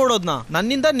 ನಾನ್ ನೋಡೋದ್ನ,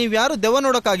 ನನ್ನಿಂದ ನೀವ್ಯಾರು ದೆವ್ವ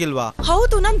ನೋಡೋಕಾಗಿಲ್ವಾ?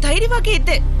 ಹೌದು, ನಾನ್ ಧೈರ್ಯವಾಗಿ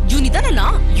ಇದ್ದೆ. ಇವನಿದಾನಲ್ಲ,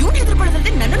 ಇವ್ನು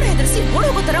ಹೆದರ್ಕೊಳ್ಳೋದಲ್ದೆ ನನ್ನನ್ನು ಹೆದರ್ಸಿ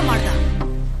ಓಡೋಗೋ ತರ ಮಾಡ್ದ.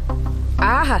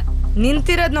 ಆಹಾ,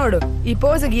 ನಿಂತಿರೋದ್ ನೋಡು, ಈ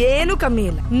ಪೋಸ್ಗೆ ಏನು ಕಮ್ಮಿ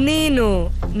ಇಲ್ಲ. ನೀನು,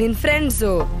 ನಿನ್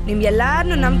ಫ್ರೆಂಡ್ಸು, ನಿಮ್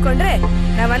ಎಲ್ಲಾರ್ನು ನಂಬ್ಕೊಂಡ್ರೆ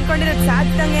ನಾವ್ ಅನ್ಕೊಂಡಿರೋದ್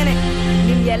ಸಾಧ್ದಂಗೇನೆ.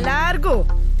 ನಿಮ್ ಎಲ್ಲಾರ್ಗೂ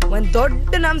ಒಂದ್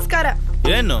ದೊಡ್ಡ ನಮಸ್ಕಾರ.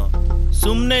 ಏನು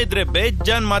ಸುಮ್ನೆ ಇದ್ರೆ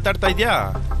ಬೇಜಾನ್ ಮಾತಾಡ್ತಾ ಇದ್ಯಾ?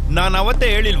 ನಾನ್ ಅವತ್ತೇ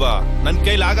ಹೇಳಿಲ್ವಾ ನನ್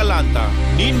ಕೈಲಿ ಆಗಲ್ಲ ಅಂತ?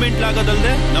 ನೀನ್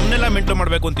ಮೆಂಟ್ಲಾಗೋದಲ್ದೆ ನಮ್ನೆಲ್ಲ ಮೆಂಟ್ಲು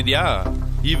ಮಾಡ್ಬೇಕು ಅಂತಿದ್ಯಾ?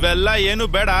 ಇವೆಲ್ಲ ಏನು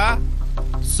ಬೇಡ,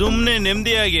 ಸುಮ್ನೆ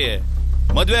ನೆಮ್ಮದಿಯಾಗಿ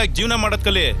ಮದ್ವೆ ಆಗಿ ಜೀವನ ಮಾಡದ್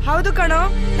ಕಲಿ. ಹೌದು ಕಣೋ,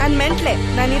 ನಾನ್ ಮೆಂಟ್ಲೆ.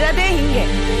 ನಾನಿರೋದೇ ಹಿಂಗೆ.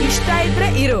 ಇಷ್ಟ ಇದ್ರೆ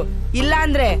ಇರು, ಇಲ್ಲ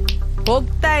ಅಂದ್ರೆ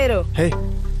ಹೋಗ್ತಾ ಇರು. ಹೇ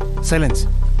ಸೈಲೆನ್ಸ್.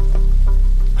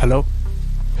 ಹಲೋ,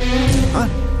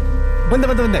 ಬಂದೆ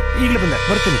ಈಗಲೇ ಬಂದೆ,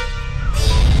 ಬರ್ತೀನಿ.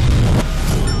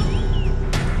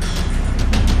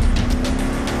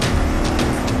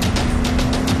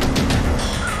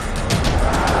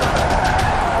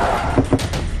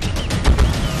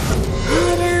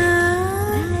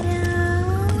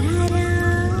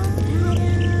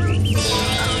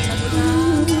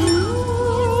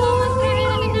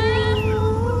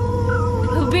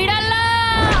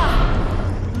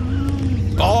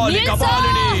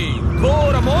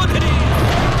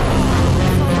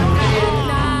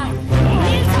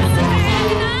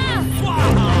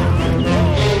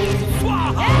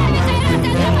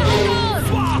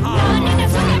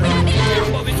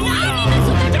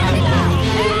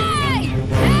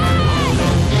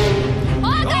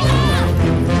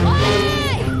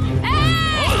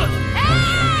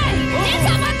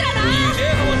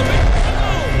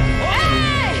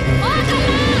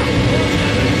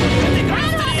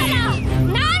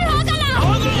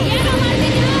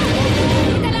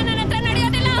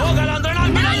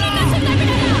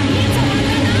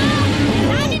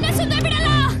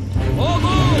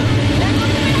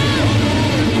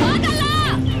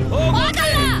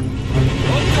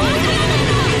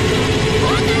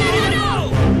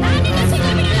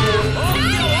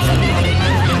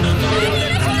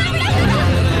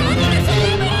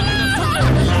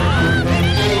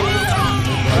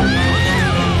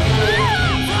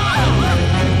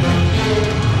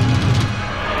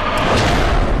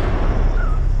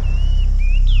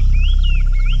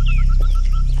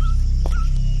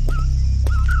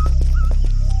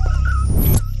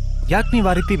 ಯಾಕೆ ನೀವು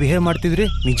ಆ ರೀತಿ ಬಿಹೇವ್ ಮಾಡ್ತಿದ್ರಿ?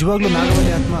 ನಿಜವಾಗ್ಲೂ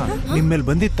ನಾಗವಲ್ಲಿ ಆತ್ಮ ನಿಮ್ಮ ಮೇಲೆ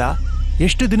ಬಂದಿತ್ತಾ?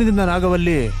 ಎಷ್ಟು ದಿನದಿಂದ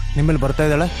ನಾಗವಲ್ಲಿ ನಿಮ್ಮ ಮೇಲೆ ಬರ್ತಾ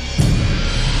ಇದ್ದಾಳೆ?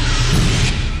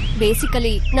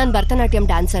 ಬೇಸಿಕಲಿ ನಾನು ಭರತನಾಟ್ಯಂ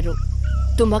ಡ್ಯಾನ್ಸರು.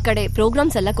 ತುಂಬಾ ಕಡೆ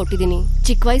ಪ್ರೋಗ್ರಾಮ್ಸ್ ಎಲ್ಲ ಕೊಟ್ಟಿದ್ದೀನಿ.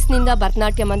 ಚಿಕ್ಕ ವಯಸ್ಸಿನಿಂದ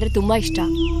ಭರತನಾಟ್ಯಂ ಅಂದ್ರೆ ತುಂಬಾ ಇಷ್ಟ.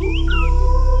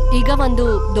 ಈಗ ಒಂದು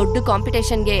ದೊಡ್ಡ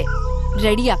ಕಾಂಪಿಟೇಷನ್ಗೆ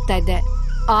ರೆಡಿ ಆಗ್ತಾ ಇದ್ದೆ.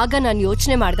 ಆಗ ನಾನು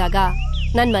ಯೋಚನೆ ಮಾಡಿದಾಗ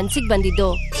ನನ್ನ ಮನ್ಸಿಗೆ ಬಂದಿದ್ದು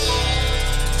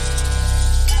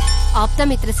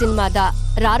ಆಪ್ತಮಿತ್ರ ಸಿನಿಮಾದ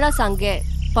ರಾರಾ ಸಾಂಗ್ಗೆ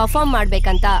ಪರ್ಫಾರ್ಮ್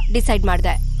ಮಾಡ್ಬೇಕಂತ ಡಿಸೈಡ್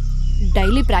ಮಾಡಿದೆ.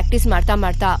 ಡೈಲಿ ಪ್ರಾಕ್ಟೀಸ್ ಮಾಡ್ತಾ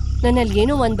ಮಾಡ್ತಾ ನನ್ನಲ್ಲಿ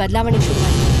ಏನೋ ಒಂದು ಬದಲಾವಣೆ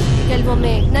ಶುರುವಾಯಿತು.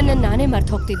 ಕೆಲವೊಮ್ಮೆ ನನ್ನನ್ನು ನಾನೇ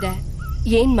ಮರ್ತು ಹೋಗ್ತಿದ್ದೆ.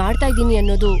 ಏನ್ ಮಾಡ್ತಾ ಇದ್ದೀನಿ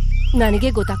ಅನ್ನೋದು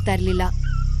ನನಗೆ ಗೊತ್ತಾಗ್ತಾ ಇರಲಿಲ್ಲ.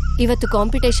 ಇವತ್ತು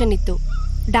ಕಾಂಪಿಟೇಷನ್ ಇತ್ತು,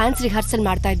 ಡ್ಯಾನ್ಸ್ ರಿಹರ್ಸಲ್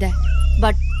ಮಾಡ್ತಾ ಇದ್ದೆ.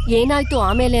 ಬಟ್ ಏನಾಯ್ತು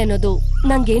ಆಮೇಲೆ ಅನ್ನೋದು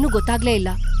ನಂಗೇನು ಗೊತ್ತಾಗ್ಲೇ ಇಲ್ಲ.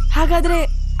 ಹಾಗಾದ್ರೆ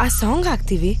ಆ ಸಾಂಗ್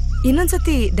ಹಾಕ್ತೀವಿ,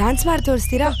 ಇನ್ನೊಂದ್ಸತಿ ಡ್ಯಾನ್ಸ್ ಮಾಡಿ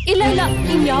ತೋರಿಸ್ತೀರಾ? ಇಲ್ಲ ಇಲ್ಲ,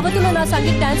 ಇನ್ ಯಾವತ್ತೂ ನಾನು ಆ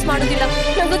ಸಾಂಗಿಗೆ ಡ್ಯಾನ್ಸ್ ಮಾಡೋದಿಲ್ಲ.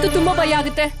 ನಂಗಂತೂ ತುಂಬಾ ಭಯ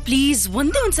ಆಗುತ್ತೆ. ಪ್ಲೀಸ್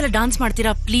ಒಂದ್ಸಲ ಡ್ಯಾನ್ಸ್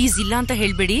ಮಾಡ್ತೀರಾ ಪ್ಲೀಸ್? ಇಲ್ಲ ಅಂತ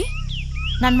ಹೇಳ್ಬೇಡಿ.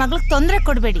 ನನ್ ಮಗಳಿಗೆ ತೊಂದ್ರೆ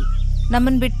ಕೊಡ್ಬೇಡಿ,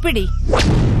 ನಮ್ಮನ್ ಬಿಟ್ಬಿಡಿ.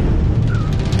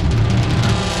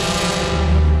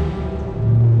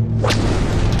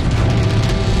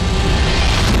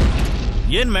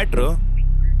 ಏನ್ ಮ್ಯಾಟ್ರು?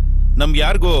 ನಮ್ಗೆ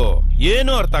ಯಾರಿಗೂ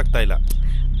ಏನೂ ಅರ್ಥ ಆಗ್ತಾ ಇಲ್ಲ.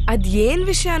 ಅದೇನ್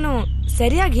ವಿಷಯನೋ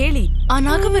ಸರಿಯಾಗಿ ಹೇಳಿ. ಆ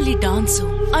ನಾಗವಲ್ಲಿ ಡಾನ್ಸು,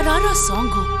 ಆ ರಾರಾ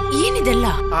ಸಾಂಗು, ಏನಿದೆಲ್ಲ?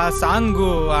 ಆ ಸಾಂಗು,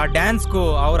 ಆ ಡ್ಯಾನ್ಸ್ಗೂ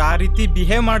ಅವ್ರು ಆ ರೀತಿ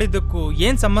ಬಿಹೇವ್ ಮಾಡಿದ್ದಕ್ಕೂ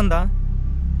ಏನ್ ಸಂಬಂಧ?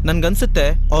 ನನ್ಗನ್ಸುತ್ತೆ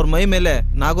ಅವ್ರ ಮೈ ಮೇಲೆ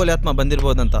ನಾಗೋಲಿ ಆತ್ಮ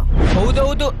ಬಂದಿರ್ಬೋದಂತ.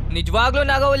 ಹೌದೌದು, ನಿಜವಾಗ್ಲೂ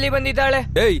ನಾಗವಲ್ಲಿ ಬಂದಿದ್ದಾಳೆ.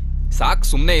 ಏಯ್ ಸಾಕ್,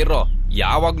 ಸುಮ್ನೆ ಇರೋ.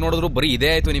 ಯಾವಾಗ ನೋಡಿದ್ರು ಬರೀ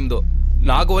ಇದೇ ಆಯ್ತು ನಿಮ್ದು.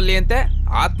 ನಾಗವಲ್ಲಿ ಅಂತೆ,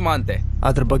 ಆತ್ಮ ಅಂತೆ.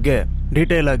 ಅದ್ರ ಬಗ್ಗೆ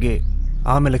ಡೀಟೇಲ್ ಆಗಿ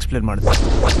ಆಮೇಲೆ ಎಕ್ಸ್ಪ್ಲೇನ್ ಮಾಡಿದೆ.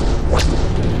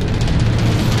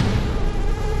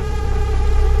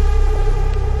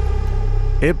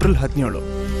 ಏಪ್ರಿಲ್ 17,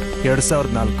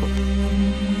 2004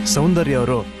 ಸೌಂದರ್ಯ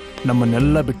ಅವರು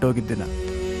ನಮ್ಮನ್ನೆಲ್ಲ ಬಿಟ್ಟೋಗಿದ್ದ ದಿನ.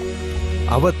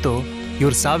 ಅವತ್ತು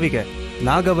ಇವ್ರ ಸಾವಿಗೆ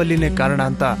ನಾಗವಲ್ಲಿನೇ ಕಾರಣ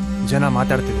ಅಂತ ಜನ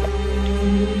ಮಾತಾಡ್ತಿದ್ರು.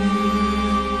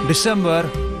 ಡಿಸೆಂಬರ್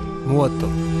 30,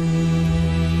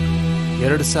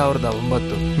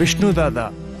 2009 ವಿಷ್ಣುದಾದ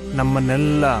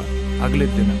ನಮ್ಮನ್ನೆಲ್ಲ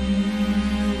ಅಗಲಿದ ದಿನ.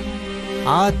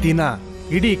 ಆ ದಿನ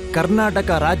ಇಡೀ ಕರ್ನಾಟಕ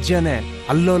ರಾಜ್ಯನೇ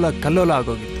ಅಲ್ಲೋಲ ಕಲ್ಲೋಲ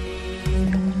ಆಗೋಗಿತ್ತು.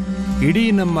 ಇಡೀ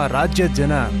ನಮ್ಮ ರಾಜ್ಯದ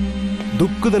ಜನ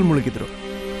ದುಃಖದಲ್ಲಿ ಮುಳುಗಿದ್ರು.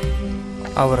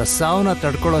 ಅವರ ಸಾವನ್ನ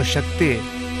ತಡ್ಕೊಳ್ಳೋ ಶಕ್ತಿ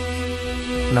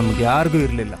ನಮ್ಗೆ ಯಾರಿಗೂ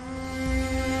ಇರಲಿಲ್ಲ.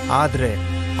 ಆದರೆ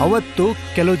ಅವತ್ತು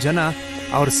ಕೆಲವು ಜನ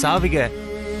ಅವ್ರ ಸಾವಿಗೆ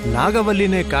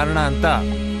ನಾಗವಲ್ಲಿನೇ ಕಾರಣ ಅಂತ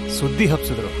ಸುದ್ದಿ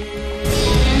ಹಬ್ಸಿದ್ರು.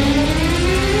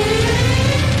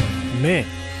 ಮೇ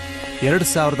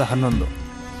 2011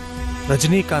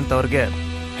 ರಜನಿಕಾಂತ್ ಅವ್ರಿಗೆ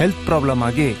ಹೆಲ್ತ್ ಪ್ರಾಬ್ಲಮ್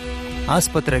ಆಗಿ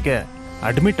ಆಸ್ಪತ್ರೆಗೆ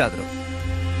ಅಡ್ಮಿಟ್ ಆದರು.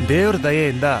 ದೇವ್ರ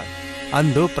ದಯೆಯಿಂದ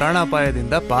ಅಂದು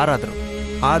ಪ್ರಾಣಾಪಾಯದಿಂದ ಪಾರಾದ್ರು.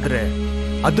 ಆದರೆ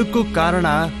ಅದಕ್ಕೂ ಕಾರಣ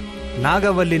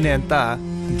ನಾಗವಲ್ಲಿನೇ ಅಂತ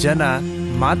ಜನ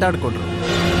ಮಾತಾಡ್ಕೊಂಡ್ರು.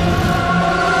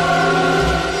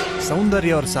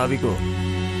 ಸೌಂದರ್ಯ ಅವ್ರ ಸಾವಿಗೂ,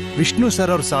 ವಿಷ್ಣು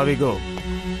ಸರ್ ಅವ್ರ ಸಾವಿಗೂ,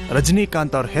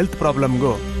 ರಜನಿಕಾಂತ್ ಅವ್ರ ಹೆಲ್ತ್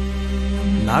ಪ್ರಾಬ್ಲಮ್ಗೂ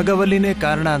ನಾಗವಲ್ಲಿನೇ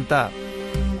ಕಾರಣ ಅಂತ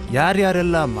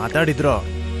ಯಾರ್ಯಾರೆಲ್ಲ ಮಾತಾಡಿದ್ರೋ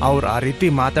ಅವ್ರು ಆ ರೀತಿ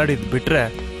ಮಾತಾಡಿದ್ ಬಿಟ್ರೆ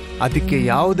ಅದಕ್ಕೆ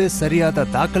ಯಾವುದೇ ಸರಿಯಾದ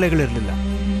ದಾಖಲೆಗಳಿರಲಿಲ್ಲ.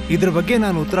 ಇದ್ರ ಬಗ್ಗೆ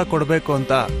ನಾನು ಉತ್ತರ ಕೊಡಬೇಕು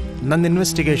ಅಂತ ನನ್ನ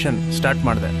ಇನ್ವೆಸ್ಟಿಗೇಷನ್ ಸ್ಟಾರ್ಟ್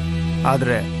ಮಾಡಿದೆ.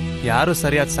 ಆದರೆ ಯಾರೂ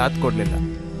ಸರಿಯಾದ ಸಾಥ್ ಕೊಡಲಿಲ್ಲ.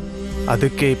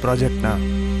 ಅದಕ್ಕೆ ಈ ಪ್ರಾಜೆಕ್ಟ್ನ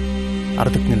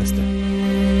ಅರ್ಧಕ್ಕೆ ನಿಲ್ಲಿಸ್ದೆ.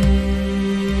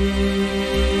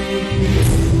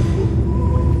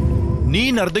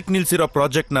 ನೀನ್ ಅರ್ಧಕ್ಕೆ ನಿಲ್ಸಿರೋ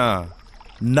ಪ್ರಾಜೆಕ್ಟ್ನ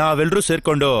ನಾವೆಲ್ಲರೂ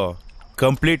ಸೇರ್ಕೊಂಡು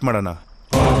ಕಂಪ್ಲೀಟ್ ಮಾಡೋಣ.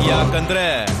 ಯಾಕಂದ್ರೆ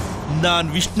ನಾನ್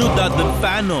ವಿಷ್ಣು ದಾದನ್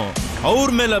ಫ್ಯಾನು. ಅವ್ರ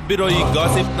ಮೇಲೆ ಹಬ್ಬಿರೋ ಈ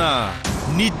ಗಾಸಿಪ್ನ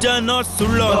ನಿಜನೋ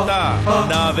ಸುಳ್ಳು ಅಂತ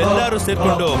ನಾವೆಲ್ಲರೂ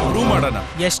ಸೇರ್ಕೊಂಡು ಪ್ರೂವ್ ಮಾಡೋಣ.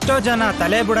 ಎಷ್ಟೋ ಜನ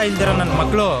ತಲೆ ಬುಡ ಇಲ್ದಿರೋ ನನ್ನ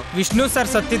ಮಕ್ಕಳು ವಿಷ್ಣು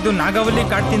ಸರ್ ಸತ್ತಿದ್ದು ನಾಗವಲ್ಲಿ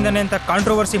ಕಾಡ್ತಿಂದಾನೆ ಅಂತ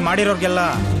ಕಾಂಟ್ರವರ್ಸಿ ಮಾಡಿರೋರ್ಗೆಲ್ಲ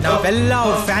ನಾವೆಲ್ಲ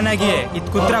ಅವ್ರ ಫ್ಯಾನ್ ಆಗಿ ಇದ್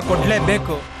ಉತ್ತರ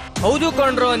ಕೊಡ್ಲೇಬೇಕು. ಹೌದು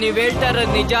ಕೊಂಡ್ರು, ನೀವ್ ಹೇಳ್ತಾ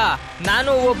ಇರೋದ್ ನಿಜ.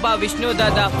 ನಾನು ಒಬ್ಬ ವಿಷ್ಣು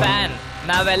ದಾದ ಫ್ಯಾನ್.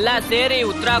 ನಾವೆಲ್ಲ ಸೇರಿ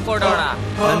ಉತ್ತರ ಕೊಡೋಣ.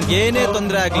 ನನ್ಗೇನೇ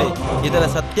ತೊಂದರೆ ಆಗ್ಲಿ, ಇದರ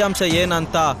ಸತ್ಯಾಂಶ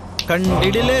ಏನಂತ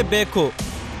ಕಂಡಿಡಿಲೇಬೇಕು.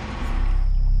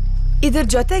 ಇದ್ರ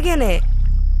ಜೊತೆಗೇನೆ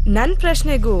ನನ್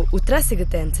ಪ್ರಶ್ನೆಗೂ ಉತ್ತರ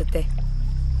ಸಿಗುತ್ತೆ ಅನ್ಸುತ್ತೆ.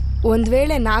 ಒಂದ್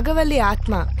ವೇಳೆ ನಾಗವಲ್ಲಿ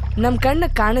ಆತ್ಮ ನಮ್ ಕಣ್ಣ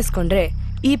ಕಾಣಿಸ್ಕೊಂಡ್ರೆ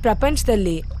ಈ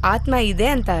ಪ್ರಪಂಚದಲ್ಲಿ ಆತ್ಮ ಇದೆ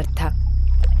ಅಂತ ಅರ್ಥ.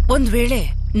 ಒಂದ್ ವೇಳೆ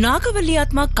ನಾಗವಲ್ಲಿ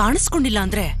ಆತ್ಮ ಕಾಣಿಸ್ಕೊಂಡಿಲ್ಲ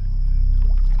ಅಂದ್ರೆ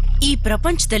ಈ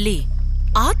ಪ್ರಪಂಚದಲ್ಲಿ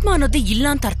ಆತ್ಮ ಅನ್ನೋದೇ ಇಲ್ಲ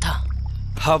ಅಂತ ಅರ್ಥ.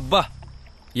 ಹಬ್ಬ,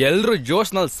 ಎಲ್ರು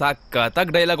ಜೋಶ್ನಲ್ಲಿ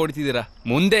ಸಖತ್ತಾಗಿ ಡೈಲಾಗ್ ಹೊಡಿತಿದ್ದೀರಾ.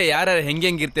 ಮುಂದೆ ಯಾರ್ಯಾರು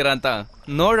ಹೆಂಗಿರ್ತೀರಾ ಅಂತ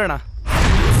ನೋಡೋಣ.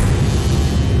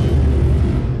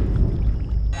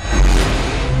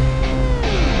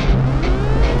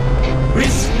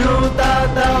 ವಿಷ್ಣು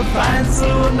ದಾದ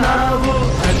ಫ್ಯಾನ್ಸು ನಾವು,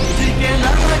 ಹಂಚಿಕೆ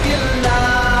ನಮಗಿಲ್ಲ,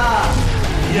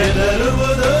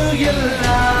 ಎದರುವುದು ಇಲ್ಲ.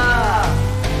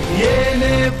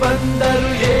 ಏನೇ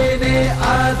ಬಂದರು ಏನೇ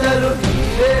ಆದರೂ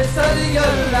ಮುಂದೆ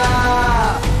ಸರಿಯಲ್ಲ,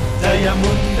 ಜಯ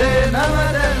ಮುಂದೆ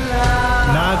ನಮದಲ್ಲ.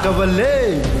 ನಾಗವಲ್ಲೇ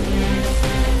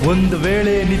ಒಂದು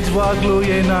ವೇಳೆ ನಿಜವಾಗ್ಲೂ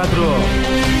ಏನಾದ್ರು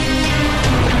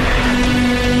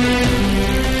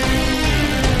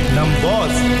ನಮ್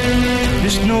ಬಾಸ್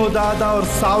ವಿಷ್ಣು ದಾದ ಅವ್ರ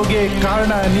ಸಾವಿಗೆ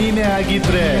ಕಾರಣ ನೀನೇ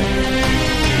ಆಗಿದ್ರೆ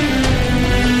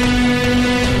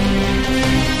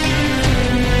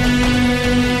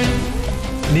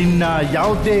ನಿನ್ನ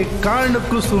ಯಾವುದೇ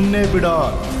ಕಾರಣಕ್ಕೂ ಸುಮ್ಮನೆ ಬಿಡೋ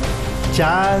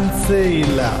ಚಾನ್ಸೇ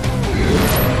ಇಲ್ಲ.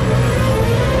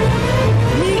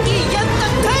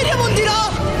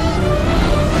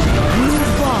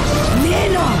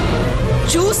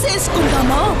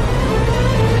 చూసేసుకుందామా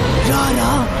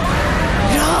రారా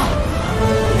రా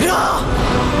రా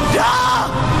రా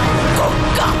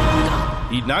కుక్క.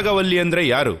 ಈ ನಾಗವಲ್ಲಿ ಅಂದ್ರೆ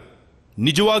ಯಾರು?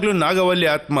 ನಿಜವಾಗ್ಲೂ ನಾಗವಲ್ಲಿ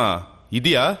ಆತ್ಮ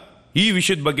ಇದೆಯಾ? ಈ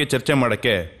ವಿಷಯದ ಬಗ್ಗೆ ಚರ್ಚೆ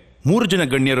ಮಾಡಕ್ಕೆ 3 ಜನ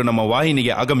ಗಣ್ಯರು ನಮ್ಮ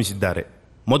ವಾಹಿನಿಗೆ ಆಗಮಿಸಿದ್ದಾರೆ.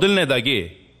 ಮೊದಲನೇದಾಗಿ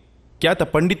ಖ್ಯಾತ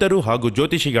ಪಂಡಿತರು ಹಾಗೂ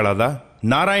ಜ್ಯೋತಿಷಿಗಳಾದ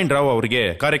ನಾರಾಯಣ್ ರಾವ್ ಅವರಿಗೆ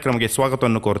ಕಾರ್ಯಕ್ರಮಕ್ಕೆ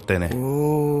ಸ್ವಾಗತವನ್ನು ಕೋರುತ್ತೇನೆ.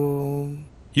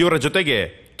 ಇವರ ಜೊತೆಗೆ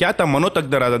ಖ್ಯಾತ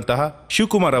ಮನೋತಜ್ಞರಾದಂತಹ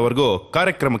ಶಿವಕುಮಾರ್ ಅವರಿಗೂ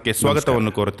ಕಾರ್ಯಕ್ರಮಕ್ಕೆ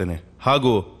ಸ್ವಾಗತವನ್ನು ಕೋರುತ್ತೇನೆ.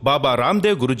 ಹಾಗೂ ಬಾಬಾ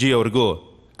ರಾಮದೇವ್ ಗುರುಜಿ ಅವರಿಗೂ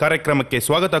ಕಾರ್ಯಕ್ರಮಕ್ಕೆ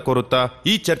ಸ್ವಾಗತ ಕೋರುತ್ತಾ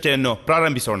ಈ ಚರ್ಚೆಯನ್ನು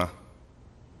ಪ್ರಾರಂಭಿಸೋಣ.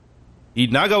 ಈ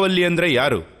ನಾಗವಲ್ಲಿ ಅಂದ್ರೆ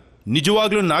ಯಾರು?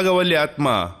 ನಿಜವಾಗ್ಲೂ ನಾಗವಲ್ಲಿ ಆತ್ಮ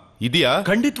ಇದೆಯಾ?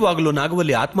 ಖಂಡಿತವಾಗ್ಲೂ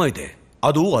ನಾಗವಲ್ಲಿ ಆತ್ಮ ಇದೆ.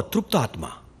 ಅದು ಅತೃಪ್ತ ಆತ್ಮ.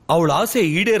 ಅವಳ ಆಸೆ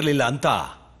ಈಡೇರಲಿಲ್ಲ ಅಂತ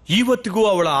ಇವತ್ತಿಗೂ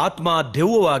ಅವಳ ಆತ್ಮ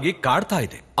ದೆವ್ವವಾಗಿ ಕಾಡ್ತಾ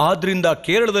ಇದೆ. ಆದ್ರಿಂದ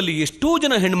ಕೇರಳದಲ್ಲಿ ಎಷ್ಟೋ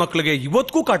ಜನ ಹೆಣ್ಮಕ್ಳಿಗೆ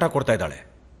ಇವತ್ತಿಗೂ ಕಾಟ ಕೊಡ್ತಾ ಇದ್ದಾಳೆ.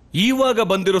 ಇವಾಗ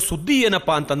ಬಂದಿರೋ ಸುದ್ದಿ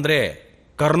ಏನಪ್ಪಾ ಅಂತಂದ್ರೆ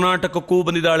ಕರ್ನಾಟಕಕ್ಕೂ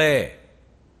ಬಂದಿದ್ದಾಳೆ.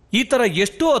 ಈ ತರ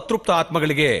ಎಷ್ಟೋ ಅತೃಪ್ತ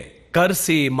ಆತ್ಮಗಳಿಗೆ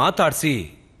ಕರೆಸಿ ಮಾತಾಡಿಸಿ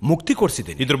ಮುಕ್ತಿ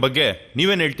ಕೊಡಿಸಿದೆ. ಇದ್ರ ಬಗ್ಗೆ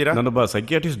ನೀವೇನ್ ಹೇಳ್ತೀರಾ? ನಾನೊಬ್ಬ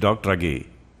ಸೈಕಿಯಾಟ್ರಿಸ್ಟ್ ಡಾಕ್ಟರ್ ಆಗಿ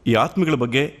ಈ ಆತ್ಮಗಳ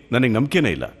ಬಗ್ಗೆ ನನಗೆ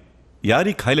ನಂಬಿಕೆನೇ ಇಲ್ಲ.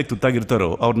 ಯಾರಿಗೆ ಕಾಯಿಲೆಗೆ ತುತ್ತಾಗಿರ್ತಾರೋ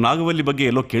ಅವ್ರು ನಾಗವಲ್ಲಿ ಬಗ್ಗೆ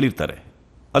ಎಲ್ಲೋ ಕೇಳಿರ್ತಾರೆ.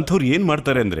 ಅಂಥವ್ರು ಏನು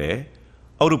ಮಾಡ್ತಾರೆ ಅಂದರೆ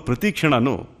ಅವರು ಪ್ರತಿ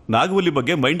ಕ್ಷಣನೂ ನಾಗವಲ್ಲಿ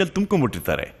ಬಗ್ಗೆ ಮೈಂಡಲ್ಲಿ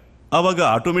ತುಂಬ್ಕೊಂಡ್ಬಿಟ್ಟಿರ್ತಾರೆ. ಆವಾಗ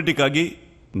ಆಟೋಮೆಟಿಕ್ ಆಗಿ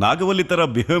ನಾಗವಲ್ಲಿ ಥರ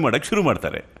ಬಿಹೇವ್ ಮಾಡೋಕ್ಕೆ ಶುರು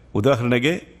ಮಾಡ್ತಾರೆ.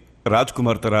 ಉದಾಹರಣೆಗೆ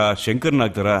ರಾಜ್ಕುಮಾರ್ ಥರ, ಶಂಕರ್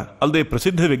ನಾಗ್ ಥರ, ಅಲ್ಲದೆ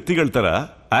ಪ್ರಸಿದ್ಧ ವ್ಯಕ್ತಿಗಳ ಥರ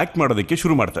ಆ್ಯಕ್ಟ್ ಮಾಡೋದಕ್ಕೆ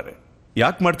ಶುರು ಮಾಡ್ತಾರೆ.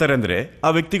 ಯಾಕೆ ಮಾಡ್ತಾರೆ ಅಂದರೆ ಆ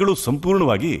ವ್ಯಕ್ತಿಗಳು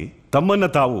ಸಂಪೂರ್ಣವಾಗಿ ತಮ್ಮನ್ನು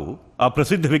ತಾವು ಆ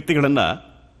ಪ್ರಸಿದ್ಧ ವ್ಯಕ್ತಿಗಳನ್ನು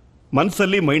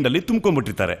ಮನಸ್ಸಲ್ಲಿ ಮೈಂಡಲ್ಲಿ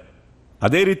ತುಂಬ್ಕೊಂಡ್ಬಿಟ್ಟಿರ್ತಾರೆ.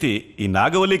 ಅದೇ ರೀತಿ ಈ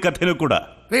ನಾಗವಲ್ಲಿ ಕಥೆನೂ ಕೂಡ.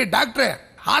 ರೀ ಡಾಕ್ಟ್ರೆ,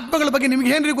 ಆತ್ಮಗಳ ಬಗ್ಗೆ ನಿಮ್ಗೆ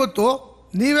ಏನ್ರಿ ಗೊತ್ತು?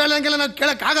 ನೀವ್ ಹೇಳಂಗೆಲ್ಲ ನಾವು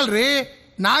ಕೇಳಕ್ ಆಗಲ್ರಿ.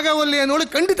 ನಾಗವಲ್ಲಿ ಅನ್ನೋಳು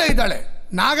ಖಂಡಿತ ಇದ್ದಾಳೆ.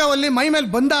 ನಾಗವಲ್ಲಿ ಮೈ ಮೇಲೆ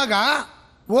ಬಂದಾಗ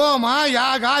ಹೋಮ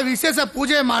ಯಾಗ ವಿಶೇಷ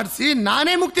ಪೂಜೆ ಮಾಡಿಸಿ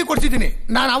ನಾನೇ ಮುಕ್ತಿ ಕೊಡ್ಸಿದ್ದೀನಿ.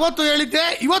 ನಾನು ಅವತ್ತು ಹೇಳಿದ್ದೆ,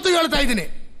 ಇವತ್ತು ಹೇಳ್ತಾ ಇದ್ದೀನಿ.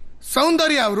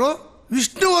 ಸೌಂದರ್ಯ ಅವರು,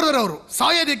 ವಿಷ್ಣುವರ್ಧನ್ ಅವರು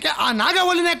ಸಾಯೋದಕ್ಕೆ ಆ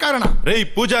ನಾಗವಲ್ಲಿನೇ ಕಾರಣ. ರೇ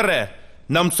ಪೂಜಾರ್ರೆ,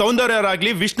 ನಮ್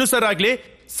ಸೌಂದರ್ಯರಾಗ್ಲಿ ವಿಷ್ಣು ಸರ್ ಆಗ್ಲಿ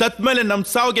ಸತ್ ಮೇಲೆ ನಮ್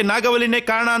ಸಾವಿಗೆ ನಾಗವಲ್ಲಿನೇ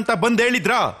ಕಾರಣ ಅಂತ ಬಂದ್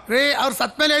ಹೇಳಿದ್ರಾ? ರೇ ಅವ್ರು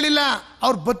ಸತ್ ಮೇಲೆ ಹೇಳಿಲ್ಲ,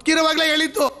 ಅವ್ರು ಬದುಕಿರುವಾಗ್ಲೇ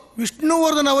ಹೇಳಿದ್ದು.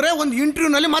 ವಿಷ್ಣುವರ್ಧನ್ ಅವರೇ ಒಂದು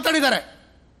ಇಂಟರ್ವ್ಯೂ ನಲ್ಲಿ ಮಾತಾಡಿದ್ದಾರೆ.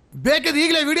 ಬೇಕಿದ್ರೆ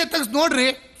ಈಗಲೇ ವಿಡಿಯೋ ತೆಗೆದು ನೋಡ್ರಿ.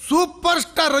 ಸೂಪರ್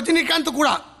ಸ್ಟಾರ್ ರಜನಿಕಾಂತ್ ಕೂಡ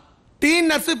ಟಿ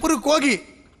ನರಸೀಪುರಕ್ಕೆ ಹೋಗಿ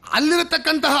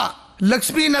ಅಲ್ಲಿರತಕ್ಕಂತಹ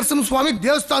ಲಕ್ಷ್ಮೀ ನರಸಿಂಹಸ್ವಾಮಿ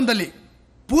ದೇವಸ್ಥಾನದಲ್ಲಿ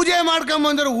ಪೂಜೆ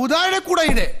ಮಾಡ್ಕೊಂಬಂದಿರೋ ಉದಾಹರಣೆ ಕೂಡ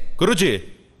ಇದೆ. ಗುರುಜಿ,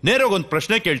 ನೇರೋಗ ಒಂದು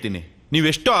ಪ್ರಶ್ನೆ ಕೇಳ್ತೀನಿ.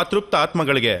 ನೀವೆಷ್ಟೋ ಅತೃಪ್ತ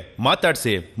ಆತ್ಮಗಳಿಗೆ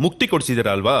ಮಾತಾಡಿಸಿ ಮುಕ್ತಿ ಕೊಡಿಸಿದಿರ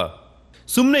ಅಲ್ವಾ?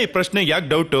 ಸುಮ್ಮನೆ ಈ ಪ್ರಶ್ನೆಗೆ ಯಾಕೆ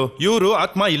ಡೌಟು? ಇವರು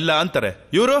ಆತ್ಮ ಇಲ್ಲ ಅಂತಾರೆ,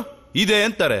 ಇವರು ಇದೆ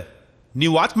ಅಂತಾರೆ.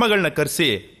 ನೀವು ಆತ್ಮಗಳನ್ನ ಕರೆಸಿ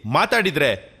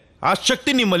ಮಾತಾಡಿದ್ರೆ ಆ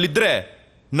ಶಕ್ತಿ ನಿಮ್ಮಲ್ಲಿದ್ರೆ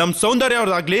ನಮ್ ಸೌಂದರ್ಯ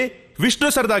ಅವ್ರದಾಗ್ಲಿ ವಿಷ್ಣು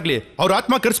ಸರ್ದಾಗ್ಲಿ ಅವ್ರ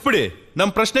ಆತ್ಮ ಕರ್ಸ್ಬಿಡಿ, ನಮ್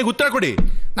ಪ್ರಶ್ನೆಗೆ ಉತ್ತರ ಕೊಡಿ.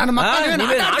 ನನ್ನ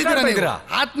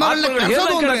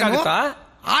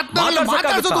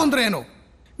ಮಾತಾಡ್ಸೋದು ಅಂದ್ರೆ ಏನು?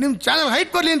 ನಿಮ್ ಚಾನಲ್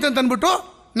ಹೈಟ್ ಬರ್ಲಿ ಅಂತ ಅಂದ್ಬಿಟ್ಟು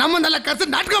ನಮ್ಮನ್ನೆಲ್ಲ ಕರ್ಸಿ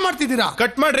ನಾಟಕ ಮಾಡ್ತಿದ್ದೀರಾ.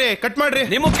 ಕಟ್ ಮಾಡ್ರಿ.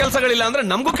 ನಿಮಗ್ ಕೆಲಸಗಳಿಲ್ಲ ಅಂದ್ರೆ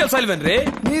ನಮಗೂ ಕೆಲಸ ಇಲ್ವೇನ್ರಿ?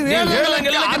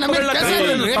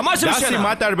 ಜಾಸ್ತಿ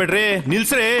ಮಾತಾಡ್ಬೇಡ್ರಿ,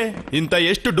 ನಿಲ್ಸ್ರಿ. ಇಂತ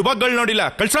ಎಷ್ಟು ಡುಬಾಕ್ಗಳು ನೋಡಿಲ್ಲ.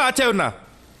 ಕಳ್ಸ ಆಚೆ ಅವ್ರನ್ನ.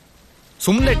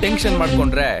 ಸುಮ್ನೆ ಟೆನ್ಷನ್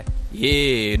ಮಾಡ್ಕೊಂಡ್ರೆ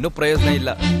ಏನು ಪ್ರಯೋಜನ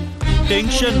ಇಲ್ಲ.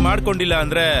 ಟೆನ್ಷನ್ ಮಾಡ್ಕೊಂಡಿಲ್ಲ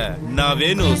ಅಂದ್ರೆ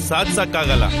ನಾವೇನು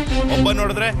ಸಾಧಿಸಕ್ಕಾಗಲ್ಲ. ಒಬ್ಬ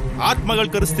ನೋಡಿದ್ರೆ ಆತ್ಮಗಳು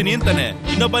ಕರೆಸ್ತೀನಿ ಅಂತಾನೆ,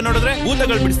 ಇನ್ನೊಬ್ಬ ನೋಡಿದ್ರೆ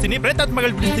ಭೂತಗಳು ಬಿಡಿಸ್ತೀನಿ,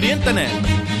 ಪ್ರೇತಾತ್ಮಗಳು ಬಿಡಿಸ್ತೀನಿ ಅಂತಾನೆ.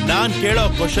 ನಾನ್ ಕೇಳೋ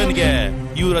ಕ್ವಶನ್ಗೆ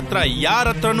ಇವ್ರ ಹತ್ರ ಯಾರ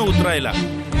ಹತ್ರನೂ ಉತ್ತರ ಇಲ್ಲ.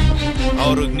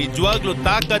 ಅವ್ರಿಗೆ ನಿಜವಾಗ್ಲೂ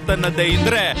ತಾಕತ್ ಅನ್ನೋದೇ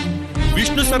ಇದ್ರೆ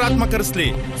ವಿಷ್ಣು ಸರ್ ಆತ್ಮ ಕರೆಸ್ಲಿ,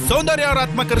 ಸೌಂದರ್ಯ ಅವ್ರ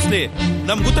ಆತ್ಮ ಕರೆಸ್ಲಿ,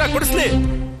 ನಮ್ಗೆ ಉತ್ತರ ಕೊಡಿಸ್ಲಿ.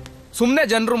 ಸುಮ್ನೆ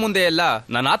ಜನರು ಮುಂದೆ ಎಲ್ಲ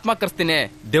ನಾನು ಆತ್ಮ ಕರ್ಸ್ತೀನಿ,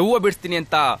 ದೆವ್ವ ಬಿಡಿಸ್ತೀನಿ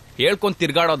ಅಂತ ಹೇಳ್ಕೊಂಡ್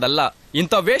ತಿರ್ಗಾಡೋದಲ್ಲ.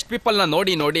 ಇಂಥ ವೇಸ್ಟ್ ಪೀಪಲ್ ನ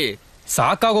ನೋಡಿ ನೋಡಿ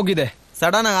ಸಾಕಾಗೋಗಿದೆ.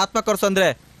 ಸಡನ್ ಆಗಿ ಆತ್ಮ ಕರ್ಸು ಅಂದ್ರೆ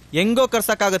ಹೆಂಗೋ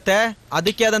ಕರ್ಸಕ್ಕಾಗತ್ತೆ?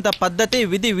 ಅದಕ್ಕೆ ಆದಂತ ಪದ್ಧತಿ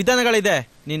ವಿಧಿ ವಿಧಾನಗಳಿದೆ.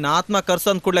 ನಿನ್ ಆತ್ಮ ಕರ್ಸೋ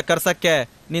ಅಂದ್ ಕೂಡ್ಲೆ ಕರ್ಸಕ್ಕೆ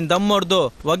ನಿನ್ ದಮ್ ಹೊಡ್ದು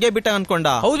ಹೊಗೆ ಬಿಟ್ಟ ಅನ್ಕೊಂಡ?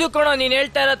 ಹೌದು ಕಣೋ, ನೀನ್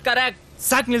ಹೇಳ್ತಾ ಇರೋದ್ ಕರೆಕ್ಟ್.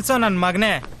 ಸಾಕ್ ನಿಲ್ಸೋ ನನ್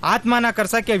ಮಗನೇ. ಆತ್ಮನ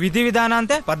ಕರ್ಸಕ್ಕೆ ವಿಧಿ ವಿಧಾನ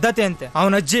ಅಂತೆ, ಪದ್ಧತಿ ಅಂತೆ.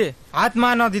 ಅವನಜ್ಜಿ ಆತ್ಮ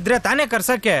ಅನ್ನೋದಿದ್ರೆ ತಾನೇ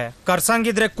ಕರ್ಸಕ್ಕೆ.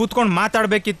 ಕರ್ಸಂಗಿದ್ರೆ ಕೂತ್ಕೊಂಡ್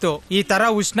ಮಾತಾಡ್ಬೇಕಿತ್ತು. ಈ ತರ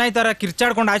ಉಷ್ಣಾಯ್ ತರ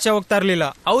ಕಿರ್ಚಾಡ್ಕೊಂಡ್ ಆಚೆ ಹೋಗ್ತಾ ಇರ್ಲಿಲ್ಲ.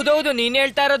 ಹೌದೌದು, ನೀನ್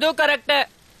ಹೇಳ್ತಾ ಇರೋದು ಕರೆಕ್ಟ್.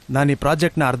 ನಾನು ಈ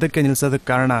ಪ್ರಾಜೆಕ್ಟ್ ನ ಅರ್ಧಕ್ಕೆ ನಿಲ್ಸೋದಕ್ಕೆ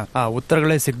ಕಾರಣ ಆ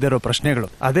ಉತ್ತರಗಳೇ ಸಿಗದಿರೋ ಪ್ರಶ್ನೆಗಳು.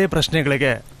 ಅದೇ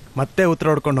ಪ್ರಶ್ನೆಗಳಿಗೆ ಮತ್ತೆ ಉತ್ತರ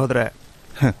ಹೊಡ್ಕೊಂಡು ಹೋದ್ರೆ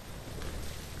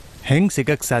ಹೆಂಗ್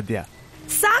ಸಿಗಕ್ ಸಾಧ್ಯ?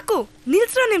 ಸಾಕು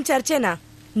ನಿಲ್ಸ್ರೋ ನಿಮ್ ಚರ್ಚೆನ.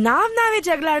 ನಾವೇ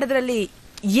ಜಗಳ ಆಡೋದ್ರಲ್ಲಿ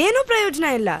ಏನೂ ಪ್ರಯೋಜನ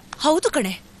ಇಲ್ಲ. ಹೌದು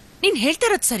ಕಣೆ, ನೀನ್ ಹೇಳ್ತಾ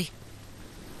ಇರೋದ್ ಸರಿ.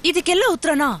 ಇದಕ್ಕೆಲ್ಲ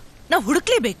ಉತ್ತರನ ನಾವ್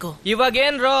ಹುಡುಕ್ಲೇಬೇಕು.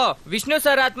 ಇವಾಗೇನ್ರೋ ವಿಷ್ಣು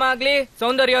ಸರ್ ಆತ್ಮ ಆಗ್ಲಿ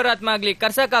ಸೌಂದರ್ಯ ಅವ್ರ ಆತ್ಮ ಆಗ್ಲಿ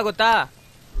ಕರ್ಸಕ್ಕಾಗುತ್ತಾ?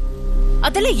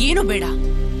 ಅದೆಲ್ಲ ಏನು ಬೇಡ.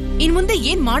 ಇನ್ ಮುಂದೆ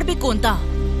ಏನ್ ಮಾಡ್ಬೇಕು ಅಂತ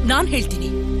ನಾನ್ ಹೇಳ್ತೀನಿ.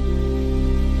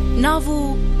 ನಾವು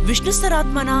ವಿಷ್ಣು ಸರ್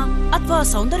ಆತ್ಮನ ಅಥವಾ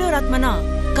ಸೌಂದರ್ಯ ಅವ್ರ ಆತ್ಮನ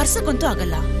ಕರ್ಸಕ್ಕಂತೂ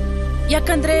ಆಗಲ್ಲ.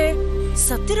 ಯಾಕಂದ್ರೆ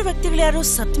ಸತ್ತಿರೋ ವ್ಯಕ್ತಿಗಳ್ಯಾರು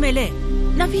ಸತ್ ಮೇಲೆ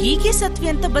ನಾವ್ ಹೀಗೆ ಸತ್ವಿ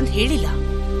ಅಂತ ಬಂದ್ ಹೇಳಿಲ್ಲ.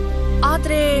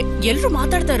 ಆದ್ರೆ ಎಲ್ರು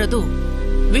ಮಾತಾಡ್ತಾ ಇರೋದು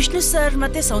ವಿಷ್ಣು ಸರ್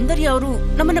ಮತ್ತೆ ಸೌಂದರ್ಯ ಅವರು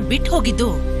ನಮ್ಮನ್ನ ಬಿಟ್ಟು ಹೋಗಿದ್ದು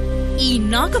ಈ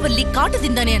ನಾಗವಲ್ಲಿ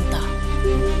ಕಾಟದಿಂದಾನೆ ಅಂತ.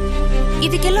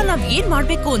 ಇದಕ್ಕೆಲ್ಲ ನಾವ್ ಏನ್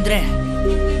ಮಾಡ್ಬೇಕು ಅಂದ್ರೆ,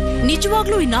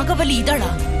 ನಿಜವಾಗ್ಲೂ ಈ ನಾಗವಲ್ಲಿ ಇದ್ದಾಳ?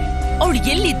 ಅವಳು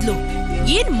ಎಲ್ಲಿದ್ಲು?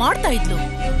 ಏನ್ ಮಾಡ್ತಾ ಇದ್ಲು?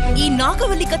 ಈ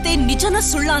ನಾಗವಲ್ಲಿ ಕತೆ ನಿಜನ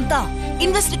ಸುಳ್ಳ ಅಂತ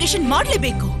ಇನ್ವೆಸ್ಟಿಗೇಷನ್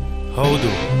ಮಾಡ್ಲೇಬೇಕು.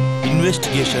 ಹೌದು,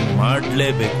 ಇನ್ವೆಸ್ಟಿಗೇಷನ್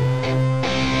ಮಾಡ್ಲೇಬೇಕು.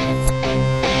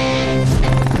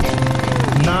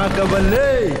 ನಾಗವಲ್ಲಿ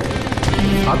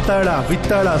ಅತ್ತಳ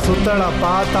ಬಿತ್ತಳ ಸುತ್ತಳ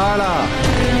ಪಾತಾಳ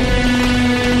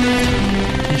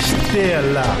ಇಷ್ಟೇ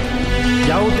ಅಲ್ಲ,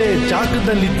 ಯಾವುದೇ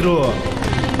ಜಾಗದಲ್ಲಿದ್ರು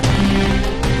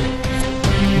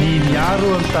ನೀನ್ ಯಾರು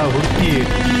ಅಂತ ಹುಡುಕಿ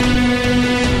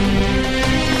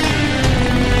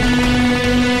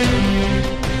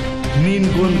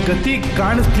ನಿನ್ಗೊಂದ್ ಗತಿ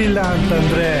ಕಾಣಿಸ್ಲಿಲ್ಲ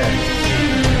ಅಂತಂದ್ರೆ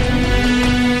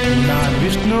ನಾನ್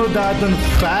ವಿಷ್ಣುದಾದನ್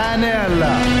ಫ್ಯಾನೇ ಅಲ್ಲ.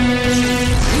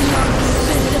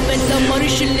 పెద్ద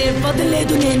మనుషుల్నే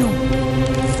వదలేదు నేను.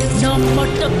 నా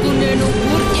పట్టకు నేను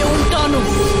ఊరికే ఉంటాను.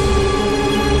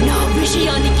 నా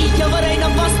విషయానికి ఎవరైనా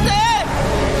వస్తే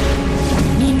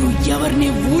నేను ఎవరిని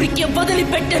ఊరికే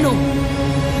వదిలిపెట్టను.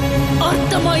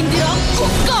 అర్థమైందిరా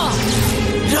కుక్క?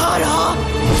 రారా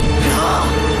రా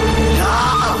రా.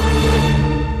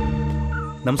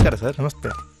 ನಮಸ್ಕಾರ ಸರ್. ನಮಸ್ತೆ.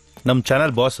 ನಮ್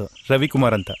ಚಾನಲ್ ಬಾಸ್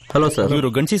ರವಿಕುಮಾರ್ ಅಂತ. Hello sir. ಇವರು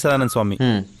ಗಣಸಿ ಸದಾನಂದ ಸ್ವಾಮಿ.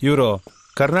 ಇವರು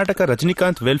Karnataka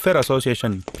Rajinikanth welfare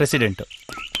association president.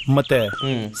 ಮತ್ತೆ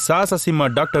ಸಾಹಸಸಿಂಹ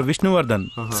ಡಾಕ್ಟರ್ ವಿಷ್ಣುವರ್ಧನ್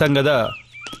ಸಂಘದ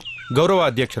ಗೌರವ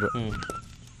ಅಧ್ಯಕ್ಷರು.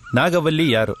 ನಾಗವಲ್ಲಿ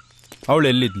ಯಾರು, ಅವಳು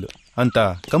ಎಲ್ಲಿದ್ಲು ಅಂತ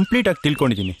ಕಂಪ್ಲೀಟ್ ಆಗಿ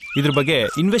ತಿಳ್ಕೊಂಡಿದ್ದೀನಿ. ಇದ್ರ ಬಗ್ಗೆ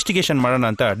ಇನ್ವೆಸ್ಟಿಗೇಷನ್ ಮಾಡೋಣ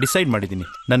ಅಂತ ಡಿಸೈಡ್ ಮಾಡಿದ್ದೀನಿ.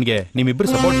 ನನಗೆ ನಿಮ್ಮಿಬ್ರು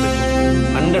ಸಪೋರ್ಟ್ ಬೇಕು.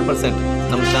 100%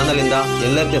 ನಮ್ಮ ಚಾನಲ್ ಇಂದ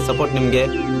ಎಲ್ಲರಿಗೆ ಸಪೋರ್ಟ್ ನಿಮ್ಗೆ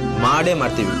ಮಾಡೇ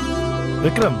ಮಾಡ್ತೀವಿ.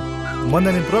 ವಿಕ್ರಮ್,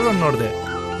 ಮೊನ್ನೆ ನಿಮ್ ಪ್ರೋಗ್ರಾಮ್ ನೋಡಿದೆ.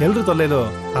 ಎಲ್ರೂ ತೊಲೆಯಲು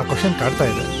ಆ ಕ್ವಶನ್ ಕಾಡ್ತಾ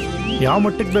ಇದೆ. ಯಾವ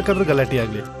ಮಟ್ಟಿಗೆ ಬೇಕಾದ್ರೂ ಗಲಾಟೆ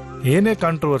ಆಗ್ಲಿ, ಏನೇ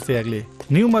ಕಾಂಟ್ರವರ್ಸಿ ಆಗ್ಲಿ,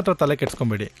 ನೀವು ಮಾತ್ರ ತಲೆ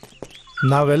ಕೆಡ್ಸ್ಕೊಂಬೇಡಿ.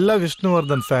 ನಾವೆಲ್ಲ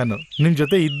ವಿಷ್ಣುವರ್ಧನ್ ಫ್ಯಾನು, ನಿಮ್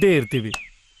ಜೊತೆ ಇದ್ದೇ ಇರ್ತೀವಿ.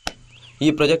 ಈ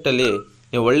ಪ್ರಾಜೆಕ್ಟ್ ಅಲ್ಲಿ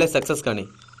ನೀವು ಒಳ್ಳೆ ಸಕ್ಸಸ್ ಕಾಣಿ.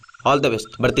 All the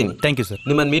best. ಬರ್ತೀನಿ. Thank you sir.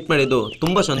 ನಿಮ್ಮನ್ನು ಮೀಟ್ ಮಾಡಿದ್ದು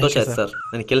ತುಂಬಾ ಸಂತೋಷ ಆಯ್ತು ಸರ್.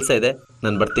 ನನಗೆ ಕೆಲಸ ಇದೆ,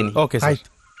 ನಾನು ಬರ್ತೀನಿ. Okay sir.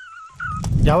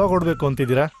 ಯಾವಾಗ ಹೊಡ್ಬೇಕು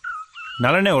ಅಂತಿದ್ದೀರಾ?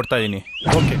 ನಾಳೆನೇ ಹೊಡ್ತಾ ಇದ್ದೀನಿ.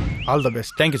 Okay, all the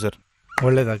best. Thank you sir.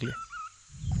 ಒಳ್ಳೇದಾಗ್ಲಿ.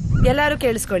 ಎಲ್ಲಾರು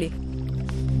ಕೇಳಿಸ್ಕೊಳ್ಳಿ.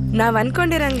 ನಾವ್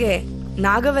ಅನ್ಕೊಂಡಿರಂಗೆ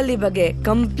ನಾಗವಲ್ಲಿ ಬಗ್ಗೆ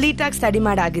ಕಂಪ್ಲೀಟ್ ಆಗಿ ಸ್ಟಡಿ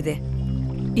ಮಾಡಾಗಿದೆ.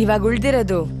 ಇವಾಗ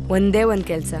ಉಳ್ದಿರೋದು ಒಂದೇ ಒಂದ್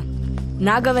ಕೆಲ್ಸ,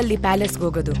 ನಾಗವಲ್ಲಿ ಪ್ಯಾಲೇಸ್ಗೆ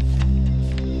ಹೋಗೋದು.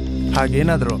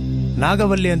 ಹಾಗೇನಾದ್ರು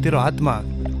ನಾಗವಲ್ಲಿ ಅಂತಿರೋ ಆತ್ಮ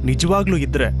ನಿಜವಾಗ್ಲೂ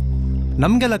ಇದ್ರೆ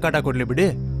ನಮ್ಗೆಲ್ಲ ಕಾಟ ಕೊಡ್ಲಿ ಬಿಡಿ.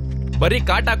 ಬರೀ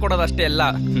ಕಾಟ ಕೊಡೋದಷ್ಟೇ ಅಲ್ಲ,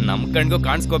 ನಮ್ ಕಣ್ಗೂ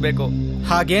ಕಾಣಿಸ್ಕೋಬೇಕು.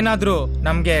 ಹಾಗೇನಾದ್ರೂ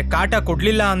ನಮ್ಗೆ ಕಾಟ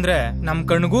ಕೊಡ್ಲಿಲ್ಲ ಅಂದ್ರೆ, ನಮ್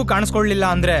ಕಣ್ಗೂ ಕಾಣಿಸ್ಕೊಳ್ಲಿಲ್ಲ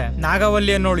ಅಂದ್ರೆ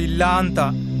ನಾಗವಲ್ಲಿ ಅನ್ನೋಳು ಇಲ್ಲ ಅಂತ.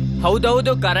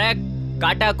 ಹೌದೌದು ಕರೆಕ್ಟ್.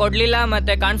 ಕಾಟ ಕೊಡ್ಲಿಲ್ಲ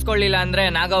ಮತ್ತೆ ಕಾಣಿಸ್ಕೊಳ್ಳಿಲ್ಲ ಅಂದ್ರೆ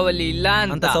ನಾಗವಲ್ಲಿ ಇಲ್ಲ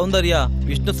ಅಂತ ಸೌಂದರ್ಯ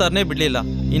ವಿಷ್ಣು ಸರ್ನೇ ಬಿಡ್ಲಿಲ್ಲ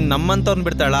ಇನ್ ನಮ್ಮಂತವ್ರನ್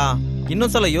ಬಿಡ್ತಾಳ?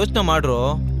 ಇನ್ನೊಂದ್ಸಲ ಯೋಚನೆ ಮಾಡ್ರು.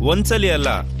 ಒಂದ್ಸಲಿ ಅಲ್ಲ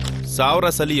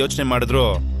 1000 ಸಲ ಯೋಚನೆ ಮಾಡಿದ್ರು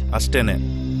ಅಷ್ಟೇನೆ.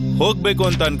 ಹೋಗ್ಬೇಕು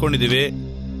ಅಂತ ಅನ್ಕೊಂಡಿದೀವಿ,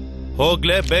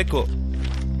 ಹೋಗ್ಲೇಬೇಕು.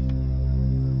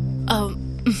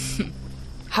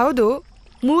 ಹೌದು,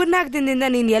 3-4 ದಿನದಿಂದ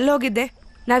ನೀನ್ ಎಲ್ಲಿ ಹೋಗಿದ್ದೆ?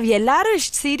 ನಾವ್ ಎಲ್ಲಾರು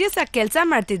ಇಷ್ಟು ಸೀರಿಯಸ್ ಆಗಿ ಕೆಲಸ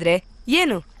ಮಾಡ್ತಿದ್ರೆ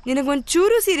ಏನು ನಿನಗೊಂದ್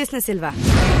ಚೂರು ಸೀರಿಯಸ್ನೆಸ್ ಇಲ್ವಾ?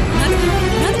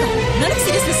 ನನಗ್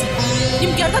ಸೀರಿಯಸ್ನೆಸ್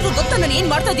ನಿಮ್ಗೆ ಯಾರಿಗಾದ್ರೂ ಗೊತ್ತಾ ನಾನು ಏನ್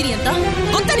ಮಾಡ್ತಾ ಇದೀನಿ ಅಂತ?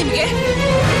 ಗೊತ್ತಾ ನಿಮ್ಗೆ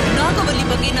ನಾಗವಲ್ಲಿ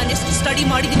ಬಗ್ಗೆ ನಾನು ಎಷ್ಟು ಸ್ಟಡಿ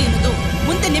ಮಾಡಿದೀನಿ ಅನ್ನೋದು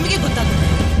ಮುಂದೆ ನಿಮಗೆ ಗೊತ್ತಾಗುತ್ತೆ.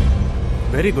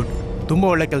 ವೆರಿ ಗುಡ್, ತುಂಬಾ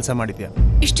ಒಳ್ಳೆ ಕೆಲಸ ಮಾಡಿದ್ಯಾ.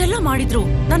 ಇಷ್ಟೆಲ್ಲ ಮಾಡಿದ್ರು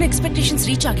ನನ್ನ ಎಕ್ಸ್ಪೆಕ್ಟೇಷನ್ಸ್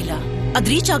ರೀಚ್ ಆಗಿಲ್ಲ. ಅದ್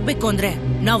ರೀಚ್ ಆಗ್ಬೇಕು ಅಂದ್ರೆ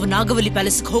ನಾವು ನಾಗವಲ್ಲಿ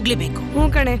ಪ್ಯಾಲೇಸ್ಗೆ ಹೋಗ್ಲೇಬೇಕು. ಹ್ಞೂ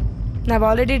ಕಣೆ, ನಾವ್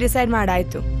ಆಲ್ರೆಡಿ ಡಿಸೈಡ್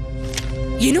ಮಾಡಾಯ್ತು.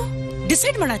 ಏನು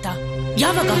ಡಿಸೈಡ್ ಮಾಡಾಯ್ತಾ?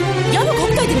 ಯಾವಾಗ ಯಾವಾಗ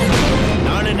ಹೋಗ್ತಾ ಇದೀನಿ?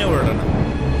 ನಾಳೆನೆ ಹೊರಡೋಣ.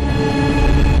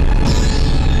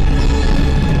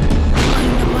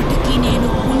 అన్నమాటకి నేను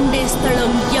ఉండే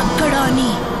స్థలం ఎక్కడ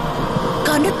అని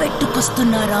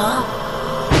కనిపెట్టుకొస్తున్నారా?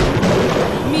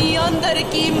 మీ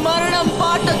అందరికీ మరణం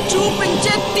పాట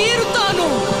చూపించే తీరుతాను.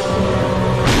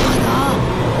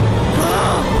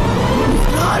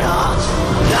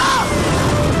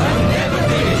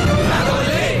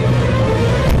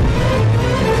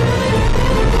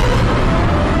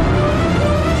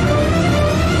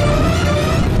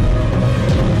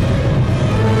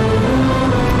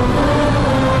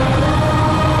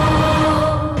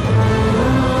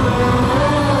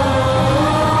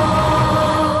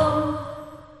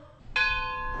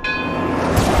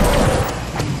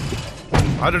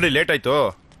 ಆಲ್ರೆಡಿ ಲೇಟ್ ಆಯ್ತು,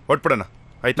 ಹೊಟ್ಬಿಡೋಣ.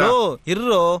 ಆಯ್ತಾ?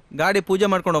 ಇರ್ರೋ, ಗಾಡಿ ಪೂಜೆ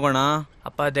ಮಾಡ್ಕೊಂಡು ಹೋಗೋಣ.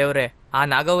 ಅಪ್ಪ ದೇವ್ರೆ, ಆ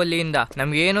ನಾಗವಲ್ಲಿಯಿಂದ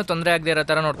ನಮ್ಗೇನು ತೊಂದರೆ ಆಗದೆ ಇರೋ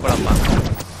ತರ ನೋಡ್ಕೊಳಪ್ಪ.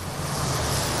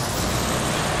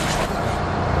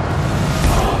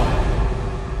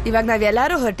 ಇವಾಗ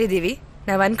ನಾವೆಲ್ಲರೂ ಹೊರಟಿದೀವಿ.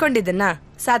 ನಾವ್ ಅನ್ಕೊಂಡಿದ್ದನ್ನ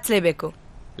ಸಾಧಿಸಲೇಬೇಕು.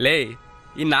 ಲೇ,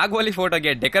 ಈ ನಾಗವಲ್ಲಿ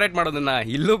ಫೋಟೋಗೆ ಡೆಕೋರೇಟ್ ಮಾಡೋದನ್ನ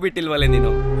ಇಲ್ಲೂ ಬಿಟ್ಟಿಲ್ವಲ್ಲೇ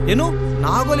ನೀನು? ಏನು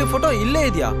ನಾಗವಲ್ಲಿ ಫೋಟೋ ಇಲ್ಲೇ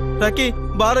ಇದೆಯಾ? ರಾಕಿ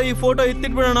ಬಾರ, ಈ ಫೋಟೋ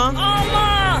ಎತ್ತಿಟ್ಬಿಡೋಣ.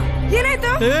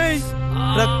 ಏನಾಯ್ತು?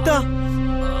 ರಕ್ತ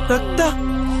ರಕ್ತ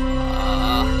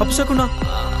ಅಪಶಕುನ.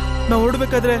 ನಾವು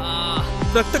ಹೊರಡ್ಬೇಕಾದ್ರೆ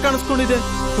ರಕ್ತ ಕಾಣಿಸ್ಕೊಂಡಿದೆ.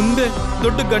 ಮುಂದೆ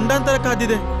ದೊಡ್ಡ ಗಂಡಾಂತರ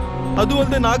ಕಾದಿದೆ. ಅದು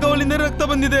ಅಲ್ಲದೆ ನಾಗವಲ್ಲಿಂದ ರಕ್ತ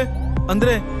ಬಂದಿದೆ.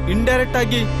 ಅಂದ್ರೆ ಇಂಡೈರೆಕ್ಟ್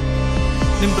ಆಗಿ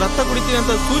ನಿಮ್ ರಕ್ತ ಕುಡಿತೀನಿ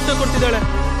ಅಂತ ಸೂಚನೆ ಕೊಡ್ತಿದ್ದಾಳೆ.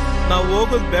 ನಾವು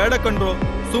ಹೋಗೋದ್ ಬೇಡ ಕಣ್ರು,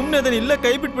 ಸುಮ್ನೆ ಅದನ್ನ ಇಲ್ಲೇ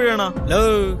ಕೈ ಬಿಟ್ಬಿಡೋಣ.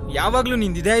 ಯಾವಾಗ್ಲೂ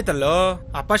ನಿಂದ ಇದೇ ಆಯ್ತಲ್ಲೋ,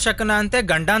 ಅಪಶಕನ ಅಂತೆ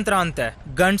ಗಂಡಾಂತರ ಅಂತೆ.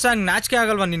 ಗಂಡ್ಸಂಗ್ ನಾಚಿಕೆ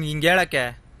ಆಗಲ್ವಾ ನಿನ್ಗೆ ಹಿಂಗ್ ಹೇಳಕ್ಕೆ?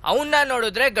 ಅವನ್ನ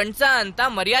ನೋಡಿದ್ರೆ ಗಂಡ್ಸ ಅಂತ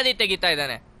ಮರ್ಯಾದೆ ತೆಗಿತಾ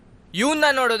ಇದ್ದಾನೆ. ಇವನ್ನ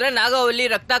ನೋಡಿದ್ರೆ ನಾಗವಲ್ಲಿ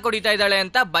ರಕ್ತ ಕುಡಿತಾ ಇದ್ದಾಳೆ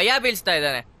ಅಂತ ಭಯ ಬೀಳ್ಸ್ತಾ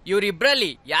ಇದ್ದಾನೆ. ಇವ್ರಿಬ್ರಲ್ಲಿ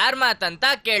ಯಾರ್ ಮಾತಂತ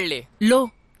ಕೇಳಲಿ? ಲೋ,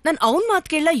 ನಾನ್ ಅವನ್ ಮಾತ್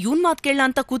ಕೇಳಲ್ಲ ಇವನ್ ಮಾತ್ ಕೇಳಲ್ಲ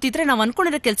ಅಂತ ಕೂತಿದ್ರೆ ನಾವ್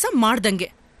ಅನ್ಕೊಂಡಿರೋ ಕೆಲ್ಸ ಮಾಡ್ದಂಗೆ.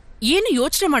 ಏನು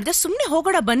ಯೋಚನೆ ಮಾಡ್ದೆ, ಸುಮ್ನೆ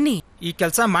ಹೋಗೋಣ ಬನ್ನಿ. ಈ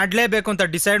ಕೆಲಸ ಮಾಡ್ಲೇಬೇಕು ಅಂತ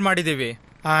ಡಿಸೈಡ್ ಮಾಡಿದೀವಿ.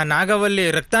 ಆ ನಾಗವಲ್ಲಿ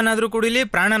ರಕ್ತನಾದ್ರೂ ಕುಡಿಲಿ,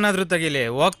 ಪ್ರಾಣನಾದ್ರೂ ತೆಗಿಲಿ,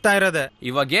 ಹೋಗ್ತಾ ಇರೋದೆ.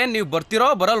 ಇವಾಗೇನ್ ನೀವ್ ಬರ್ತಿರೋ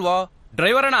ಬರಲ್ವೋ?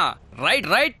 ಡ್ರೈವರ್ ಅಣ್ಣ, ರೈಟ್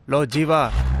ರೈಟ್. ಲೋ ಜೀವ,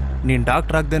 ನೀನ್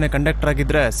ಡಾಕ್ಟರ್ ಆಗ್ದೇನೆ ಕಂಡಕ್ಟರ್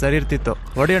ಆಗಿದ್ರೆ ಸರಿ ಇರ್ತಿತ್ತು.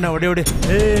 ಹೊಡಿಯೋಣ, ಹೊಡಿ.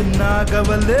 ಏ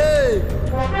ನಾಗವಲ್ಲಿ,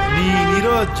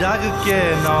 ನೀನಿರೋ ಜಾಗಕ್ಕೆ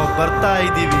ನಾವು ಬರ್ತಾ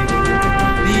ಇದ್ದೀವಿ.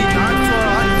 ನೀ ನಾಚೋ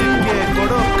ಆಟಕ್ಕೆ,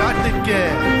 ಕೊಡೋ ಕಾಟಕ್ಕೆ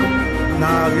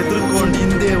ನಾವ್ ಎದುರ್ಕೊಂಡು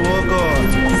ಹಿಂದೆ ಹೋಗೋ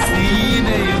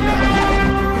ಸೀನೇ ಇಲ್ಲ.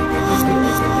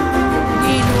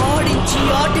 నేను ఆడించి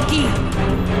ఆటకి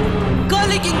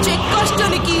కలిగించే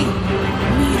కష్టానికి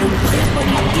మీరు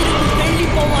భయపడి తిరిగి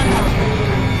వెళ్ళిపోవాలా?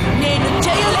 నేను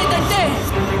చేయలేదంటే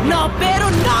నా పేరు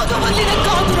నాగవల్లినే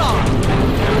కాదురా.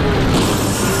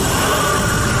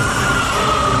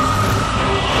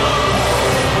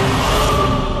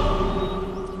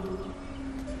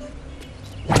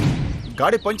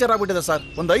 ಗಾಡಿ ಪಂಚರ್ ಆಗ್ಬಿಟ್ಟಿದೆ ಸರ್,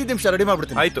 ಒಂದು 5 ನಿಮಿಷ ರೆಡಿ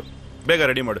ಮಾಡ್ಬಿಡ್ತೀನಿ. ಆಯ್ತು, ಬೇಗ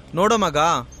ರೆಡಿ ಮಾಡು. ನೋಡೋ ಮಗ,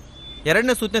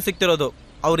 2ನೇ ಸೂಚನೆ ಸಿಕ್ತಿರೋದು.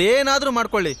 ಅವ್ರೇನಾದ್ರೂ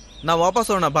ಮಾಡ್ಕೊಳ್ಳಿ, ನಾವ್ ವಾಪಸ್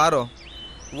ಹೋಗೋಣ ಬಾರೋ.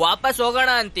 ವಾಪಸ್ ಹೋಗೋಣ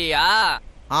ಅಂತೀಯಾ?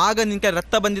 ಆಗ ನಿನ್ ಕೈ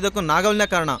ರಕ್ತ ಬಂದಿದ್ದಕ್ಕೂ ನಾಗವಲ್ನೇ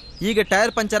ಕಾರಣ, ಈಗ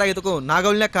ಟೈರ್ ಪಂಚರ್ ಆಗಿದ್ದಕ್ಕೂ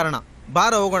ನಾಗವಲ್ನೇ ಕಾರಣ.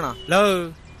 ಬಾರೋ ಹೋಗೋಣ. ಲವ್,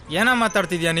 ಏನ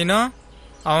ಮಾತಾಡ್ತಿದ್ಯಾ ನೀನು?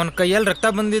 ಅವನ್ ಕೈಯಲ್ಲಿ ರಕ್ತ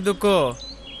ಬಂದಿದ್ದಕ್ಕೂ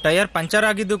ಟೈರ್ ಪಂಚರ್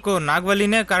ಆಗಿದ್ದಕ್ಕೂ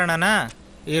ನಾಗವಲ್ಲಿನೇ ಕಾರಣನಾ?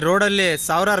 ಈ ರೋಡಲ್ಲಿ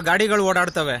 1000 ಗಾಡಿಗಳು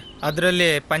ಓಡಾಡ್ತವೆ,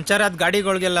 ಅದ್ರಲ್ಲಿ ಪಂಚರ್ ಆದ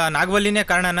ಗಾಡಿಗಳಿಗೆಲ್ಲ ನಾಗವಲ್ಲಿನೇ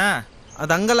ಕಾರಣನಾ?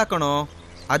 ಅದಂಗಲ್ಲ ಕಣೋ,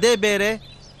 ಅದೇ ಬೇರೆ,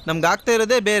 ನಮ್ಗಾಗ್ತಾ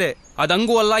ಇರೋದೇ ಬೇರೆ.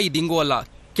 ಅದಂಗೂ ಅಲ್ಲ ಇದಿಂಗೂ ಅಲ್ಲ.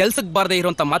 ಕೆಲ್ಸಕ್ ಬಾರ್ದೇ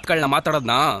ಇರೋಂತ ಮಾತುಗಳನ್ನ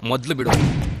ಮಾತಾಡೋದ್ನ ಮೊದ್ಲು ಬಿಡು.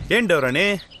 ಏನ್ ಡೌರಾಣಿ,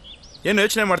 ಏನು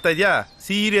ಯೋಚನೆ ಮಾಡ್ತಾ ಇದ್ಯಾ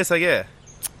ಸೀರಿಯಸ್ ಆಗಿ?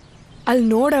 ಅಲ್ಲಿ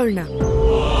ನೋಡವಳನ್ನ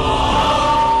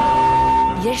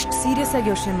ಎಷ್ಟ್ ಸೀರಿಯಸ್ ಆಗಿ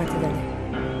ಯೋಚನೆ ಮಾಡ್ತಿದ್ದಾಳೆ.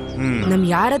 ನಮ್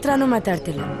ಯಾರ ಹತ್ರನೂ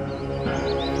ಮಾತಾಡ್ತಿಲ್ಲ.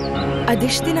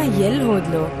 ಅದಿಷ್ಟು ದಿನ ಎಲ್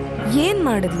ಹೋದ್ಲು, ಏನ್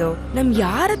ಮಾಡಿದ್ಲು, ನಮ್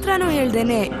ಯಾರ ಹತ್ರನೂ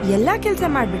ಹೇಳ್ದೇನೆ ಎಲ್ಲಾ ಕೆಲ್ಸ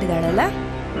ಮಾಡ್ಬಿಟ್ಟಿದಾಳಲ್ಲ.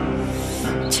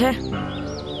 ಛೇ,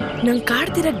 ನಂಗೆ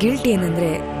ಕಾಡ್ತಿರೋ ಗಿಲ್ಟ್ ಏನಂದ್ರೆ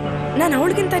ನಾನು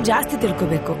ಅವಳಿಗಿಂತ ಜಾಸ್ತಿ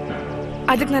ತಿಳ್ಕೋಬೇಕು.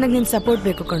 ಅದಕ್ಕೆ ನನಗೆ ನಿನ್ ಸಪೋರ್ಟ್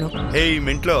ಬೇಕು ಕಣೋ. ಹೇಯ್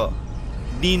ಮೆಂಟ್ಲು,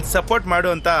 ನೀನ್ ಸಪೋರ್ಟ್ ಮಾಡು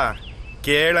ಅಂತ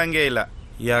ಕೇಳಂಗೆ ಇಲ್ಲ.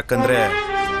 ಯಾಕಂದ್ರೆ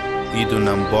ಇದು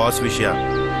ನಮ್ ಬಾಸ್ ವಿಷಯ.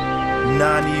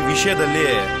 ನಾನು ಈ ವಿಷಯದಲ್ಲಿ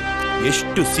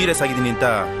ಎಷ್ಟು ಸೀರಿಯಸ್ ಆಗಿದ್ದೀನಿ ಅಂತ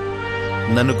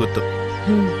ನನಗೆ ಗೊತ್ತು.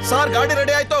 ಸರ್ ಗಾಡಿ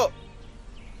ರೆಡಿ ಆಯ್ತು.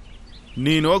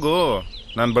 ನೀನ್ ಹೋಗು,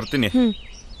 ನಾನು ಬರ್ತೀನಿ.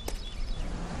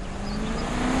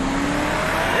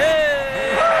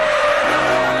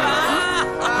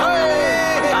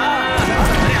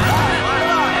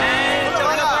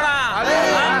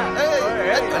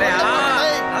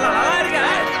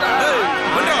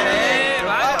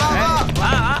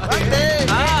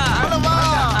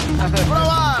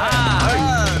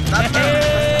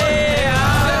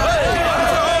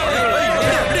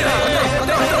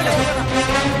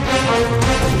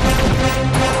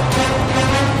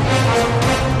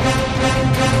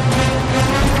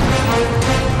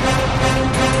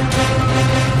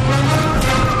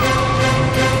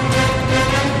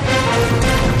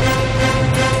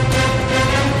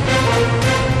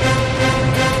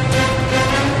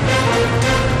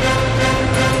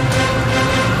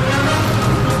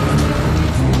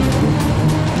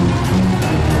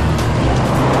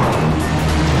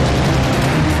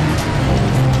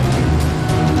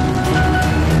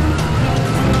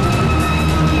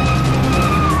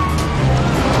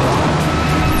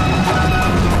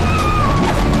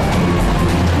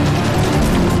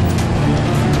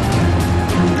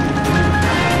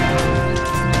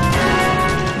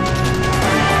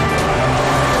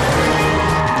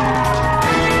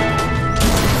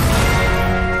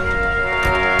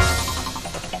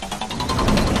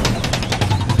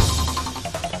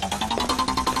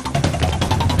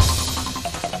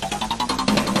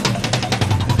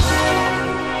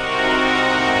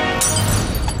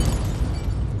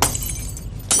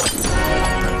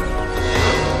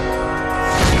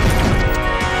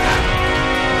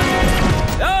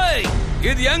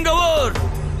 இது எங்க ஊர்,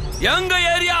 எங்க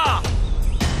ஏரியா,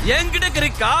 என்கிட்ட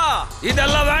கிரிக்கா?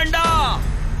 இதெல்லாம் வேண்டாம்.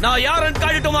 நான் யாருன்னு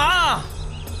காட்டட்டுமா?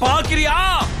 பாக்கிறியா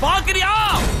பாக்கிறியா?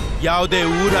 ಯಾವುದೇ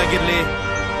ಊರಾಗಿರ್ಲಿ,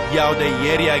 ಯಾವುದೇ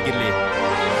ಏರಿಯಾ ಆಗಿರ್ಲಿ,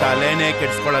 ತಲೆನೇ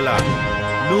ಕೆಡ್ಸ್ಕೊಳ್ಳಲ್ಲ.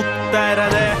 ನುಗ್ತಾ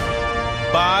ಇರದೆ,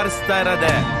 ಬಾರಿಸ್ತಾ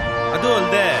ಇರದೆ. ಅದು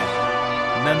ಅಲ್ದೆ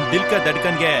ನನ್ ದಿಲ್ಕ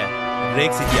ದಡ್ಕನ್ಗೆ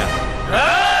ರೇಗ್ಸಿದ್ಯಾ?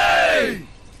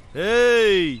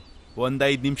 ಏಯ್,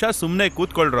 5 ನಿಮಿಷ ಸುಮ್ನೆ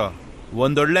ಕೂತ್ಕೊಳ್ರೋ,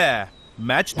 ಒಂದೊಳ್ಳೆ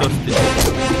ಮ್ಯಾಚ್ ತೋರಿಸ್ತೀನಿ.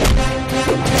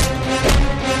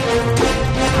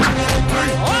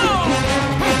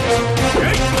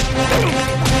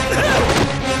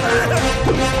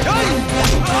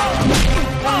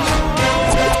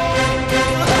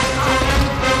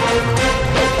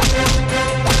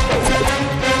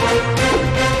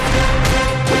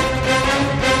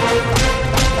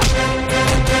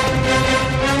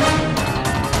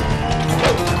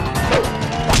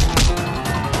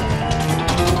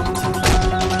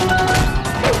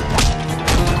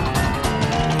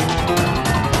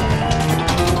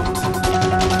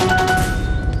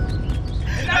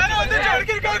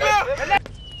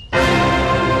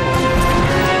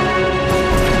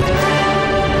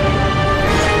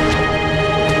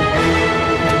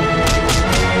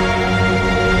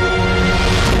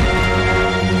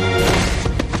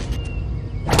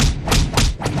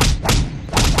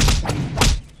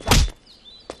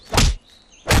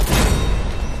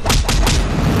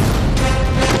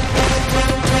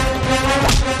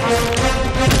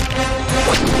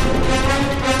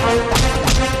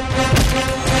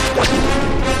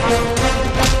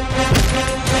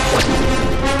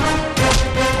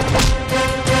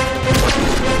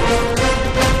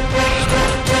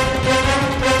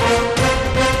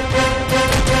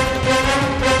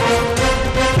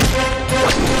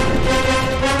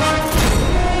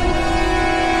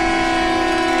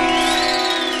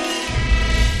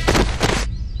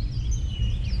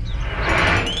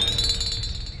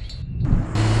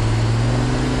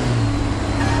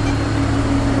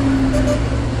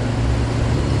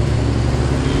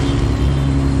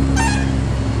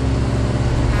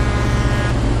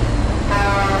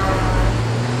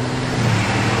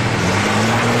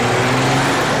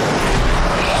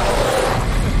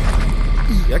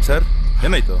 ಯಾಕೆ ಸರ್,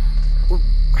 ಏನಾಯ್ತು?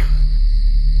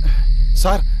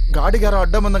 ಸರ್, ಗಾಡಿಗೆ ಯಾರೋ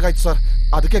ಅಡ್ಡ ಬಂದಂಗಾಯ್ತು ಸರ್,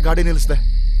 ಅದಕ್ಕೆ ಗಾಡಿ ನಿಲ್ಲಿಸಿದೆ.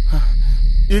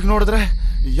 ಈಗ ನೋಡಿದ್ರೆ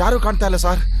ಯಾರು ಕಾಣ್ತಾ ಇಲ್ಲ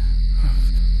ಸರ್.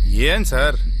 ಏನ್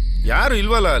ಸರ್, ಯಾರು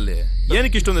ಇಲ್ವಲ್ಲ ಅಲ್ಲಿ?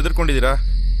 ಏನಕ್ಕೆ ಇಷ್ಟೊಂದು ಎದುರ್ಕೊಂಡಿದ್ದೀರಾ?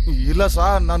 ಇಲ್ಲ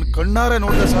ಸರ್, ನಾನು ಕಣ್ಣಾರೆ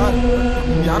ನೋಡಿದೆ ಸರ್,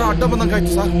 ಯಾರೋ ಅಡ್ಡ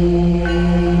ಬಂದಂಗಾಯ್ತು ಸರ್.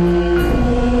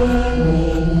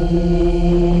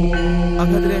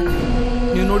 ಹಾಗಾದ್ರೆ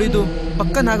ನೀವು ನೋಡಿದ್ದು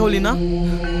ಪಕ್ಕ ನಾಗವಲ್ಲಿನಾ?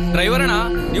 ಡ್ರೈವರ್ ಅಣ್ಣ,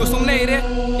 ನೀವು ಸುಮ್ಮನೆ ಇರಿ.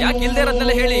 ಯಾಕೆ ಇಲ್ದೇ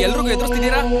ಇರೋದ್ನೆಲ್ಲ ಹೇಳಿ ಎಲ್ರಿಗೂ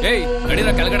ಎದುರಿಸ್ತಿದ್ದೀರಾ? ಏಯ್, ನಡೀರ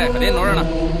ಕೆಳಗಡೆ, ಅದೇನ್ ನೋಡೋಣ.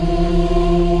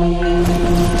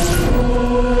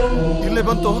 ಇಲ್ಲೇ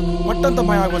ಬಂತು, ಪಟ್ಟಂತ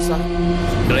ಮಯ ಆಗೋದು ಸರ್.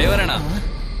 ಡ್ರೈವರ್ ಅಣ್ಣ,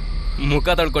 ಮುಖ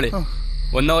ತೊಳ್ಕೊಳ್ಳಿ.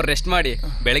 1 ಅವರ್ ರೆಸ್ಟ್ ಮಾಡಿ.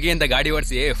 ಬೆಳಗ್ಗೆಯಿಂದ ಗಾಡಿ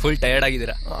ಓಡಿಸಿ ಫುಲ್ ಟಯರ್ಡ್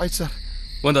ಆಗಿದ್ದೀರಾ. ಆಯ್ತು ಸರ್.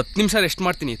 ಒಂದು 10 ನಿಮಿಷ ರೆಸ್ಟ್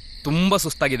ಮಾಡ್ತೀನಿ, ತುಂಬಾ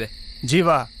ಸುಸ್ತಾಗಿದೆ. ಜೀವ,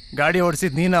 ಗಾಡಿ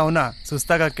ಓಡಿಸಿದ್ ನೀನ ಅವನ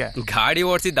ಸುಸ್ತಾಗಕ್ಕೆ? ಗಾಡಿ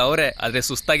ಓಡಿಸಿದ್ ಅವ್ರೆ, ಆದ್ರೆ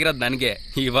ಸುಸ್ತಾಗಿರೋದ್ ನನ್ಗೆ.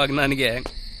 ಇವಾಗ ನನಗೆ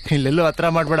ಇಲ್ಲೆಲ್ಲೂ ಹತ್ರ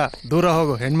ಮಾಡ್ಬೇಡ, ದೂರ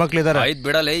ಹೋಗು, ಹೆಣ್ಮಕ್ಳಿದಾರೆ. ಆಯ್ತು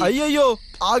ಬಿಡಲೇ. ಅಯ್ಯಯ್ಯೋ,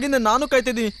 ಆಗಿಂದ ನಾನು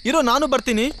ಕಾಯ್ತಿದ್ದೀನಿ. ಇರೋ, ನಾನು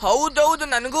ಬರ್ತೀನಿ. ಹೌದೌದು,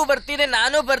 ನನಗೂ ಬರ್ತಿದೆ,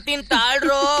 ನಾನು ಬರ್ತೀನಿ,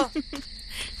 ತಾಳ್ರೋ.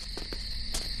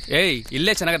 ಏಯ್,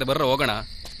 ಇಲ್ಲೇ ಚೆನ್ನಾಗದೆ, ಬರ್ರ ಹೋಗೋಣ.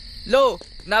 ಲೋ,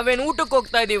 ನಾವೇನ್ ಊಟಕ್ಕೆ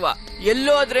ಹೋಗ್ತಾ ಇದೀವ?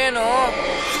 ಎಲ್ಲೋ ಆದ್ರೇನು?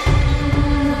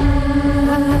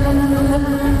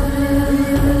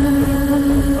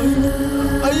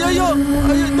 ಅಯ್ಯಯ್ಯೋ,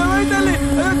 ಅಯ್ಯೋ, ದವಾಯ್ತಲ್ಲಿ,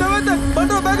 ಅಯ್ಯೋ ದವಾಯ್ತ,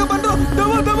 ಬಂಡ್ರೋ ಬೇಗ, ಬಂಡ್ರೋ,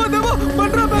 ದವ ದವ ದವ,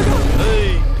 ಬಂಡ್ರೋ ಬೇಗ.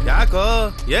 ಯಾಕೋ,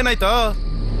 ಏನಾಯ್ತೋ?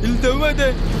 ಇಲ್ಲಿ ದೆವ್ವ ಇದೆ,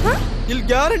 ಇಲ್ಲಿ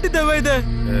ಗ್ಯಾರಂಟಿ ದೆವ್ವ ಇದೆ.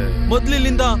 ಮೊದ್ಲು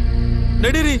ಇಲ್ಲಿಂದ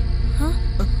ನಡೀರಿ.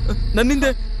 ನನ್ನಿಂದ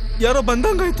ಯಾರೋ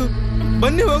ಬಂದಂಗಾಯ್ತು.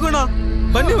 ಬನ್ನಿ ಹೋಗೋಣ,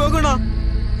 ಬನ್ನಿ ಹೋಗೋಣ.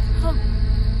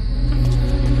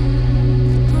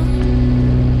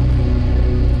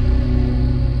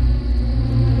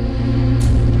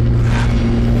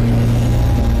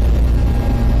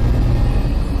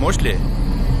 ಮೋಸ್ಟ್ಲಿ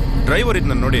ಡ್ರೈವರ್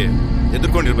ಇದನ್ನ ನೋಡಿ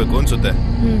ಎದುರ್ಕೊಂಡಿರ್ಬೇಕು ಅನ್ಸುತ್ತೆ.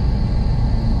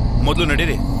 ಮೊದಲು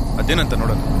ನಡೀರಿ, ಅದೇನಂತ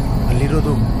ನೋಡೋದು.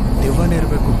 ಅಲ್ಲಿರೋದು ದೆವ್ವನೇ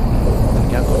ಇರಬೇಕು.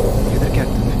 ನನ್ಗೆ ಯಾಕೋ ಹೆದರಿಕೆ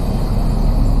ಆಗ್ತದೆ.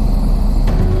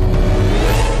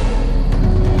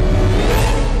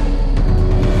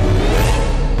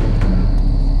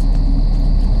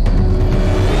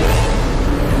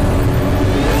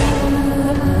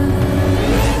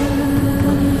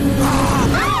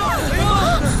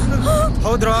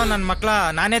 ಹೌದ್ರೋ ನನ್ ಮಕ್ಳ,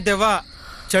 ನಾನೇ ದೆವ್ವ.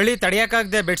 ಚಳಿ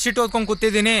ತಡಿಯಕ್ಕಾಗ್ದೆ ಬೆಡ್ಶೀಟ್ ಓದ್ಕೊಂಡ್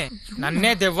ಕೂತಿದ್ದೀನಿ.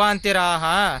 ನನ್ನೇ ದೆವ್ವ ಅಂತೀರಾ?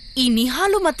 ಈ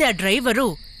ನಿಹಾಲು ಮತ್ತೆ ಆ ಡ್ರೈವರು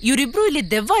ಇವರಿಬ್ರು ಇಲ್ಲಿ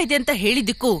ದೆವ್ವ ಇದೆ ಅಂತ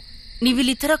ಹೇಳಿದ್ದಕ್ಕೂ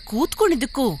ನೀವಿಲ್ಲಿ ತರ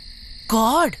ಕೂತ್ಕೊಂಡಿದ್ದಕ್ಕೂ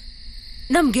ಗಾಡ್,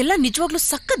 ನಮ್ಗೆಲ್ಲ ನಿಜವಾಗ್ಲೂ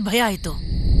ಸಖತ್ ಭಯ ಆಯ್ತು.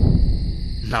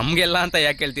 ನಮ್ಗೆಲ್ಲ ಅಂತ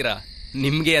ಯಾಕೆ ಹೇಳ್ತೀರಾ?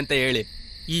 ನಿಮ್ಗೆ ಅಂತ ಹೇಳಿ.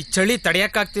 ಈ ಚಳಿ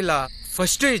ತಡಿಯಕ್ಕಾಗ್ತಿಲ್ಲ.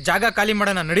 ಫಸ್ಟ್ ಈ ಜಾಗ ಖಾಲಿ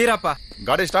ಮಾಡೋಣ, ನಡೀರಪ್ಪ.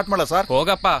 ಗಾಡಿ ಸ್ಟಾರ್ಟ್ ಮಾಡ ಸರ್.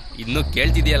 ಹೋಗಪ್ಪ, ಇನ್ನು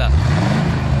ಕೇಳ್ತಿದ್ಯಲ್ಲ.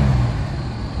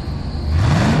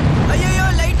 ಅಯ್ಯಯ್ಯೋ,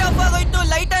 ಲೈಟ್ ಆಫ್ ಆಗೋಯ್ತು,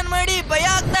 ಲೈಟ್ ಆನ್ ಮಾಡಿ, ಭಯ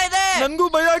ಆಗ್ತಾ ಇದೆ. ನನ್ಗೂ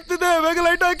ಭಯ ಆಗ್ತಿದೆ, ಬೇಗ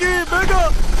ಲೈಟ್ ಹಾಕಿ, ಬೇಗ.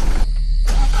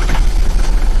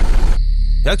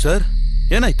 ಯಾಕೆ ಸರ್,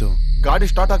 ಏನಾಯ್ತು? ಗಾಡಿ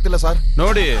ಸ್ಟಾರ್ಟ್ ಆಗ್ತಿಲ್ಲ ಸರ್.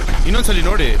 ನೋಡಿ, ಇನ್ನೊಂದ್ಸಲಿ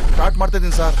ನೋಡಿ. ಸ್ಟಾರ್ಟ್ ಮಾಡ್ತಾ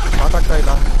ಇದೀನಿ ಸರ್, ಸ್ಟಾರ್ಟ್ ಆಗ್ತಾ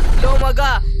ಇಲ್ಲ. ಲೋ ಮಗ,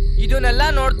 ಇದನ್ನೆಲ್ಲ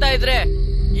ನೋಡ್ತಾ ಇದ್ರೆ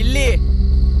ಇಲ್ಲಿ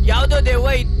ಯಾವ್ದೋ ದೆವ್ವ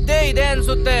ಇದ್ದೇ ಇದೆ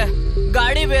ಅನ್ಸುತ್ತೆ.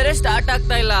 ಗಾಡಿ ಬೇರೆ ಸ್ಟಾರ್ಟ್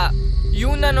ಆಗ್ತಾ ಇಲ್ಲ.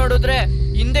 ಇವನ್ನ ನೋಡಿದ್ರೆ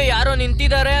ಹಿಂದೆ ಯಾರೋ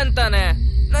ನಿಂತಿದ್ದಾರೆ ಅಂತಾನೆ.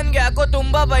 ನನ್ಗೆ ಯಾಕೋ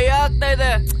ತುಂಬಾ ಭಯ ಆಗ್ತಾ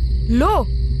ಇದೆ. ಲೋ,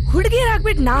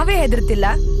 ಹುಡುಗಿರಾಗ್ಬಿಟ್ಟು ನಾವೇ ಹೆದರ್ತಿಲ್ಲ,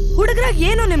 ಹುಡುಗರಾಗ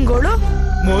ಏನು ನಿಮ್ಗೋಳು?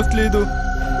 ಮೋಸ್ಟ್ಲಿ ಇದು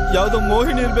ಯಾವ್ದೋ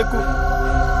ಮೋಹಿನಿ ಇರ್ಬೇಕು.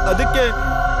 ಅದಕ್ಕೆ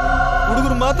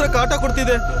ಹುಡುಗರು ಮಾತ್ರ ಕಾಟ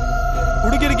ಕೊಡ್ತಿದೆ,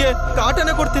 ಹುಡುಗಿರಿಗೆ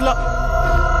ಕಾಟನೇ ಕೊಡ್ತಿಲ್ಲ.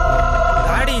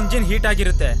 ಗಾಡಿ ಇಂಜಿನ್ ಹೀಟ್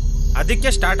ಆಗಿರುತ್ತೆ, ಅದಕ್ಕೆ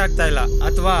ಸ್ಟಾರ್ಟ್ ಆಗ್ತಾ ಇಲ್ಲ.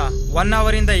 ಅಥವಾ 1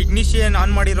 hour ಇಂದ ಇಗ್ನಿಷಿಯನ್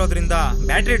ಆನ್ ಮಾಡಿರೋದ್ರಿಂದ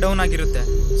ಬ್ಯಾಟ್ರಿ ಡೌನ್ ಆಗಿರುತ್ತೆ.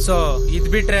 ಸೊ ಇದ್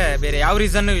ಬಿಟ್ರೆ ಬೇರೆ ಯಾವ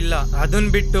ರೀಸನ್ ಇಲ್ಲ. ಅದನ್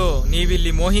ಬಿಟ್ಟು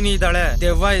ನೀವಿಲ್ಲಿ ಮೋಹಿನಿ ಇದ್ದಾಳೆ,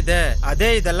 ದೆವ್ವ ಇದೆ, ಅದೇ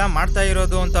ಇದೆಲ್ಲ ಮಾಡ್ತಾ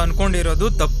ಇರೋದು ಅಂತ ಅನ್ಕೊಂಡಿರೋದು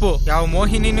ತಪ್ಪು. ಯಾವ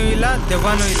ಮೋಹಿನಿನೂ ಇಲ್ಲ,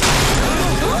 ದೆವ್ವನೂ ಇಲ್ಲ.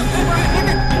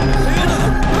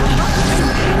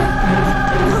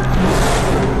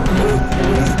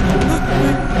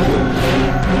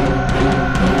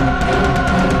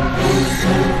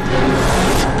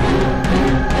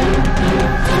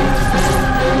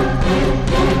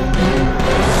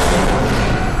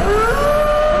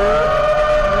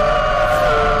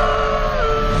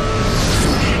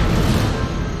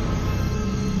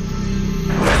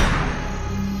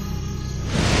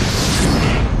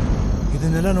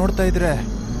 ಇದನ್ನೆಲ್ಲ ನೋಡ್ತಾ ಇದ್ರೆ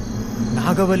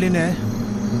ನಾಗವಲ್ಲಿನೇ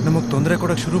ನಮಗ್ ತೊಂದರೆ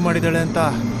ಕೊಡಕ್ ಶುರು ಮಾಡಿದಾಳೆ ಅಂತ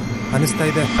ಅನಿಸ್ತಾ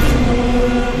ಇದೆ.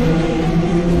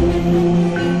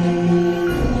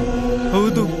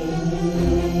 ಹೌದು,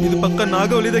 ಇದು ಪಕ್ಕ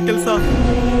ನಾಗವಲ್ಲಿದೆ ಕೆಲಸ.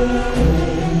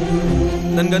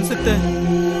 ನನ್ಗನ್ಸುತ್ತೆ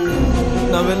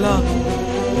ನಾವೆಲ್ಲ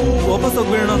ವಾಪಸ್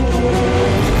ಹೋಗ್ಬೇಡ.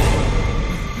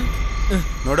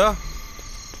 ನೋಡ,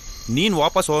 ನೀನ್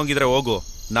ವಾಪಸ್ ಹೋಗಿದ್ರೆ ಹೋಗು,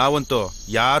 ನಾವಂತೂ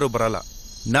ಯಾರು ಬರಲ್ಲ.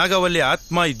 ನಾಗವಲ್ಲಿ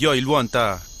ಆತ್ಮ ಇದೆಯೋ ಇಲ್ವೋ ಅಂತ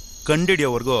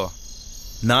ಕಂಡಿಡಿಯೋವರೆಗೂ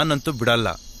ನಾನಂತೂ ಬಿಡಲ್ಲ.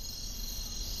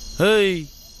 ಹೇಯ್,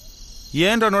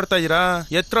 ಏನ್ರ ನೋಡ್ತಾ ಇದ್ದೀರಾ?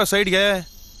 ಎತ್ತರ ಸೈಡ್ಗೆ.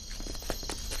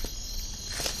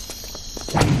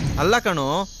 ಅಲ್ಲ ಕಣು,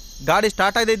 ಗಾಡಿ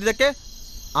ಸ್ಟಾರ್ಟ್ ಆಗಿದ್ದಕ್ಕೆ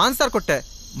ಆನ್ಸರ್ ಕೊಟ್ಟೆ,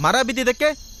 ಮರ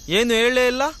ಬಿದ್ದಿದ್ದಕ್ಕೆ ಏನು ಹೇಳಲೇ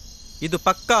ಇಲ್ಲ. ಇದು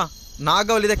ಪಕ್ಕ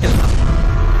ನಾಗವಲ್ಲಿದೆ ಕೆಲಸ.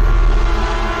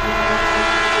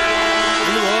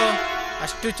 ಇಲ್ವೋ,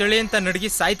 ಅಷ್ಟು ಚಳಿ ಅಂತ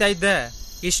ನಡ್ಗಿ ಸಾಯ್ತಾ ಇದ್ದೆ.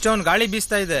 ಇಷ್ಟೊಂದು ಗಾಳಿ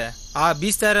ಬೀಸ್ತಾ ಇದೆ. ಆ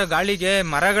ಬೀಸ್ತಾ ಇರೋ ಗಾಳಿಗೆ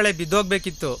ಮರಗಳೇ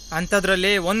ಬಿದ್ದೋಗ್ಬೇಕಿತ್ತು,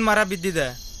 ಅಂತದ್ರಲ್ಲಿ 1 ಮರ ಬಿದ್ದಿದೆ.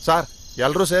 ಸರ್,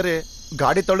 ಎಲ್ರೂ ಸೇರಿ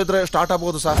ಗಾಡಿ ತಳ್ಳಿದ್ರೆ ಸ್ಟಾರ್ಟ್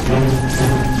ಆಗ್ಬೋದು ಸರ್.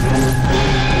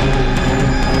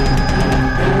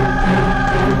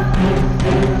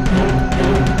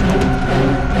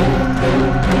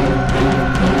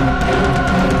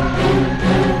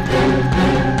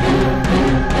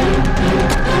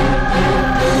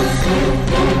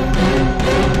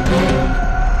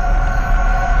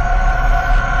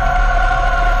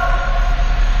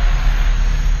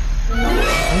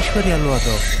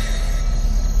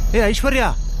 ಏ ಐಶ್ವರ್ಯ,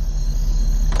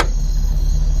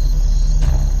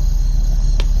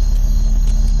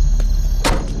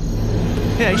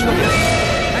 ಏ ಐಶ್ವರ್ಯ,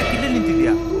 ಯಾಕೆ ಇಲ್ಲೇ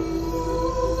ನಿಂತಿದ್ಯಾ?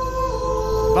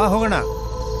 ಬಾ ಹೋಗೋಣ.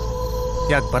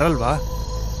 ಯಾಕೆ ಬರಲ್ವಾ?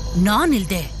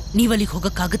 ನಾನಿಲ್ದೆ ನೀವಲ್ಲಿಗೆ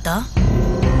ಹೋಗಕ್ಕಾಗತ್ತಾ?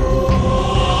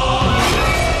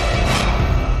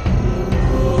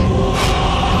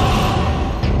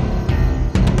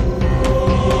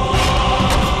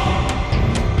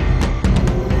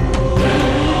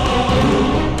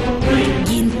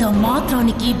 ఇంత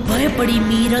మాత్రానికి భయపడి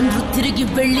మీరందరూ తిరిగి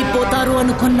వెళ్ళిపోతారు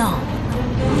అనుకున్నా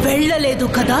వెళ్ళలేదు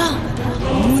కదా.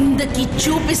 ముందుకి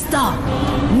చూపిస్తా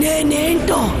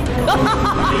నేనేంటో.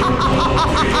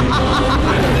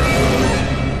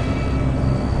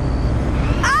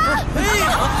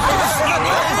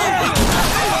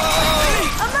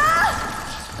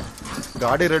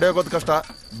 ಗಾಡಿ ರೆಡಿ ಆಗೋದು ಕಷ್ಟ,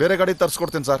 ಬೇರೆ ಗಾಡಿ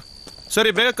ತರಿಸ್ಕೊಡ್ತೀನಿ ಸರ್.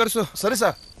 ಸರಿ, ಬೇಗ ಕರ್ಸು. ಸರಿ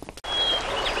ಸರ್.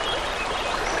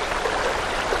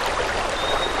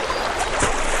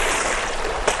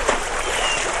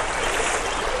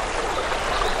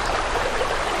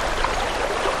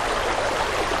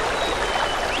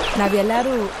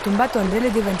 ನಾವೆಲ್ಲರೂ ತುಂಬಾ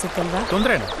ತೊಂದರೆಲಿದ್ದೀವಿ ಅನ್ಸುತ್ತಲ್ವಾ?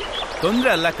 ತೊಂದ್ರೆ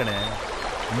ಅಲ್ಲ ಕಣೆ.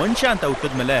 ಮನುಷ್ಯ ಅಂತ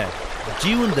ಹುಟ್ಟಿದ್ಮೇಲೆ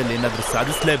ಜೀವನದಲ್ಲಿ ಏನಾದ್ರೂ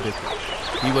ಸಾಧಿಸಲೇಬೇಕು.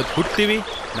 ಇವತ್ತು ಹುಟ್ತೀವಿ,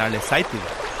 ನಾಳೆ ಸಾಯ್ತೀವಿ.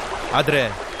 ಆದರೆ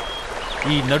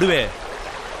ಈ ನಡುವೆ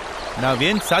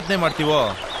ನಾವೇನು ಸಾಧನೆ ಮಾಡ್ತೀವೋ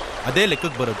ಅದೇ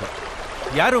ಲೆಕ್ಕಕ್ಕೆ ಬರೋದು.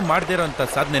 ಯಾರು ಮಾಡದೇ ಇರೋಂಥ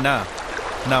ಸಾಧನೆನ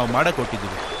ನಾವು ಮಾಡಕ್ಕೆ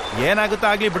ಹೊಟ್ಟಿದ್ದೀವಿ. ಏನಾಗುತ್ತೋ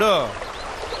ಆಗಲಿ ಬಿಡು.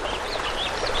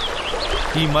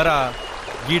 ಈ ಮರ,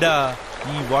 ಗಿಡ,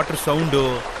 ಈ ವಾಟರ್ ಸೌಂಡು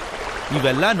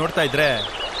ಇವೆಲ್ಲ ನೋಡ್ತಾ ಇದ್ರೆ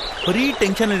ಬರೀ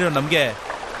ಟೆನ್ಷನ್ ಇರೋ ನಮಗೆ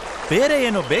ಬೇರೆ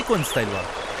ಏನೋ ಬೇಕು ಅನಿಸ್ತಾ ಇಲ್ವಾ?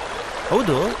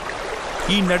 ಹೌದು,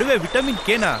 ಈ ನಡುವೆ ವಿಟಮಿನ್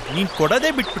ಕೆನ ನೀನು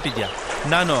ಕೊಡೋದೇ ಬಿಟ್ಬಿಟ್ಟಿದ್ಯಾ.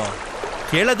 ನಾನು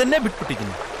ಕೇಳೋದನ್ನೇ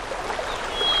ಬಿಟ್ಬಿಟ್ಟಿದ್ದೀನಿ.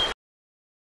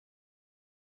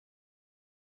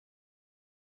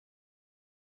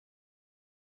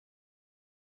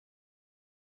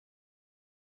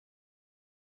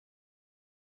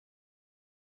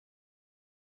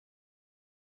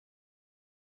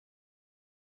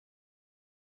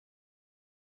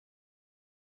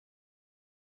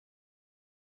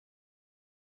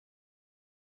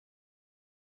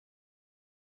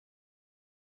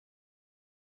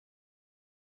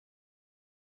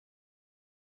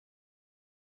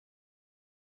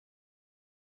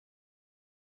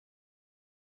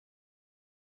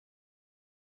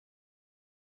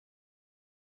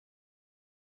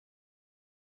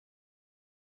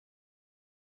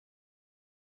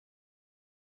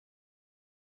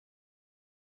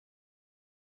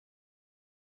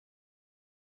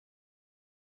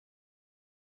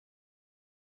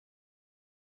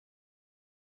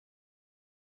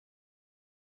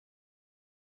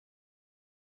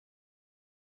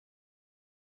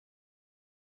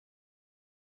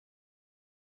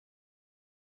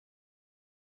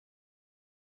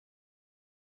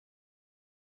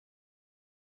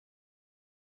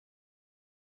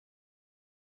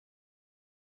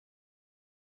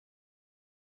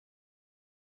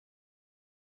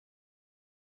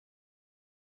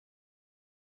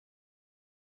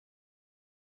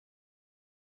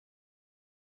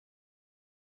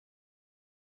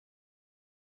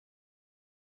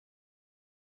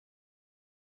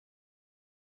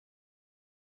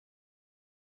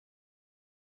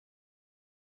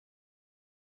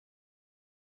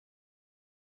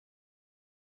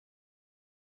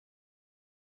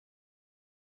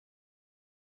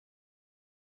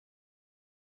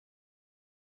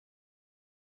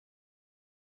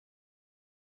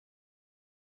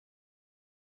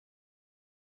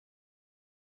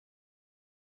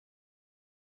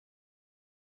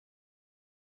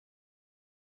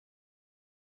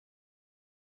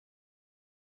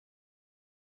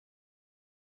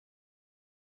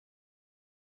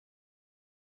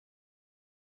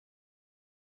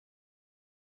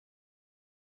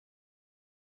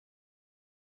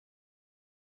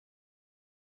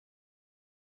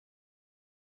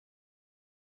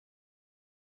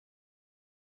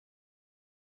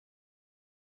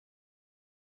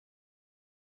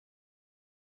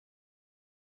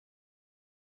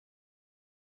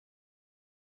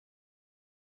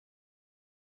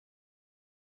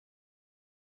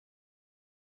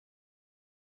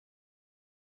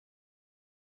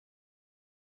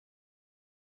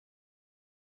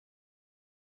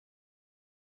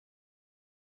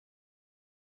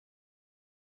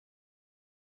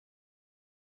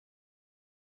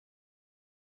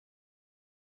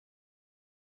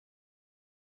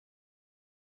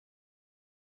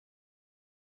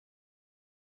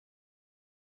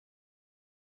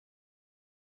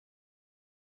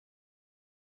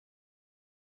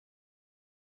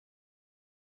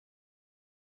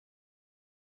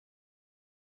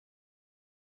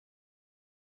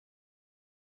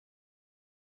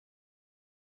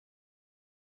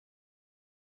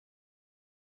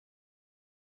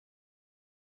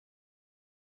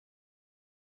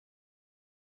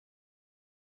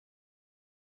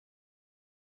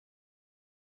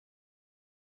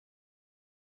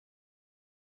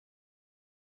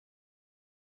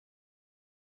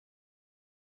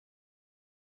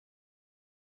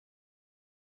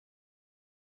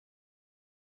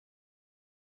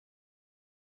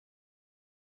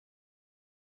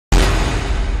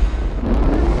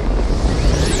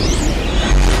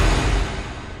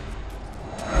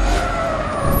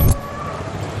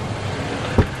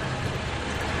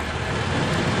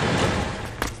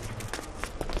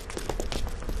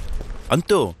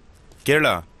 ಅಂತೂ ಕೇರಳ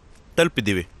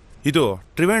ತಲುಪಿದ್ದೀವಿ. ಇದು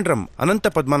ತ್ರಿವೇಂದ್ರಂ ಅನಂತ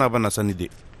ಪದ್ಮನಾಭನ ಸನ್ನಿಧಿ.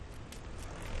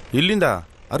 ಇಲ್ಲಿಂದ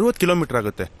 60 ಕಿಲೋಮೀಟರ್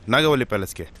ಆಗುತ್ತೆ ನಾಗವಲ್ಲಿ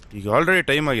ಪ್ಯಾಲೇಸ್ಗೆ. ಈಗ ಆಲ್ರೆಡಿ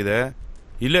ಟೈಮ್ ಆಗಿದೆ,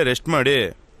 ಇಲ್ಲೇ ರೆಸ್ಟ್ ಮಾಡಿ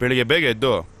ಬೆಳಿಗ್ಗೆ ಬೇಗ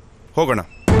ఎద్దు ಹೋಗೋಣ.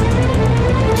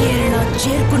 కేరళ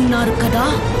చేరుకున్నారు కదా,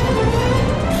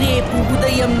 రేపు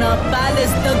ఉదయం నా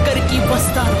ప్యాలెస్ దగ్గరికి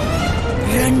వస్తారు.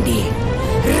 రండి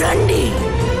రండి,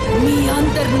 మీ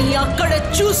అందరినీ అక్కడ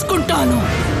చూసుకుంటాను.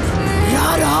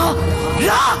 రారా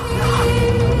రా.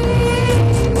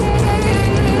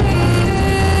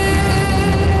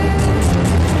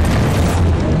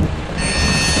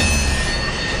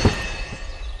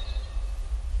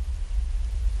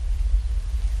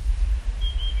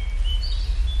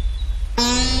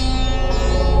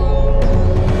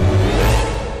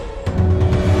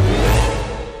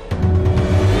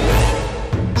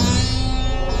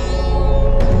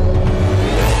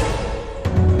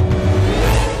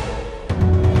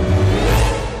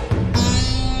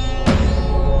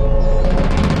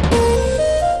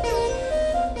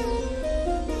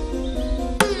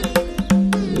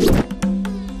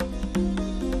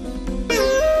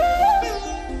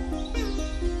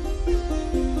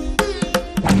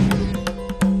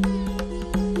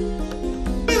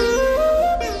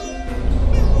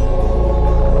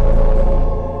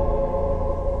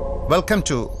 Welcome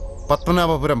to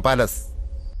Padmanabhapuram palace.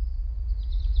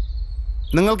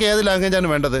 നിങ്ങൾക്ക് ഏത് ലാംഗ്വേജാണ്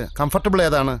വേണ്ടത്? കംഫർട്ടബിൾ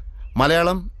ഏതാണ്?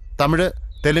 Malayalam, Tamil,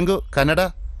 Telugu, Kannada,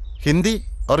 Hindi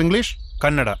or English?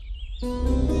 ಕನ್ನಡ.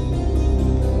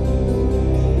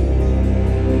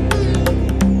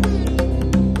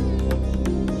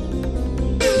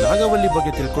 ನಾಗವಲ್ಲಿ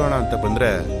ಬಗ್ಗೆ ತಿಳ್ಕೊಳ್ಳೋಣ ಅಂತ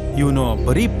ಬಂದ್ರೆ ಇವನು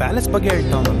ಬರೀ ಪ್ಯಾಲೇಸ್ ಬಗ್ಗೆ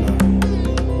ಹೇಳ್ತಾವನಲ್ಲ.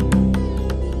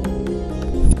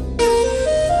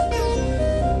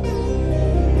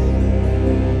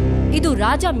 ಇದು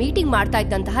ರಾಜ ಮೀಟಿಂಗ್ ಮಾಡ್ತಾ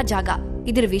ಇದ್ದಂತಹ ಜಾಗ.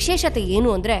 ಇದರ ವಿಶೇಷತೆ ಏನು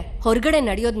ಅಂದ್ರೆ ಹೊರಗಡೆ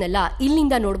ನಡೆಯೋದ್ನೆಲ್ಲ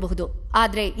ಇಲ್ಲಿಂದ ನೋಡಬಹುದು,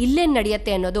 ಆದ್ರೆ ಇಲ್ಲೇನ್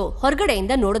ನಡೆಯುತ್ತೆ ಅನ್ನೋದು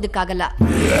ಹೊರಗಡೆಯಿಂದ ನೋಡೋದಕ್ಕಾಗಲ್ಲ.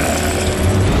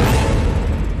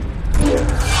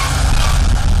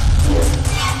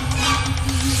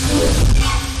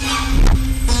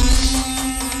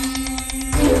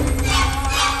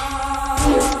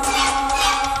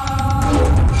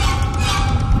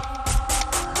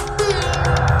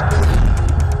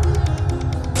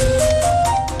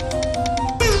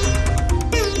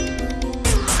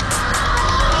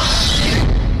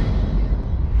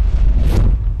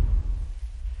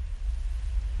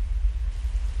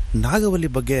 ನಾಗವಲ್ಲಿ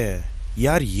ಬಗ್ಗೆ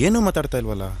ಯಾರು ಏನೂ ಮಾತಾಡ್ತಾ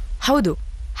ಇಲ್ವಲ್ಲ? ಹೌದು,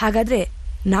 ಹಾಗಾದ್ರೆ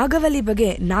ನಾಗವಲ್ಲಿ ಬಗ್ಗೆ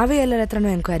ನಾವೇ ಎಲ್ಲರ ಹತ್ರನೂ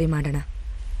ಎನ್ಕ್ವೈರಿ ಮಾಡೋಣ.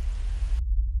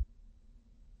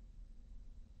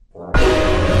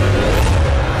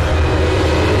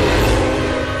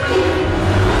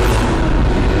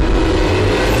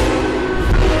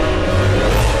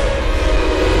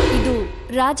 ಇದು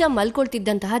ರಾಜ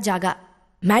ಮಲ್ಕೊಳ್ತಿದ್ದಂತಹ ಜಾಗ.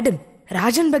 ಮೇಡಮ್,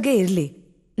 ರಾಜನ್ ಬಗ್ಗೆ ಇರ್ಲಿ,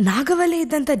 ನಾಗವಲ್ಲಿ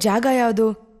ಇದ್ದಂತ ಜಾಗ ಯಾವುದು?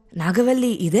 ನಾಗವಲ್ಲಿ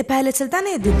ಇದೇ ಪ್ಯಾಲೇಸ್ ಅಲ್ಲಿ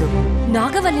ತಾನೇ ಇದ್ದಿದ್ದು.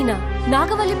 ನಾಗವಲ್ಲಿನ?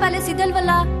 ನಾಗವಲ್ಲಿ ಪ್ಯಾಲೇಸ್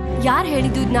ಇದಲ್ವಲ್ಲ. ಯಾರು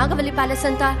ಹೇಳಿದ್ದು ಇದು ನಾಗವಲ್ಲಿ ಪ್ಯಾಲೇಸ್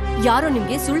ಅಂತ? ಯಾರೋ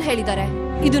ನಿಮ್ಗೆ ಸುಳ್ಳು ಹೇಳಿದ್ದಾರೆ.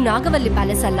 ಇದು ನಾಗವಲ್ಲಿ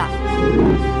ಪ್ಯಾಲೇಸ್ ಅಲ್ಲ,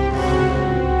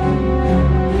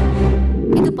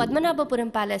 ಇದು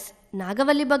ಪದ್ಮನಾಭಪುರಂ ಪ್ಯಾಲೇಸ್.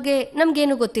 ನಾಗವಲ್ಲಿ ಬಗ್ಗೆ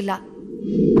ನಮ್ಗೇನು ಗೊತ್ತಿಲ್ಲ.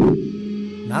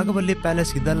 ನಾಗವಲ್ಲಿ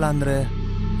ಪ್ಯಾಲೇಸ್ ಇದಲ್ಲ ಅಂದ್ರೆ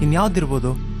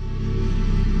ಇನ್ಯಾವ್ದಿರ್ಬೋದು?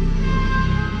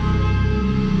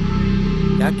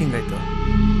 ಯಾಕೆ ಹಿಂಗಾಯ್ತು?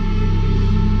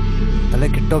 ತಲೆ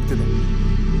ಕೆಟ್ಟೋಗ್ತಿದೆ.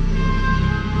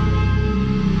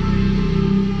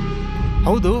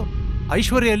 ಹೌದು,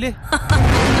 ಐಶ್ವರ್ಯಲ್ಲಿ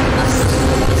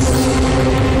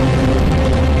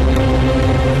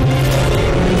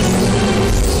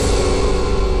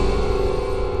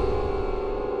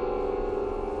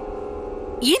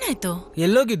ಏನಾಯ್ತು?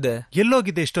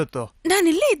 ಎಲ್ಲೋಗಿದ್ದೆ ಇಷ್ಟೊತ್ತು?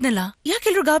 ನಾನಿಲ್ಲೇ ಇದ್ನಲ್ಲ,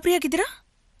 ಯಾಕೆಲ್ರು ಗಾಬರಿ ಆಗಿದ್ದೀರಾ?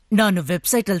 ನಾನು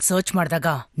ವೆಬ್ಸೈಟ್ ಅಲ್ಲಿ ಸರ್ಚ್ ಮಾಡಿದಾಗ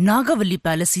ನಾಗವಲ್ಲಿ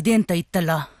ಪ್ಯಾಲೇಸ್ ಇದೆ ಅಂತ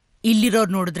ಇತ್ತಲ್ಲ,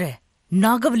 ಇಲ್ಲಿರೋರ್ ನೋಡಿದ್ರೆ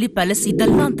ನಾಗವಲ್ಲಿ ಪ್ಯಾಲೇಸ್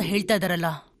ಇದಲ್ಲ ಅಂತ ಹೇಳ್ತಾ ಇದಾರಲ್ಲ.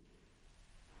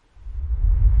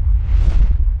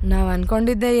 ನಾವ್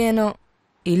ಅನ್ಕೊಂಡಿದ್ದೆ ಏನೋ,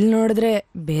 ಇಲ್ಲಿ ನೋಡಿದ್ರೆ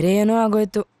ಬೇರೆ ಏನೋ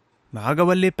ಆಗೋಯ್ತು.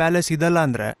 ನಾಗವಲ್ಲಿ ಪ್ಯಾಲೇಸ್ ಇದಲ್ಲ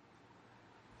ಅಂದ್ರೆ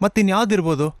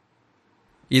ಮತ್ತಿನ್ಯಾವ್ದಿರ್ಬೋದು?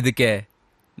 ಇದಕ್ಕೆ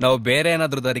ನಾವು ಬೇರೆ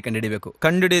ಏನಾದ್ರೂ ದಾರಿ ಕಂಡುಹಿಡಿಬೇಕು.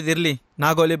 ಕಂಡುಹಿಡಿಯೋದಿರ್ಲಿ,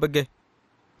 ನಾಗವಲ್ಲಿ ಬಗ್ಗೆ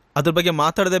ಅದ್ರ ಬಗ್ಗೆ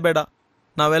ಮಾತಾಡದೆ ಬೇಡ.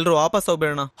 ನಾವೆಲ್ಲರೂ ವಾಪಸ್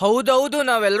ಹೋಗ್ಬೇಡ. ಹೌದೌದು,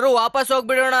 ನಾವೆಲ್ಲರೂ ವಾಪಸ್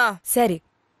ಹೋಗ್ಬಿಡೋಣ. ಸರಿ,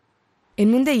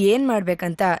 ಇನ್ಮುಂದೆ ಏನ್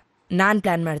ಮಾಡ್ಬೇಕಂತ ನಾನ್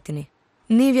ಪ್ಲಾನ್ ಮಾಡ್ತೀನಿ.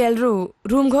 ನೀವೆಲ್ರೂ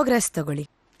ರೂಮ್ಗೆ ಹೋಗಿ ರೆಸ್ಟ್ ತಗೊಳ್ಳಿ.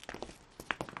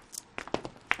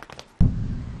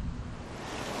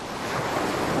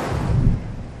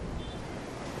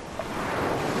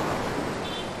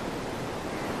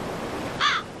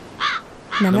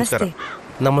 നമസ്തേ.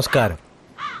 നമസ്കാരം.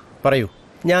 പറയൂ,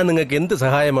 ഞാൻ നിങ്ങൾക്ക് എന്ത്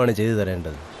സഹായമാണ് ചെയ്തു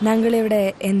തരേണ്ടത്? ഞങ്ങളിവിടെ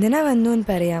എന്തിനാ വന്നു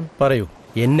പറയാം. പറയൂ,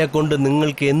 എന്നെ കൊണ്ട്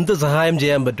നിങ്ങൾക്ക് എന്ത് സഹായം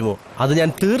ചെയ്യാൻ പറ്റുമോ അത് ഞാൻ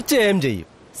തീർച്ചയായും ചെയ്യും.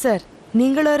 സർ,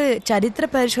 നിങ്ങളൊരു ചരിത്ര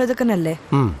പരിശോധകനല്ലേ?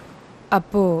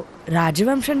 അപ്പോ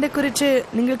രാജവംശത്തെ കുറിച്ച്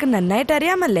നിങ്ങൾക്ക് നന്നായിട്ട്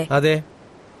അറിയാമല്ലേ? അതെ.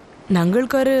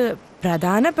 ഞങ്ങൾക്കൊരു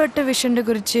പ്രധാനപ്പെട്ട വിഷയത്തെ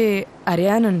കുറിച്ച്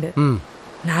അറിയാനുണ്ട്.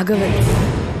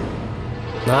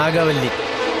 നാഗവല്ലി.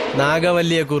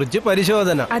 നാഗവല്ലിയെ കുറിച്ച്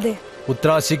പരിശോധന. അതെ.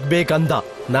 ഉത്തര സിഗ്ബേ കന്ത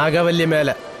നാഗവല്ലി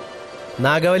മേലെ.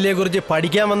 നാഗവല്ലിയെ കുറിച്ച്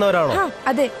പഠിക്കാൻ വന്നവരാണോ?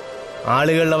 അതെ.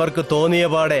 ആളുകൾ അവർക്ക് തോന്നിയ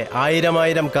പാടെ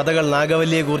ആയിരം കഥകൾ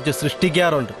നാഗവല്ലിയെ കുറിച്ച്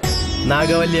സൃഷ്ടിക്കാറുണ്ട്.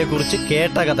 നാഗവല്ലിയെ കുറിച്ച്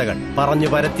കേട്ട കഥകൾ, പറഞ്ഞു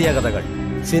പരത്തിയ കഥകൾ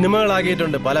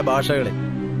സിനിമകളാക്കിയിട്ടുണ്ട് പല ഭാഷകളിൽ.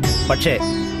 പക്ഷേ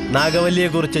നാഗവല്ലിയെ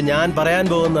കുറിച്ച് ഞാൻ പറയാൻ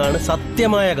പോകുന്നതാണ്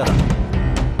സത്യമായ കഥ.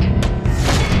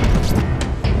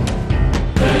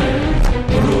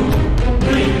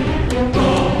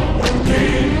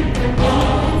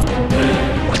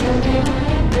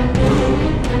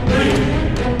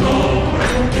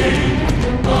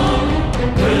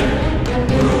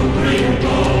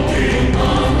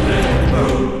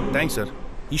 ಥ್ಯಾಂಕ್ಸ್ ಸರ್,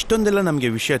 ಇಷ್ಟೊಂದೆಲ್ಲ ನಮಗೆ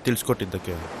ವಿಷಯ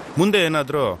ತಿಳಿಸ್ಕೊಟ್ಟಿದ್ದಕ್ಕೆ. ಮುಂದೆ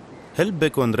ಏನಾದರೂ ಹೆಲ್ಪ್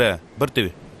ಬೇಕು ಅಂದರೆ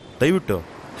ಬರ್ತೀವಿ, ದಯವಿಟ್ಟು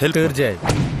ಹೆಲ್ಪ್.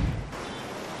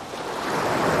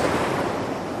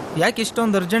 ಯಾಕೆ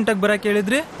ಇಷ್ಟೊಂದು ಅರ್ಜೆಂಟಾಗಿ ಬರಕ್ಕೆ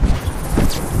ಹೇಳಿದ್ರಿ?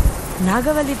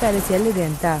 ನಾಗವಲ್ಲಿ ಪ್ಯಾಲೇಸ್ ಎಲ್ಲಿದೆ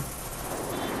ಅಂತ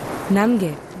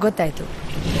ನಮ್ಗೆ ಗೊತ್ತಾಯ್ತು.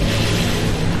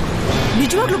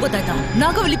 ನಿಜವಾಗ್ಲೂ ಗೊತ್ತಾಯ್ತಾ?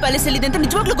 ನಾಗವಲ್ಲಿ ಪ್ಯಾಲೇಸ್ ಎಲ್ಲಿದೆ ಅಂತ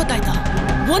ನಿಜವಾಗ್ಲೂ ಗೊತ್ತಾಯ್ತಾ?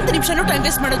 ಒಂದು ನಿಮಿಷನೂ ಟೈಮ್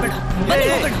ವೇಸ್ಟ್ ಮಾಡೋದು ಬೇಡ.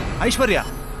 ಐಶ್ವರ್ಯ,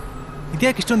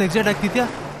 ಇದ್ಯಾಕೆ ಇಷ್ಟೊಂದು ಎಕ್ಸೈಟ್ ಆಗ್ತಿದ್ಯಾ?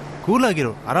 ಕೂಲ್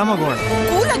ಆಗಿರು, ಆರಾಮಾಗಿ ಹೋಗೋಣ.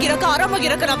 ಕೂಲ್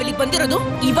ಆರಾಮಾಗಿರಕ ನಾವಿಲ್ಲಿ ಬಂದಿರೋದು.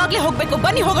 ಇವಾಗ್ಲೇ ಹೋಗ್ಬೇಕು,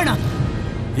 ಬನ್ನಿ ಹೋಗೋಣ.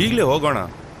 ಈಗಲೇ ಹೋಗೋಣ,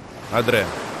 ಆದರೆ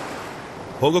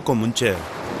ಹೋಗೋಕ್ಕೂ ಮುಂಚೆ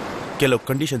ಕೆಲವು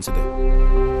ಕಂಡೀಷನ್ಸ್ ಇದೆ.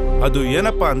 ಅದು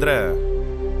ಏನಪ್ಪಾ ಅಂದ್ರೆ,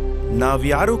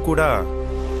 ನಾವ್ಯಾರೂ ಕೂಡ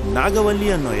ನಾಗವಲ್ಲಿ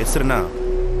ಅನ್ನೋ ಹೆಸರನ್ನ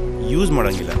ಯೂಸ್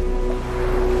ಮಾಡಂಗಿಲ್ಲ.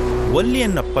 ವಲ್ಲಿ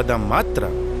ಅನ್ನೋ ಪದ ಮಾತ್ರ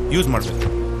ಯೂಸ್ ಮಾಡಬೇಕು.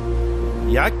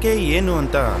 ಯಾಕೆ ಏನು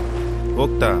ಅಂತ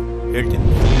ಹೋಗ್ತಾ ಹೇಳ್ತೀನಿ.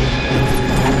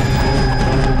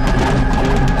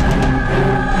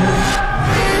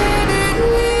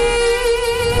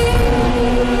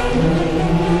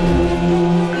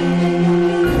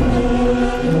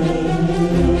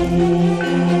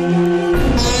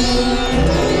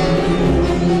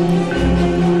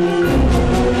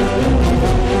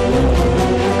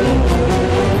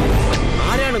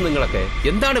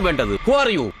 എന്താണ് വേണ്ടത്? Who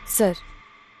are you? സർ,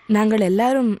 ഞങ്ങൾ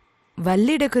എല്ലാവരും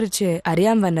വല്ലിയെ കുറിച്ച്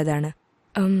അറിയാൻ വന്നതാണ്.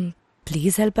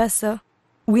 Please help us, sir.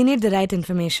 We need the right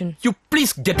information. You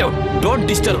please get out. Don't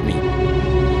disturb me.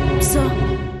 Sir,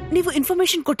 ನೀವು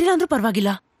ಇನ್ಫಾರ್ಮೇಶನ್ ಕೊಟ್ಟಿಲ್ಲ ಅಂದ್ರೂ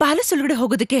ಪರವಾಗಿಲ್ಲ. ಪ್ಯಾಲೇಸ್ ಒಳಗಡೆ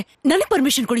ಹೋಗೋದಕ್ಕೆ ನನಗೆ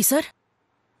ಪರ್ಮಿಷನ್ ಕೊಡಿ ಸರ್.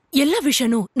 ಎಲ್ಲ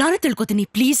ವಿಷಯನೂ ನಾನೇ ತಿಳ್ಕೊತೀನಿ,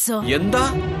 ಪ್ಲೀಸ್ ಸರ್. എന്താ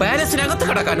ಪ್ಯಾಲೇಸಿನಗತ್ತು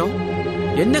ಕಡಕಾನೋ?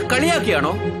 ಎನ್ನೆ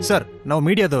ಕಳಿಯಾಕಿಯಾನೋ? ಸರ್, ನಾವು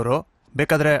ಮೀಡಿಯಾದವರು,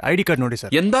 ಬೇಕಾದ್ರೆ ಐಡಿ ಕಾರ್ಡ್ ನೋಡಿ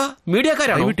ಸರ್. ಎಂದ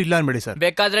ಮೀಡಿಯಾಕಾರ? ದಯವಿಟ್ಟು ಇಲ್ಲ ಅನ್ಬೇಡಿ ಸರ್.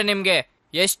 ಬೇಕಾದ್ರೆ ನಿಮ್ಗೆ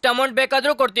ಎಷ್ಟು ಅಮೌಂಟ್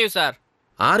ಬೇಕಾದ್ರೂ ಕೊಡ್ತೀವಿ sir.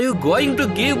 Are you going to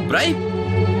give bribe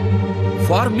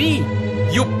for me?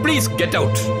 You please get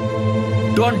out.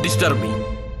 Don't disturb me.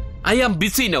 I am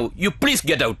busy now. You please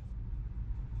get out.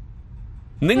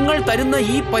 നിങ്ങൾ തരുന്ന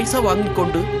ഈ പൈസ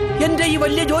വാങ്ങിക്കൊണ്ട് എന്റെ ഈ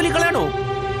വലിയ ജോലികളാണോ?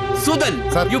 Sudan,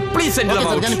 you please send them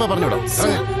out. ഞാനിപ്പോ പറഞ്ഞുവിടാം.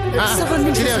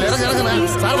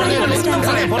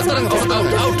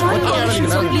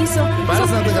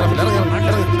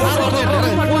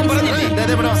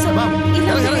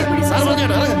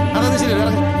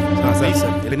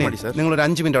 പിന്നെ നിങ്ങൾ ഒരു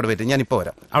 5 മിനിറ്റ് അവിടെ വെയിറ്റ്. ഞാനിപ്പോ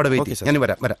വരാം. അവിടെ വെയിറ്റ്. ഞാൻ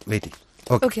വരാം വെയിറ്റ്.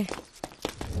 ഓക്കെ.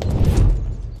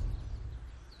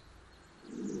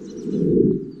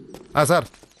 ആ സാർ,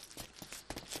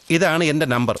 ഇതാണ് എൻ്റെ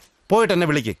നമ്പർ. പോയിട്ട് എന്നെ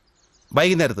വിളിക്ക്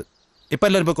വൈകുന്നേരത്ത്. ഇപ്പം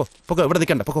എല്ലാവരും പൊക്കോ. ഇവിടെ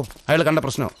നിൽക്കണ്ട, പൊക്കോ. അയാൾ കണ്ട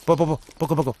പ്രശ്നമോ?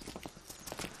 പൊക്കോ.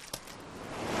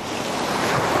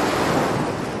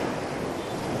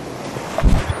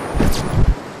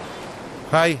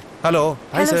 Hi. Hello.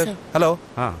 Hi sir. Hello.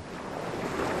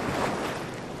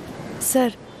 Sir,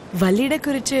 വല്ലിയെ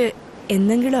കുറിച്ച്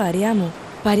എന്തെങ്കിലും അറിയാമോ?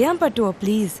 പറയാൻ പറ്റുമോ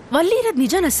പ്ലീസ്? വല്ലി ഇರೋದು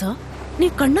ನಿಜಾನಾ ಸರ್?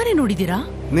 ನೀವು ಕಣ್ಣಾರೆ ನೋಡಿದೀರಾ?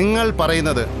 നിങ്ങൾ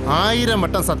പറയുന്നത് 1000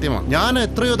 വട്ടം സത്യമാണ്. ഞാൻ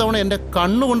എത്രയോ തവണ എൻ്റെ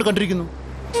കണ്ണുകൊണ്ട് കണ്ടിരിക്കുന്നു.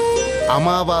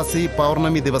 അമാവാസി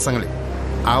പൗർണമി ദിവസങ്ങളിൽ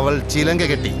അവൾ ചിലങ്ക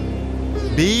കെട്ടി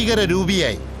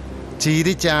ഭീകരരൂപിയായി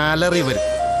ചിരിച്ചാലറി വരും,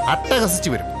 അട്ടഹസിച്ചു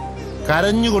വരും,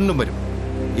 കരഞ്ഞുകൊണ്ടും വരും.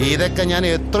 ഇതൊക്കെ ഞാൻ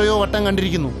എത്രയോ വട്ടം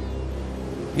കണ്ടിരിക്കുന്നു,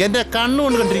 എൻ്റെ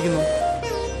കണ്ണുകൊണ്ട് കണ്ടിരിക്കുന്നു.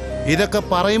 ഇതൊക്കെ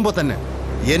പറയുമ്പോൾ തന്നെ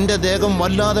എൻ്റെ ദേഹം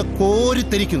വല്ലാതെ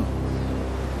കോരിത്തെരിക്കുന്നു.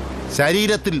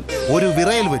 ശരീരത്തിൽ ഒരു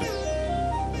വിറയൽ വരും.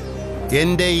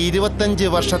 എൻ്റെ 25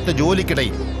 വർഷത്തെ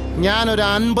ജോലിക്കിടയിൽ ഞാനൊരു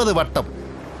 50 വട്ടം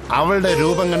അവളുടെ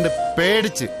രൂപം കണ്ട്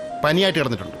പേടിച്ച് പനിയായിട്ട്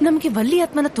കിടന്നിട്ടുണ്ട്. നമുക്ക് വലിയ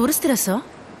ആത്മനെ തോരിസ്ತೀರಾ സർ?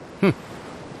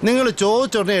 നിങ്ങൾ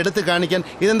ചോദിച്ചോടനെ എടുത്ത് കാണിക്കാൻ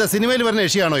ഇതെന്താ സിനിമയിൽ വരുന്ന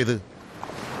യക്ഷിയാണോ ഇത്?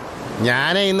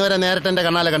 ഞാനേ ഇന്നുവരെ നേരിട്ട് എൻ്റെ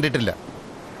കണ്ണാലെ കണ്ടിട്ടില്ല.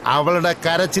 അവളുടെ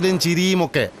കരച്ചിലും ചിരിയും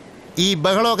ഒക്കെ, ഈ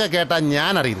ബഹളമൊക്കെ കേട്ടാൽ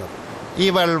ഞാൻ അറിയുന്നത്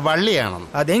ಇವಳ ವಳ್ಳಿಯಾಣಂ.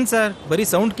 ಅದೇಂಗ್ ಸರ್, ಬರೀ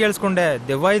ಸೌಂಡ್ ಕೇಳಿಸ್ಕೊಂಡೆ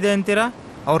ದೆವ್ವ ಇದೆ ಅಂತೀರಾ?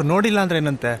 ಅವ್ರು ನೋಡಿಲ್ಲ ಅಂದ್ರೆ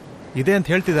ಏನಂತೆ, ಇದೆ ಅಂತ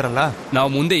ಹೇಳ್ತಿದಾರಲ್ಲ. ನಾವು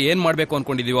ಮುಂದೆ ಏನ್ ಮಾಡ್ಬೇಕು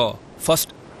ಅನ್ಕೊಂಡಿದೀವೋ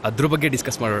ಫಸ್ಟ್ ಅದ್ರ ಬಗ್ಗೆ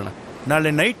ಡಿಸ್ಕಸ್ ಮಾಡೋಣ. ನಾಳೆ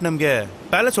ನೈಟ್ ನಮಗೆ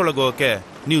ಪ್ಯಾಲೇಸ್ ಒಳಗೆ ಹೋಗೋಕೆ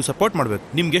ನೀವು ಸಪೋರ್ಟ್ ಮಾಡಬೇಕು.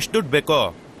 ನಿಮ್ಗೆ ಎಷ್ಟು ದುಡ್ಡು ಬೇಕೋ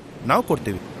ನಾವು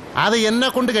ಕೊಡ್ತೀವಿ. അത് എന്നെ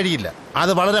കൊണ്ട് കഴിയില്ല.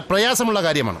 അത് വളരെ പ്രയാസമുള്ള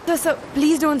കാര്യമാണ്. Sir,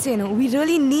 please don't say no. We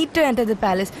really need to enter the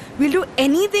palace. We'll do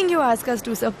anything you ask us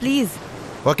to, sir. Please.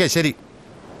 Okay, ശരി,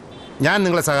 ഞാൻ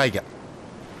നിങ്ങളെ സഹായിക്കാം.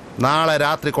 നാളെ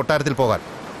രാത്രി കൊട്ടാരത്തിൽ പോകാൻ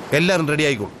എല്ലാവരും റെഡി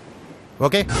ആയിക്കോളൂ.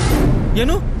 ಓಕೆ?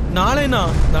 ಏನು ನಾಳೆನಾ?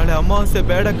 ನಾಳೆ ಅಮಾವಾಸ್ಯೆ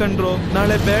ಬೇಡ ಕಣ್ರು,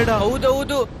 ನಾಳೆ ಬೇಡ.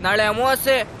 ಹೌದೌದು, ನಾಳೆ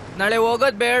ಅಮಾವಾಸ್ಯೆ, ನಾಳೆ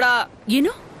ಹೋಗೋದ್ ಬೇಡ.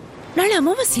 ಏನು ನಾಳೆ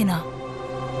ಅಮಾವಾಸ್ಯೆನಾ?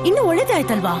 ಇನ್ನು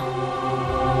ಒಳ್ಳೇದಾಯ್ತಲ್ವಾ?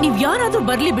 ನೀವ್ ಯಾರಾದ್ರೂ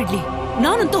ಬರ್ಲಿ ಬಿಡ್ಲಿ,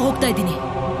 ನಾನಂತೂ ಹೋಗ್ತಾ ಇದ್ದೀನಿ.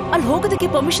 ಅಲ್ಲಿ ಹೋಗೋದಕ್ಕೆ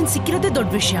ಪರ್ಮಿಷನ್ ಸಿಕ್ಕಿರೋದೇ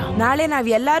ದೊಡ್ಡ ವಿಷಯ. ನಾಳೆ ನಾವ್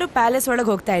ಎಲ್ಲಾರು ಪ್ಯಾಲೇಸ್ ಒಳಗೆ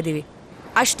ಹೋಗ್ತಾ ಇದೀವಿ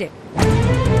ಅಷ್ಟೇ.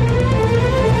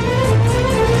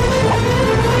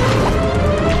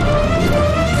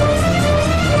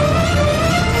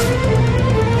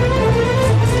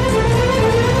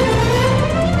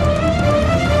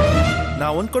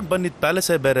 ನಾವು ಅನ್ಕೊಂಡು ಬಂದಿದ್ದ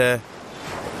ಪ್ಯಾಲೇಸೇ ಬೇರೆ,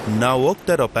 ನಾವು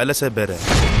ಹೋಗ್ತಾ ಇರೋ ಪ್ಯಾಲೇಸೇ ಬೇರೆ,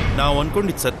 ನಾವು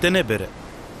ಅನ್ಕೊಂಡಿದ್ದ ಸತ್ಯನೇ ಬೇರೆ.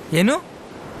 ಏನು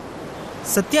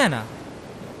ಸತ್ಯನಾ?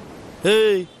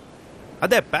 ಏಯ್,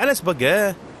 ಅದೇ ಪ್ಯಾಲೇಸ್ ಬಗ್ಗೆ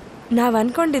ನಾವ್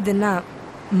ಅನ್ಕೊಂಡಿದ್ದನ್ನ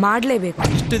ಮಾಡ್ಲೇಬೇಕು.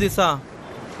 ಇಷ್ಟು ದಿವಸ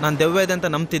ನಾನು ದೆವ್ವ ಇದೆ ಅಂತ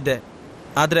ನಂಬ್ತಿದ್ದೆ,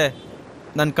 ಆದರೆ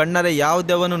ನನ್ನ ಕಣ್ಣಾರೆ ಯಾವ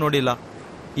ದೆವ್ವನೂ ನೋಡಿಲ್ಲ.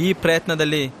 ಈ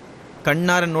ಪ್ರಯತ್ನದಲ್ಲಿ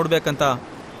ಕಣ್ಣಾರೆ ನೋಡ್ಬೇಕಂತ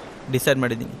ಡಿಸೈಡ್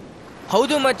ಮಾಡಿದ್ದೀನಿ.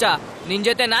 ಹೌದು ಮಚ್ಚ, ನಿನ್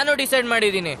ಜೊತೆ ನಾನು ಡಿಸೈಡ್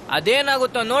ಮಾಡಿದ್ದೀನಿ.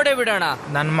 ಅದೇನಾಗುತ್ತೋ ನೋಡೇ ಬಿಡೋಣ.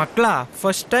 ನನ್ನ ಮಕ್ಕಳ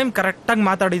ಫಸ್ಟ್ ಟೈಮ್ ಕರೆಕ್ಟಾಗಿ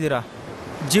ಮಾತಾಡಿದ್ದೀರಾ.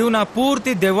 ಜೀವನ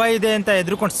ಪೂರ್ತಿ ದೆವ್ವ ಇದೆ ಅಂತ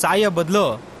ಎದ್ರುಕೊಂಡು ಸಾಯೋ ಬದಲು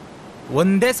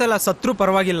ಒಂದೇ ಸಲ ಸತ್ರು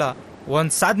ಪರವಾಗಿಲ್ಲ,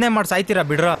 ಒಂದ್ ಸಾಧನೆ ಮಾಡಿ ಸಾಯ್ತೀರಾ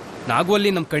ಬಿಡ್ರ.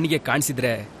 ನಾಗವಲ್ಲಿ ನಮ್ಮ ಕಣ್ಣಿಗೆ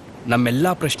ಕಾಣಿಸಿದ್ರೆ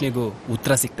ನಮ್ಮೆಲ್ಲಾ ಪ್ರಶ್ನೆಗೂ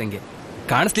ಉತ್ತರ ಸಿಕ್ತಂಗೆ,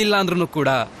 ಕಾಣಿಸ್ಲಿಲ್ಲ ಅಂದ್ರೂ ಕೂಡ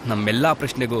ನಮ್ಮೆಲ್ಲಾ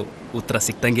ಪ್ರಶ್ನೆಗೂ ಉತ್ತರ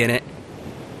ಸಿಕ್ತಂಗೇನೆ.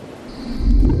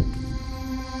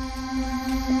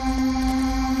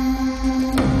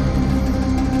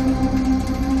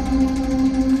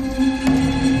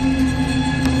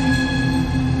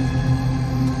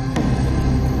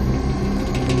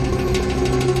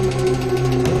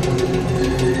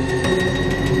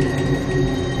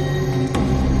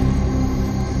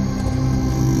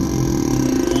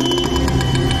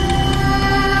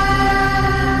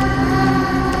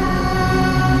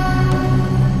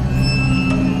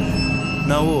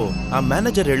 ನಾವು ಆ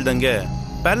ಮ್ಯಾನೇಜರ್ ಹೇಳ್ದಂಗೆ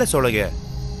ಪ್ಯಾಲೇಸ್ ಒಳಗೆ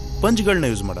ಪಂಚ್ಗಳನ್ನ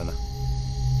ಯೂಸ್ ಮಾಡೋಣ.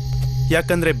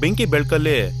 ಯಾಕಂದ್ರೆ ಬೆಂಕಿ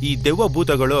ಬೆಳಕಲ್ಲಿ ಈ ದೆವ್ವ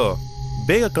ಭೂತಗಳು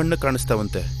ಬೇಗ ಕಣ್ಣು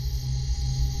ಕಾಣಿಸ್ತಾವಂತೆ.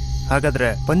 ಹಾಗಾದ್ರೆ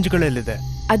ಪಂಚ್ಗಳೆಲ್ಲಿದೆ?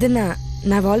 ಅದನ್ನ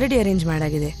ನಾವ್ ಆಲ್ರೆಡಿ ಅರೇಂಜ್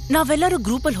ಮಾಡಾಗಿದೆ. ನಾವೆಲ್ಲರೂ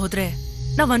ಗ್ರೂಪಲ್ಲಿ ಹೋದ್ರೆ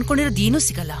ನಾವ್ ಅನ್ಕೊಂಡಿರೋದು ಏನೂ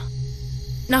ಸಿಗಲ್ಲ.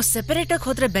 ನಾವ್ ಸೆಪರೇಟ್ ಆಗಿ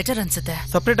ಹೋದ್ರೆ ಬೆಟರ್ ಅನ್ಸುತ್ತೆ.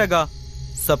 ಸಪ್ರೇಟ್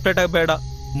ಆಗಿ ಬೇಡ,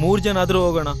 3 ಜನ ಆದ್ರೂ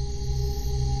ಹೋಗೋಣ.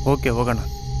 ಓಕೆ, ಹೋಗೋಣ.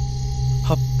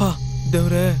 ಅಪ್ಪ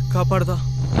ದೇವ್ರೇ ಕಾಪಾಡ್ದ.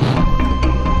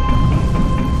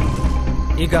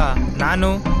 ಈಗ ನಾನು,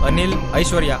 ಅನಿಲ್,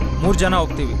 ಐಶ್ವರ್ಯ 3 ಜನ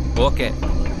ಹೋಗ್ತೀವಿ. ಓಕೆ,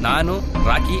 ನಾನು,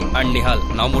 ರಾಕಿ ಅಂಡ್ ನಿಹಾಲ್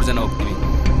ನಾವು 3 ಜನ ಹೋಗ್ತೀವಿ.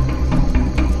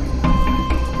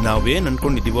 ನಾವೇನ್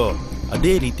ಅನ್ಕೊಂಡಿದೀವೋ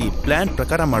ಅದೇ ರೀತಿ ಪ್ಲಾನ್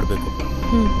ಪ್ರಕಾರ ಮಾಡಬೇಕು.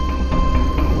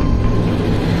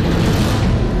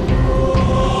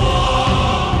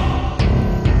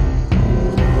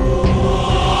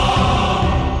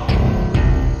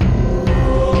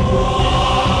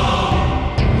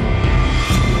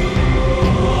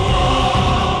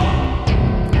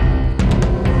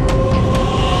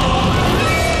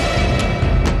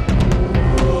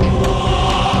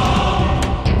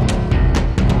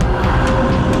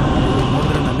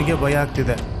 ಭಯ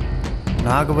ಆಗ್ತಿದೆ,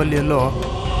 ನಾಗವಲ್ಲಿಯಲ್ಲೋ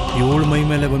 7 ಮೈ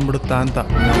ಮೇಲೆ ಬಂದ್ಬಿಡುತ್ತಾ ಅಂತ.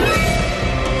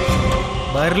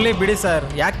 ಬರ್ಲಿ ಬಿಡಿ ಸರ್,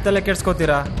 ಯಾಕೆ ತಲೆ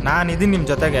ಕೆಡ್ಸ್ಕೋತೀರಾ? ನಾನಿದ್ದೀನಿ ನಿಮ್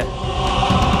ಜೊತೆಗೆ.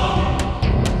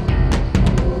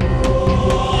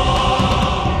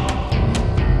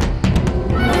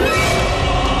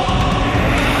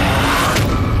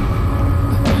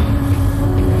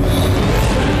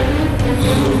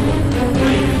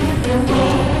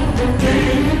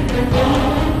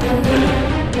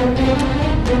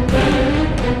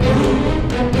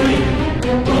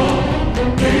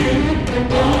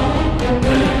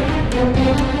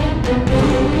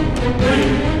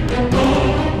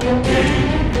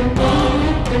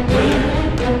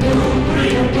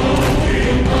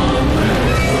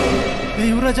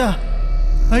 ಯುವರಾಜ,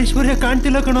 ಐಶ್ವರ್ಯ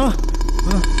ಕಾಣ್ತಿಲ್ಲ ಕಣೋ.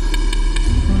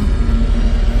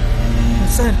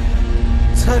 ಸರ್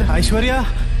ಸರ್ ಐಶ್ವರ್ಯ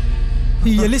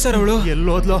ಎಲ್ಲಿ ಸರ್? ಅವಳು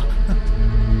ಎಲ್ಲೋದ್ಲೋ?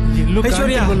 ಎಲ್ಲೂ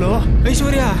ಐಶ್ವರ್ಯ,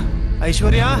 ಐಶ್ವರ್ಯ,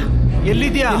 ಐಶ್ವರ್ಯ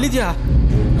ಎಲ್ಲಿದ್ಯಾ? ಎಲ್ಲಿದ್ಯಾ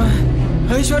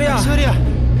ಐಶ್ವರ್ಯ? ಐಶ್ವರ್ಯ,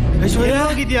 ಐಶ್ವರ್ಯ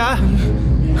ಹೋಗಿದ್ಯಾ?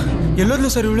 ಎಲ್ಲೋದ್ಲು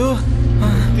ಸರ್ ಇವಳು?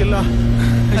 ಇಲ್ಲ.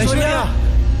 ಐಶ್ವರ್ಯ,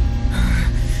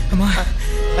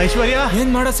 ಐಶ್ವರ್ಯ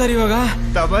ಏನ್ ಮಾಡ ಸರ್ ಇವಾಗ?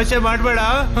 ತಮಾಷೆ ಮಾಡ್ಬೇಡ,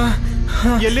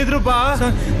 ಎಲ್ಲಿದ್ರು ಬಾ.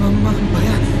 ಭಯ.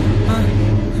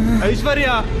 ಐಶ್ವರ್ಯ,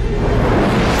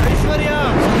 ಐಶ್ವರ್ಯ,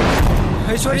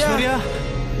 ಐಶ್ವರ್ಯ,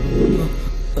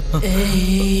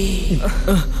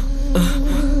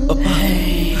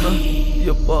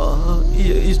 ಯಪ್ಪ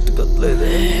ಇಷ್ಟು ಕತ್ಲೆ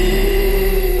ಇದೆ.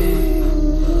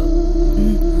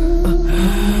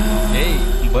 ಏಯ್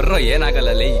ಬರ್ರೋ,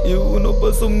 ಏನಾಗಲ್ಲ ಲೇ.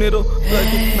 ಇವನೊಬ್ಬ ಸುಮ್ನಿರೋ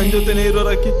ರಾಕಿ, ನನ್ ಜೊತೆನೇ ಇರೋ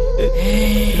ರಾಕಿ.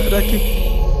 ರಾಕಿ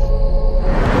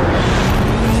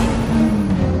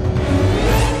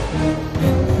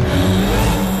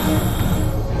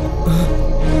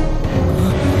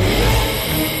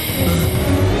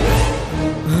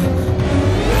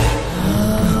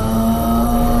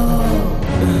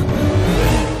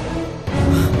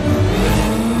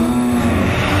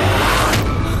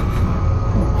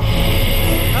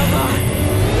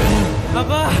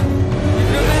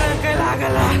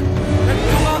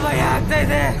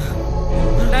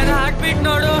ನನ್ನ ಹಾರ್ಟ್ ಬೀಟ್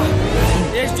ನೋಡು,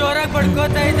 ಎಷ್ಟು ಜೋರಾಗಿ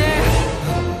ಬಡ್ಕೋತಾ ಇದೆ.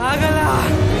 ಆಗಲ್ಲ.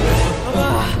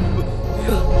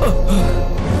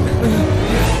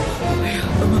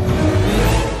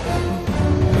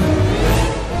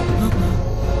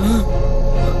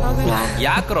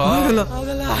 ಯಾಕ್ರೋ,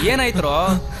 ಏನಾಯ್ತ್ರೋ?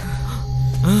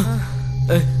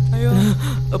 ಅಯ್ಯೋ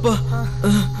ಅಪ್ಪ,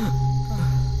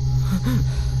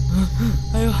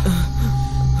 ಅಯ್ಯೋ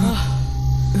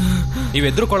ನೀವ್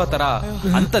ಎದ್ರುಕೊಳ್ಳೋ ತರ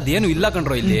ಅಂತದ್ದೇನು ಇಲ್ಲ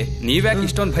ಕಣ್ರೋ ಇಲ್ಲಿ. ನೀವ್ಯಾಕೆ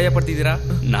ಇಷ್ಟೊಂದು ಭಯ ಪಡ್ತಿದ್ದೀರಾ?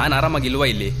 ನಾನ್ ಆರಾಮಾಗಿಲ್ವಾ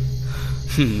ಇಲ್ಲಿ?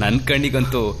 ನನ್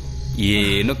ಕಣ್ಣಿಗಂತೂ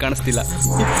ಏನು ಕಾಣಿಸ್ತಿಲ್ಲ.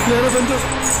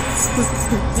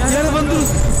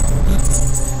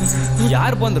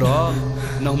 ಯಾರು ಬಂದ್ರು?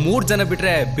 ನಾವ್ 3 ಜನ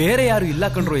ಬಿಟ್ರೆ ಬೇರೆ ಯಾರು ಇಲ್ಲ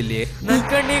ಕಣ್ರೋ ಇಲ್ಲಿ. ನನ್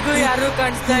ಕಣ್ಣಿಗೂ ಯಾರು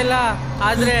ಕಾಣಿಸ್ತಾ ಇಲ್ಲ,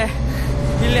 ಆದ್ರೆ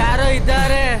ಇಲ್ಲಿ ಯಾರೋ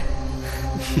ಇದ್ದಾರೆ.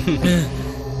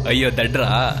 ಅಯ್ಯೋ ದಡ್ರ,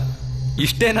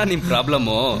 ಇಷ್ಟೇನಾ ನಿಮ್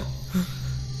ಪ್ರಾಬ್ಲಮ್ಮು?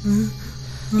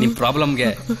 ನಿಮ್ ಪ್ರಾಬ್ಲಮ್ಗೆ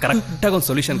ಕರೆಕ್ಟಾಗಿ ಒಂದು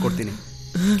ಸೊಲ್ಯೂಷನ್ ಕೊಡ್ತೀನಿ,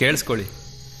 ಕೇಳಿಸ್ಕೊಳ್ಳಿ.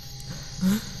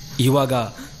 ಇವಾಗ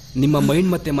ನಿಮ್ಮ ಮೈಂಡ್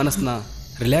ಮತ್ತೆ ಮನಸ್ಸನ್ನ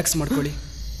ರಿಲ್ಯಾಕ್ಸ್ ಮಾಡ್ಕೊಳ್ಳಿ.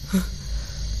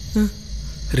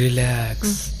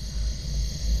 Relax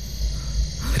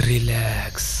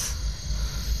relax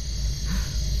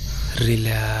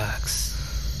relax.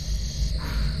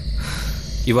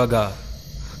 ಇವಾಗ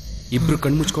ಇಬ್ರು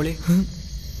ಕಣ್ಮುಚ್ಕೊಳ್ಳಿ.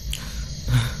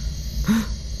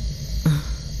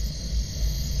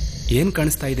 ಏನ್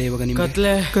ಕಾಣಿಸ್ತಾ ಇದೆ ಇವಾಗ ನಿಮ್ಗೆ?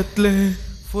 ಕತ್ಲೆ ಕತ್ಲೆ,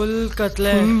 ಫುಲ್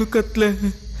ಕತ್ಲೆ. ಕತ್ಲೆ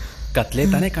ಕತ್ಲೆ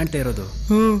ತಾನೇ ಕಾಣ್ತಾ ಇರೋದು.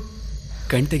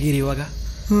 ಕಣ್ ತೆಗೀರಿ ಇವಾಗ.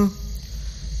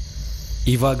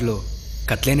 ಇವಾಗ್ಲೂ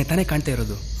ಕತ್ಲೆನೆ ತಾನೇ ಕಾಣ್ತಾ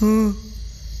ಇರೋದು.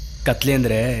 ಕತ್ಲೆ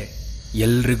ಅಂದ್ರೆ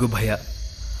ಎಲ್ರಿಗೂ ಭಯ,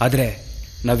 ಆದ್ರೆ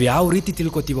ನಾವ್ ಯಾವ ರೀತಿ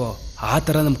ತಿಳ್ಕೊತೀವೋ ಆ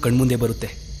ತರ ನಮ್ ಕಣ್ಮುಂದೆ ಬರುತ್ತೆ.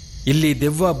 ಇಲ್ಲಿ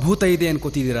ದೆವ್ವ ಭೂತ ಇದೆ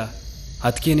ಅನ್ಕೋತಿದ್ದೀರಾ,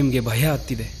 ಅದಕ್ಕೆ ನಿಮ್ಗೆ ಭಯ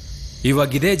ಆಗ್ತಿದೆ.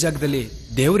 ಇವಾಗ ಇದೇ ಜಾಗದಲ್ಲಿ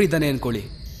ದೇವ್ರಿದ್ದಾನೆ ಅನ್ಕೊಳ್ಳಿ.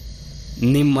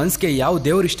 ನಿಮ್ ಮನ್ಸ್ಗೆ ಯಾವ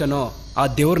ದೇವ್ರ ಇಷ್ಟನೋ ಆ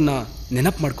ದೇವ್ರನ್ನ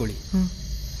ನೆನಪು ಮಾಡ್ಕೊಳ್ಳಿ.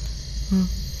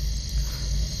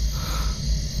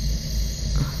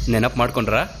 ನೆನಪು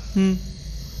ಮಾಡ್ಕೊಂಡ್ರ?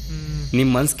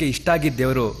 ನಿಮ್ ಮನ್ಸ್ಗೆ ಇಷ್ಟ ಆಗಿದ್ದ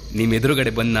ದೇವ್ರು ನಿಮ್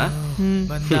ಎದುರುಗಡೆ ಬಂದ.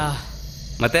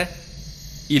 ಮತ್ತೆ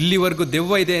ಇಲ್ಲಿವರೆಗೂ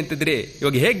ದೆವ್ವ ಇದೆ ಅಂತಿದ್ರಿ,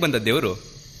 ಇವಾಗ ಹೇಗ್ ಬಂದ ದೇವ್ರು?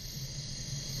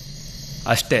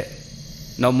 ಅಷ್ಟೇ,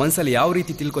 ನಾವು ಮನ್ಸಲ್ಲಿ ಯಾವ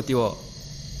ರೀತಿ ತಿಳ್ಕೊತೀವೋ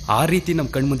ಆ ರೀತಿ ನಮ್ಮ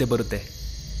ಕಣ್ಮುಂದೆ ಬರುತ್ತೆ.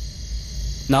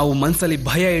 ನಾವು ಮನ್ಸಲ್ಲಿ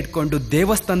ಭಯ ಇಟ್ಕೊಂಡು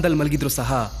ದೇವಸ್ಥಾನದಲ್ಲಿ ಮಲಗಿದ್ರು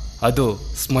ಸಹ ಅದು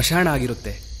ಸ್ಮಶಾನ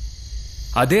ಆಗಿರುತ್ತೆ.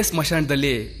 ಅದೇ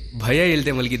ಸ್ಮಶಾನದಲ್ಲಿ ಭಯ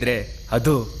ಇಲ್ಲದೆ ಮಲಗಿದ್ರೆ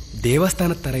ಅದು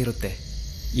ದೇವಸ್ಥಾನದ ಥರ ಇರುತ್ತೆ.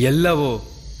 ಎಲ್ಲವೂ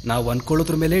ನಾವು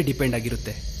ಅನ್ಕೊಳ್ಳೋದ್ರ ಮೇಲೆ ಡಿಪೆಂಡ್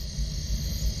ಆಗಿರುತ್ತೆ.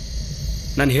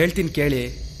 ನಾನು ಹೇಳ್ತೀನಿ ಕೇಳಿ.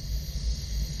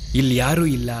 ಇಲ್ಲಿ ಯಾರೂ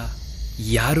ಇಲ್ಲ,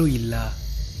 ಯಾರೂ ಇಲ್ಲ,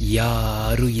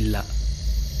 ಯಾರೂ ಇಲ್ಲ.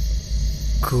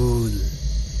 Cool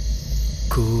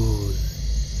cool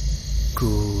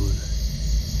cool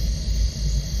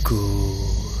cool.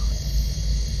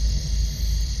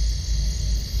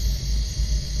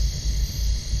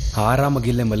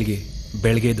 ಆರಾಮಾಗಿಲ್ಲೇ ಮಲಗಿ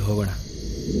ಬೆಳಗ್ಗೆ ಎದ್ದು ಹೋಗೋಣ.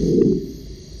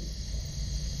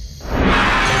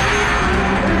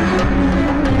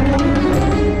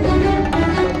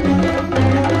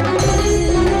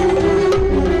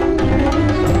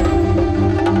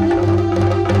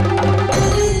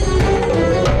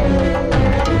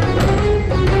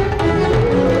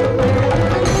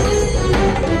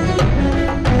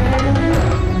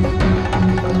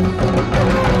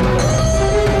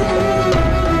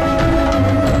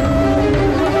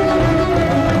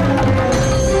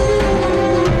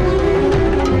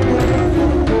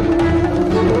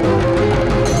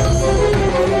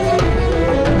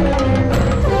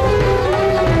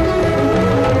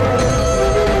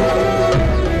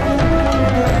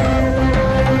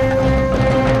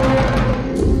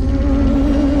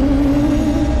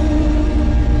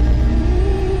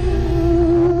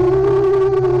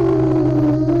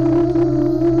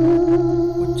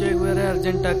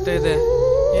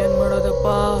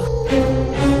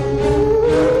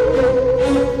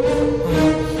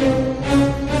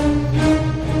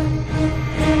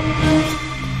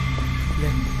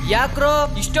 ಯಾಕ್ರೋ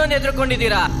ಇಷ್ಟೊಂದು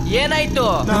ಎದ್ರುಕೊಂಡಿದ್ದೀರಾ? ಏನಾಯ್ತು?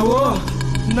 ನಾವು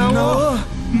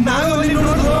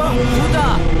ಭೂತ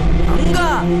ಹಂಗ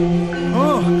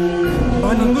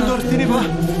ನಿಂಗೂ ತೋರಿಸ್ತೀನಿ ಬಾ.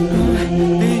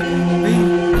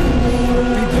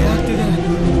 ಭಯ ಆಗ್ತಿದೆ.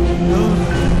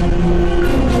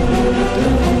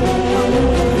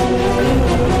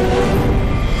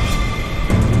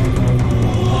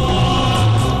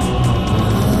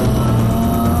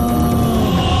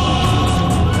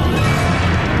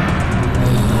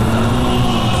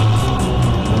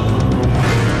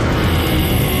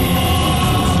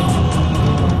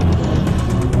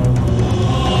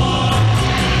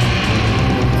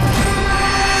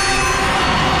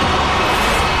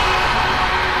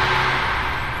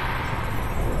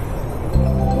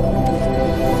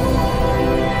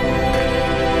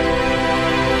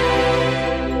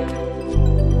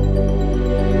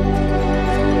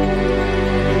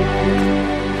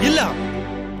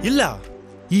 ಇಲ್ಲ,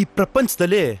 ಈ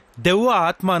ಪ್ರಪಂಚದಲ್ಲಿ ದೆವ್ವ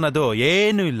ಆತ್ಮ ಅನ್ನೋದು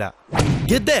ಏನೂ ಇಲ್ಲ.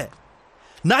 ಗೆದ್ದೆ,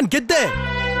 ನಾನ್ ಗೆದ್ದೆ.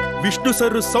 ವಿಷ್ಣು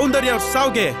ಸರ್ ಸೌಂದರ್ಯ ಅವ್ರ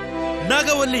ಸಾವ್ಗೆ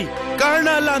ನಾಗವಲ್ಲಿ ಕಾರಣ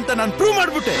ಅಲ್ಲ ಅಂತ ನಾನು ಪ್ರೂವ್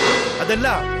ಮಾಡ್ಬಿಟ್ಟೆ. ಅದೆಲ್ಲ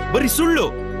ಬರೀ ಸುಳ್ಳು.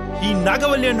 ಈ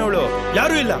ನಾಗವಲ್ಲಿ ಅನ್ನೋಳು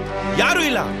ಯಾರು ಇಲ್ಲ, ಯಾರು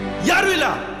ಇಲ್ಲ, ಯಾರು ಇಲ್ಲ.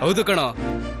 ಹೌದು ಕಣೋ,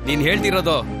 ನೀನ್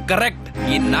ಹೇಳ್ತಿರೋದು ಕರೆಕ್ಟ್.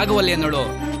 ಈ ನಾಗವಲ್ಲಿ ಅನ್ನೋಳು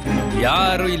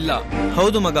ಯಾರು ಇಲ್ಲ.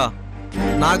 ಹೌದು ಮಗ,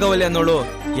 ನಾಗವಲ್ಲಿ ಅನ್ನೋಳು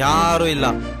ಯಾರು ಇಲ್ಲ.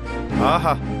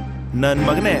 ಆಹಾ, ನನ್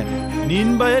ಮಗನೇ,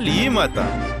 ನಿನ್ ಬಾಯಲ್ಲಿ ಈ ಮಾತ.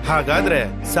 ಹಾಗಾದ್ರೆ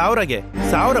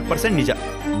 1000% ನಿಜ.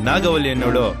 ನಾಗವಲ್ಲಿ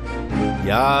ಅನ್ನೋಳು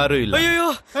ಯಾರು ಇಲ್ಲ. ಅಯ್ಯೋ,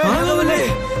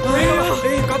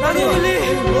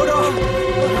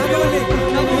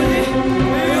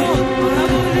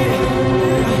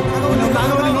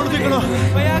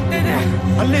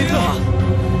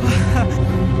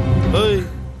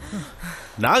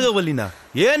 ನಾಗವಲ್ಲಿನ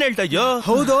ಏನ್ ಹೇಳ್ತಾ ಇದ್ಯೋ?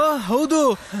 ಹೌದು ಹೌದು,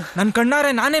 ನನ್ ಕಣ್ಣಾರೆ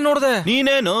ನಾನೇ ನೋಡ್ದೆ.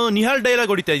 ನೀನೇನು ನಿಹಾಲ್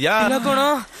ಡೈಲಾಗ್ ಹೊಡಿತಾ ಇದ್ಯಾ?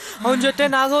 ಅವನ ಜೊತೆ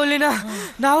ನಾಗವಲ್ಲಿನ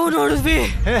ನಾವು ನೋಡಿದ್ವಿ.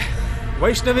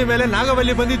 ವೈಷ್ಣವಿ ಮೇಲೆ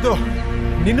ನಾಗವಲ್ಲಿ ಬಂದಿದ್ದು,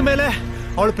 ನಿನ್ನ ಮೇಲೆ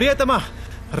ಅವಳ ಪ್ರಿಯತಮ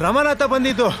ರಮನಾಥ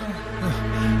ಬಂದಿದ್ದು.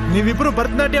 ನೀವಿಬ್ರು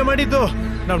ಭರತನಾಟ್ಯ ಮಾಡಿದ್ದು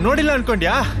ನಾವ್ ನೋಡಿಲ್ಲ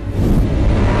ಅನ್ಕೊಂಡ್ಯಾ?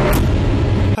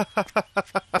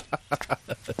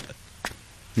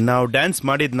 ನಾವು ಡ್ಯಾನ್ಸ್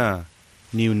ಮಾಡಿದ್ನ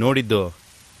ನೀವು ನೋಡಿದ್ದು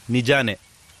ನಿಜಾನೇ,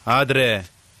 ಆದ್ರೆ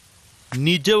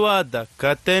ನಿಜವಾದ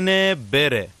ಕತೆನೇ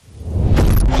ಬೇರೆ.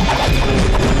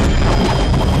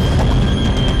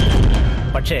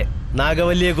 പക്ഷേ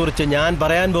നാഗവല്ലിയെക്കുറിച്ച് ഞാൻ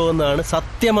പറയാൻ പോകുന്നതാണ്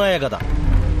സത്യമായ കഥ.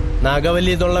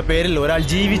 നാഗവല്ലി എന്നുള്ള പേരിൽ ഒരാൾ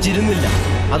ജീവിച്ചിരുന്നില്ല.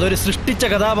 അതൊരു സൃഷ്ടിച്ച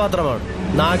കഥാപാത്രമാണ്.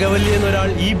 നാഗവല്ലി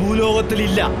എന്നൊരാൾ ഈ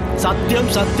ഭൂലോകത്തിലില്ല. സത്യം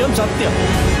സത്യം സത്യം.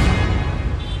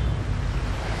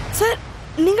 സർ,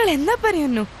 നിങ്ങൾ എന്താ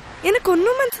പറയുന്നു?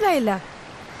 എനിക്കൊന്നും മനസ്സിലായില്ല.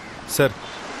 ಸರ್,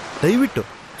 ದಯವಿಟ್ಟು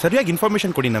ಸರಿಯಾಗಿ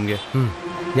ಇನ್ಫಾರ್ಮೇಶನ್ ಕೊಡಿ ನಮಗೆ.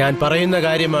 ഞാൻ പറയുന്ന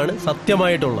കാര്യമാണ്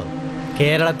സത്യമായിട്ടുള്ളത്.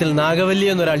 കേരളത്തിൽ നാഗവല്ലി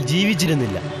എന്നൊരാൾ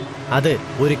ജീവിച്ചിരുന്നില്ല. അത്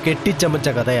ഒരു കെട്ടിച്ചമച്ച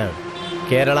കഥയാണ്.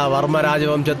 കേരള വർമ്മ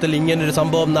രാജവംശത്തിൽ ഇങ്ങനൊരു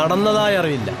സംഭവം നടന്നതായി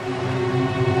അറിയില്ല.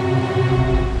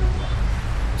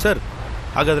 ಸರ್,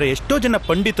 ಹಾಗಾದ್ರೆ ಎಷ್ಟೋ ಜನ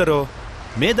ಪಂಡಿತರು,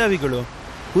 ಮೇಧಾವಿಗಳು,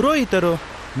 ಪುರೋಹಿತರು,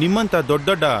 ನಿಮ್ಮಂತ ದೊಡ್ಡ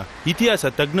ದೊಡ್ಡ ಇತಿಹಾಸ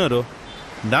ತಜ್ಞರು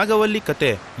ನಾಗವಲ್ಲಿ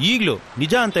ಕತೆ ಈಗಲೂ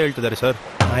ನಿಜ ಅಂತ ಹೇಳ್ತಿದ್ದಾರೆ ಸರ್.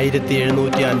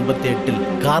 1758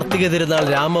 കാർത്തിക തിരുനാൾ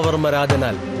രാമവർമ്മ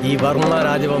രാജനാൽ ഈ വർമ്മ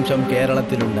രാജവംശം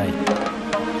കേരളത്തിലുണ്ടായി.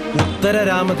 ഉത്തര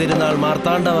രാമ തിരുനാൾ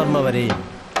മാർത്താണ്ഡവർമ്മ വരെയും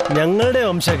ഞങ്ങളുടെ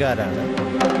വംശക്കാരാണ്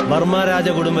വർമ്മ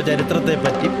രാജകുടുംബ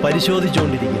ചരിത്രത്തെപ്പറ്റി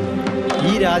പരിശോധിച്ചുകൊണ്ടിരിക്കുന്നത്.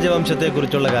 ഈ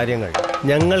രാജവംശത്തെക്കുറിച്ചുള്ള കാര്യങ്ങൾ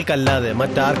ഞങ്ങൾക്കല്ലാതെ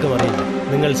മറ്റാർക്കും അറിയില്ല.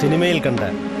 നിങ്ങൾ സിനിമയിൽ കണ്ട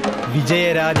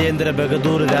വിജയരാജേന്ദ്ര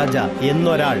ബഹദൂർ രാജ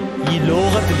എന്നൊരാൾ ഈ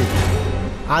ലോകത്തിലില്ല.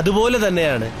 അതുപോലെ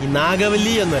തന്നെയാണ് ഈ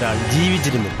നാഗവല്ലി എന്നൊരാൾ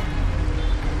ജീവിച്ചിരുന്നത്.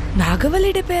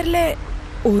 നാഗവല്ലിയുടെ പേരിലെ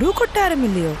ഒരു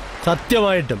കൊട്ടാരമില്ലയോ?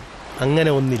 സത്യമായിട്ടും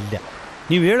അങ്ങനെ ഒന്നില്ല.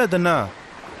 ನೀವು ಹೇಳೋದನ್ನ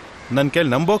ನನ್ನ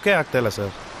ಕೈಲಿ ನಂಬೋಕೆ ಆಗ್ತಾ ಇಲ್ಲ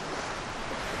ಸರ್.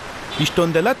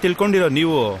 ಇಷ್ಟೊಂದೆಲ್ಲ ತಿಳ್ಕೊಂಡಿರೋ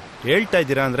ನೀವು ಹೇಳ್ತಾ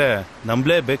ಇದ್ದೀರಾ ಅಂದ್ರೆ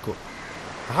ನಂಬಲೇಬೇಕು.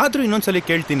 ಆದ್ರೂ ಇನ್ನೊಂದ್ಸಲಿ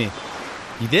ಕೇಳ್ತೀನಿ,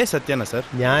 ഇതേ സത്യന സർ?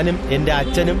 ഞാനും എൻ്റെ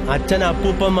അച്ഛനും അച്ഛൻ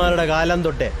അപ്പൂപ്പന്മാരുടെ കാലം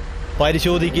തൊട്ടേ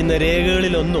പരിശോധിക്കുന്ന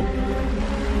രേഖകളിലൊന്നും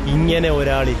ഇങ്ങനെ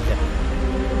ഒരാളില്ല.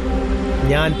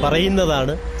 ഞാൻ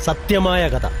പറയുന്നതാണ് സത്യമായ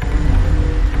കഥ.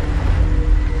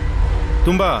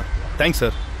 ತುಂಬಾ ಥ್ಯಾಂಕ್ಸ್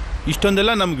ಸರ್,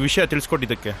 ಇಷ್ಟೊಂದೆಲ್ಲ ನಮ್ಗೆ ವಿಷಯ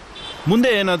ತಿಳಿಸ್ಕೊಟ್ಟಿದ್ದಕ್ಕೆ. ಮುಂದೆ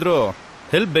ಏನಾದರೂ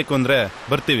ಹೆಲ್ಪ್ ಬೇಕು ಅಂದರೆ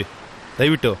ಬರ್ತೀವಿ,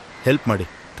 ദയവിಟ್ಟು ഹെൽപ്പ് ಮಾಡಿ.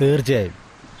 തീർച്ചയായും.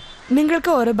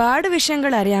 നിങ്ങൾക്ക് ഒരുപാട്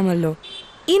വിഷയങ്ങൾ അറിയാമല്ലോ.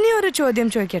 ഇനി ഒരു ചോദ്യം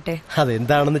ചോദിക്കട്ടെ?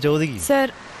 അതെന്താണെന്ന് ചോദിക്കും. സർ,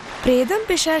 പ്രേതം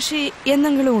പിശാശി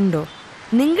എന്തെങ്കിലും ഉണ്ടോ?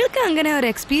 നിങ്ങൾക്ക് അങ്ങനെ ഒരു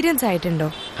എക്സ്പീരിയൻസ് ആയിട്ടുണ്ടോ?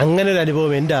 അങ്ങനെ ഒരു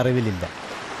അനുഭവം എൻ്റെ അറിവിലില്ല.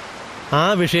 ആ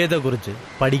വിഷയത്തെക്കുറിച്ച്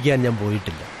പഠിക്കാൻ ഞാൻ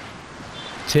പോയിട്ടില്ല.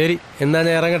 ശരി, എന്നാ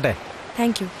ഞാൻ ഇറങ്ങട്ടെ.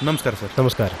 Thank you. നമസ്കാരം സർ.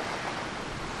 നമസ്കാരം.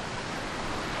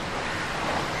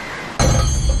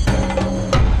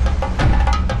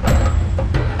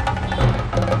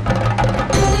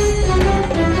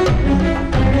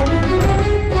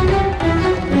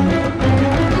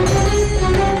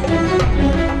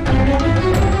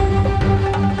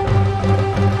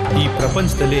 ಈ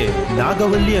ಪ್ರಪಂಚದಲ್ಲಿ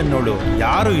ನಾಗವಲ್ಲಿ ಅನ್ನೋಳು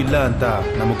ಯಾರು ಇಲ್ಲ ಅಂತ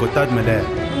ನಮಗೆ ಗೊತ್ತಾದ್ಮೇಲೆ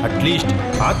ಅಟ್ಲೀಸ್ಟ್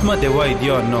ಆತ್ಮ ದೆವ್ವ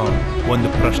ಇದೆಯೋ ಅನ್ನೋ ಒಂದು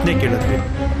ಪ್ರಶ್ನೆ ಕೇಳಿದ್ವಿ.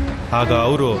 ಆಗ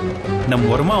ಅವರು ನಮ್ಮ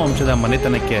ವರ್ಮಾ ವಂಶದ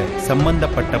ಮನೆತನಕ್ಕೆ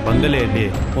ಸಂಬಂಧಪಟ್ಟ ಬಂಗಲೆಯಲ್ಲಿ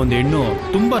ಒಂದು ಹೆಣ್ಣು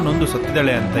ತುಂಬ ನೊಂದು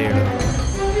ಸತ್ತಿದ್ದಾಳೆ ಅಂತ ಹೇಳಿದ್ರು.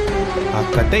 ಆ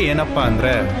ಕತೆ ಏನಪ್ಪ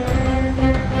ಅಂದ್ರೆ,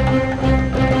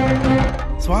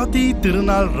 ಸ್ವಾತಿ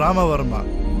ತಿರುನಾಳ್ ರಾಮವರ್ಮ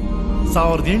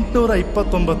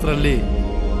 1829ರಲ್ಲಿ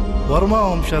ವರ್ಮಾ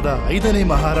ವಂಶದ 5ನೇ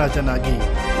ಮಹಾರಾಜನಾಗಿ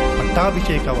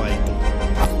ಪಟ್ಟಾಭಿಷೇಕವಾಯಿತು.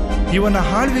 ಇವನ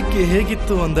ಆಳ್ವಿಕೆ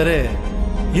ಹೇಗಿತ್ತು ಅಂದರೆ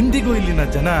ಇಂದಿಗೂ ಇಲ್ಲಿನ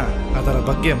ಜನ ಅದರ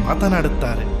ಬಗ್ಗೆ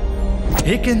ಮಾತನಾಡುತ್ತಾರೆ.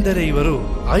 ಏಕೆಂದರೆ ಇವರು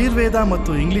ಆಯುರ್ವೇದ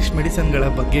ಮತ್ತು ಇಂಗ್ಲಿಷ್ ಮೆಡಿಸಿನ್ಗಳ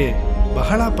ಬಗ್ಗೆ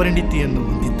ಬಹಳ ಪರಿಣಿತಿಯನ್ನು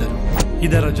ಹೊಂದಿದ್ದರು.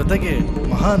 ಇದರ ಜೊತೆಗೆ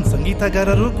ಮಹಾನ್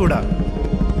ಸಂಗೀತಗಾರರೂ ಕೂಡ.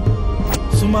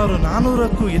 ಸುಮಾರು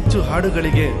 400ಕ್ಕೂ ಹೆಚ್ಚು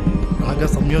ಹಾಡುಗಳಿಗೆ ರಾಗ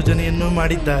ಸಂಯೋಜನೆಯನ್ನು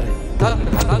ಮಾಡಿದ್ದಾರೆ.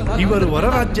 ಇವರು ಹೊರ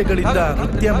ರಾಜ್ಯಗಳಿಂದ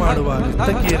ನೃತ್ಯ ಮಾಡುವ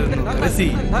ನರ್ತಕಿಯರನ್ನು ಕರೆಸಿ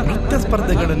ನೃತ್ಯ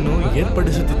ಸ್ಪರ್ಧೆಗಳನ್ನು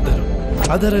ಏರ್ಪಡಿಸುತ್ತಿದ್ದರು.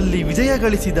 ಅದರಲ್ಲಿ ವಿಜಯ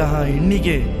ಗಳಿಸಿದ ಆ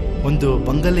ಹೆಣ್ಣಿಗೆ ಒಂದು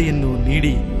ಬಂಗಲೆಯನ್ನು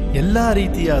ನೀಡಿ ಎಲ್ಲಾ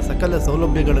ರೀತಿಯ ಸಕಲ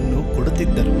ಸೌಲಭ್ಯಗಳನ್ನು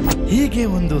ಕೊಡುತ್ತಿದ್ದರು. ಹೀಗೆ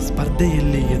ಒಂದು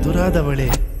ಸ್ಪರ್ಧೆಯಲ್ಲಿ ಎದುರಾದವಳೆ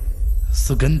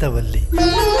ಸುಗಂಧವಲ್ಲಿ.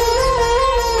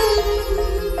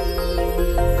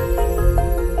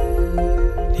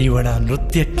 ಇವಳ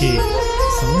ನೃತ್ಯಕ್ಕೆ,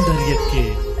 ಸೌಂದರ್ಯಕ್ಕೆ,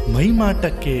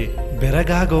 ಮೈಮಾಟಕ್ಕೆ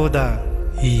ಬೆರಗಾಗೋದ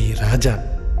ಈ ರಾಜ.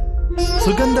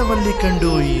 ಸುಗಂಧವಲ್ಲಿ ಕಂಡು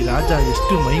ಈ ರಾಜ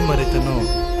ಎಷ್ಟು ಮೈಮರೆತನೋ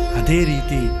ಅದೇ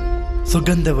ರೀತಿ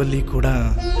ಸುಗಂಧವಲ್ಲಿ ಕೂಡ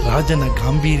ರಾಜನ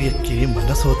ಗಾಂಭೀರ್ಯಕ್ಕೆ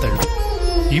ಮನಸೋತಳು.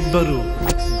 ಇಬ್ಬರು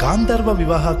ಗಾಂಧರ್ವ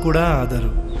ವಿವಾಹ ಕೂಡ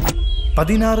ಆದರು.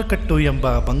 16 ಕಟ್ಟು ಎಂಬ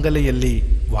ಬಂಗಲೆಯಲ್ಲಿ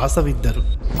ವಾಸವಿದ್ದರು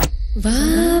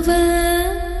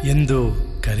ಎಂದು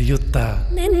ಕರೆಯುತ್ತಾ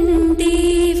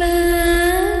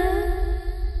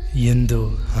ಎಂದು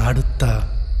ಹಾಡುತ್ತಾ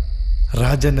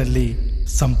ರಾಜನಲ್ಲಿ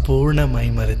ಸಂಪೂರ್ಣ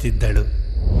ಮೈಮರೆತಿದ್ದಳು.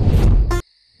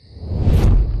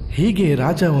 ಹೀಗೆ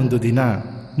ರಾಜ ಒಂದು ದಿನ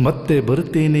ಮತ್ತೆ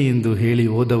ಬರುತ್ತೇನೆ ಎಂದು ಹೇಳಿ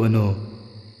ಹೋದವನು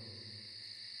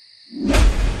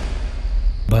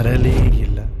ಬರಲೇ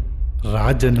ಇಲ್ಲ.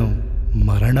 ರಾಜನು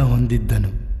ಮರಣ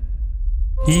ಹೊಂದಿದ್ದನು.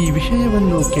 ಈ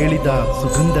ವಿಷಯವನ್ನು ಕೇಳಿದ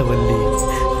ಸುಗಂಧವಲ್ಲಿ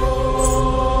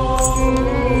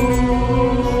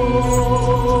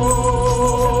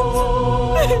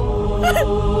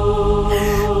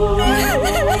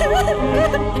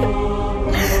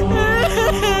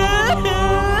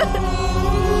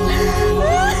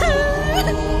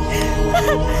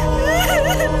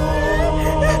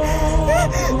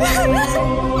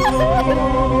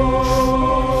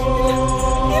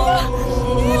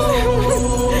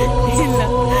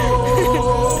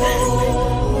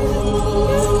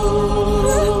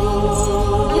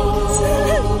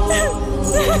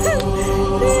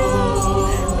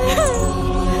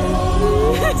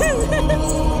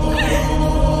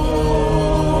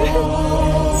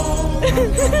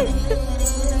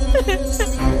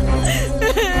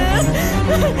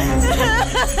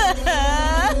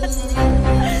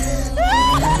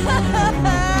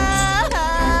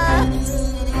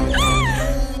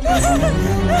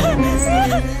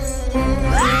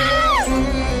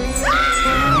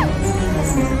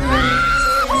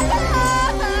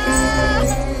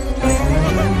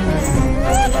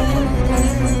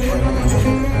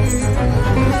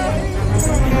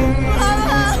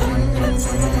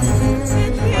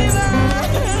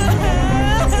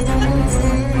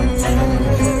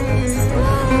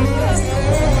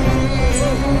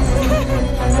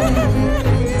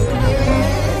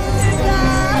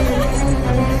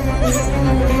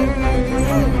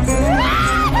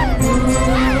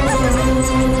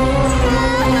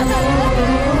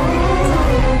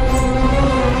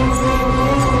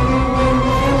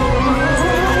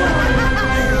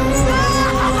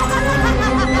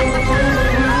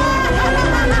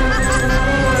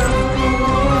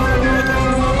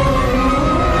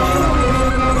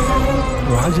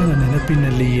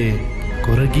ನೆನಪಿನಲ್ಲಿಯೇ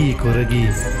ಕೊರಗಿ ಕೊರಗಿ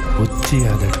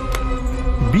ಹುಚ್ಚಿಯಾದಳು.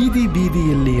 ಬೀದಿ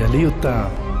ಬೀದಿಯಲ್ಲಿ ಅಲೆಯುತ್ತಾ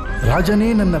ರಾಜನೇ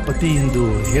ನನ್ನ ಪತಿ ಎಂದು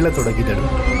ಹೇಳತೊಡಗಿದಳು.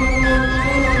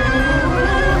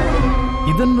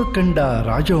 ಇದನ್ನು ಕಂಡ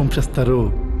ರಾಜವಂಶಸ್ಥರು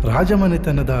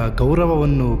ರಾಜಮನೆತನದ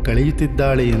ಗೌರವವನ್ನು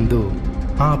ಕಳೆಯುತ್ತಿದ್ದಾಳೆ ಎಂದು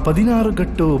ಆ 16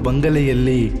 ಗಟ್ಟು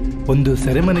ಬಂಗಲೆಯಲ್ಲಿ ಒಂದು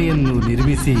ಸೆರೆಮನೆಯನ್ನು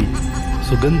ನಿರ್ಮಿಸಿ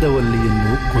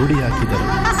ಸುಗಂಧವಲ್ಲಿಯನ್ನು ಕೂಡಿ ಹಾಕಿದರು.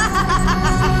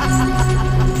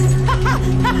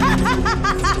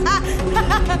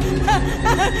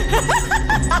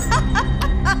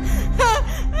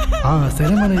 ಆ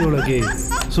ಸೆರೆಮನೆಯೊಳಗೆ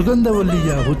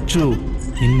ಸುಗಂಧವಲ್ಲಿಯ ಹುಚ್ಚು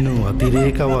ಇನ್ನೂ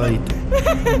ಅತಿರೇಕವಾಯಿತು.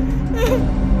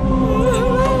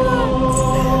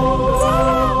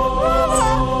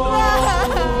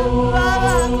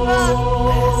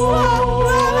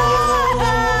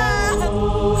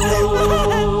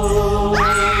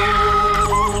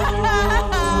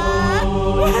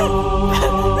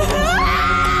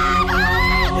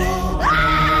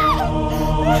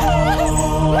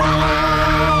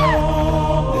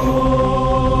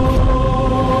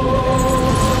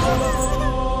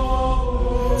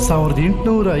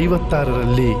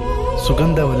 1856ರಲ್ಲಿ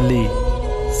ಸುಗಂಧವಲ್ಲಿ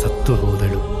ಸತ್ತು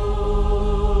ಹೋದಳು.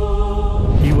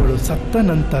 ಇವಳು ಸತ್ತ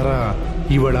ನಂತರ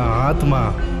ಇವಳ ಆತ್ಮ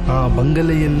ಆ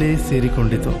ಬಂಗಲೆಯಲ್ಲೇ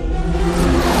ಸೇರಿಕೊಂಡಿತು.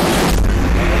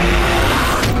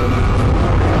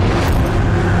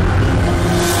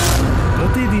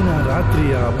 ಪ್ರತಿದಿನ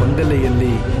ರಾತ್ರಿಯ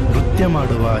ಬಂಗಲೆಯಲ್ಲಿ ನೃತ್ಯ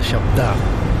ಮಾಡುವ ಶಬ್ದ,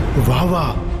 ವಾವಾ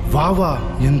ವಾವಾ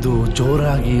ಎಂದು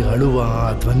ಜೋರಾಗಿ ಅಳುವ ಆ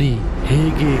ಧ್ವನಿ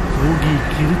ಹೇಗೆ ಕೂಗಿ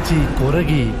ಕಿರುಚಿ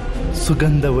ಕೊರಗಿ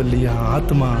ಸುಗಂಧವಲ್ಲಿಯ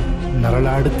ಆತ್ಮ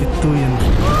ನರಳಾಡುತ್ತಿತ್ತು ಎಂದು.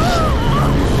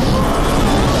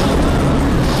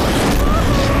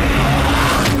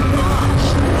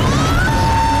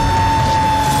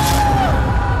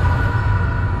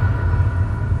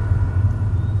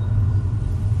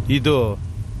 ಇದು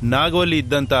ನಾಗವಲ್ಲಿ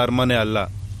ಇದ್ದಂತ ಅರಮನೆ ಅಲ್ಲ,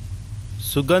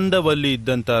 ಸುಗಂಧವಲ್ಲಿ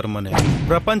ಇದ್ದಂತ ಅರಮನೆ.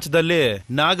 ಪ್ರಪಂಚದಲ್ಲಿ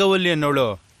ನಾಗವಲ್ಲಿ ಅನ್ನೋಳು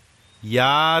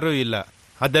ಯಾರೂ ಇಲ್ಲ.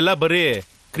 ಅದೆಲ್ಲ ಬರೀ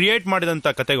ಕ್ರಿಯೇಟ್ ಮಾಡಿದಂತ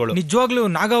ಕತೆಗಳು. ನಿಜವಾಗ್ಲೂ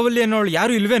ನಾಗವಲ್ಲಿ ಅನ್ನೋಳು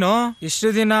ಯಾರು ಇಲ್ವೇನೋ? ಇಷ್ಟು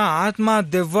ದಿನ ಆತ್ಮ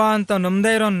ದೆವ್ವ ಅಂತ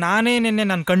ನಂಬದೇ ಇರೋ ನಾನೇ ನಿನ್ನೆ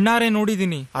ನನ್ನ ಕಣ್ಣಾರೆ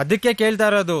ನೋಡಿದೀನಿ. ಅದಕ್ಕೆ ಕೇಳ್ತಾ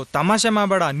ಇರೋದು, ತಮಾಷೆ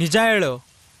ಮಾಡಬೇಡ, ನಿಜ ಹೇಳು.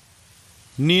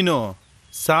 ನೀನು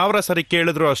 1000 ಸರಿ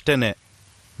ಕೇಳಿದ್ರು ಅಷ್ಟೇನೆ,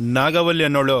 ನಾಗವಲ್ಲಿ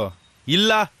ಅನ್ನೋಳು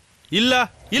ಇಲ್ಲ ಇಲ್ಲ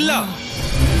ಇಲ್ಲ.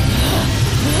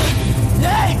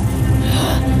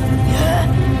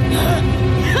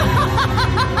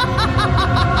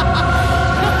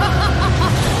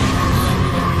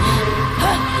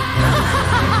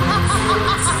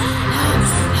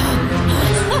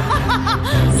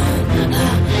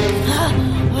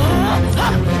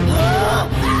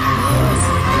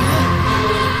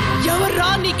 ఎవర్రా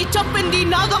నీకు చెప్పింది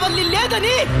నాగవల్లి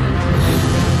లేదని?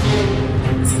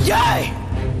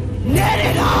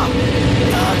 నేనేనా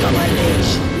నాగవల్లి?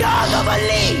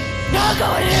 నాగవల్లి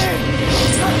నాగవల్లి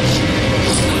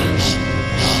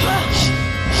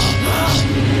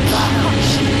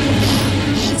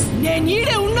నేను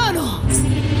ఈడే ఉన్నాను.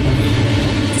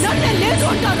 నన్నే లేదు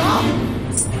అంటారా?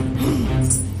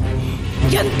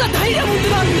 ఎంత ధైర్యం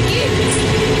ఉంటుందా మీకు?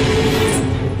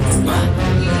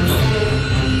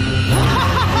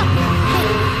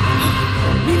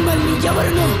 మిమ్మల్ని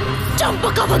ఎవరును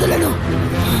చంపక వదలను.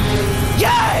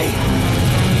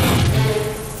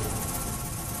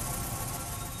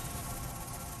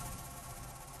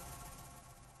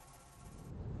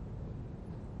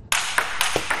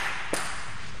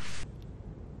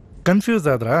 ಕನ್ಫ್ಯೂಸ್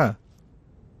ಆದ್ರಾ?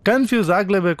 ಕನ್ಫ್ಯೂಸ್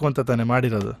ಆಗಲೇಬೇಕು ಅಂತ ತಾನೇ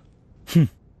ಮಾಡಿರೋದು.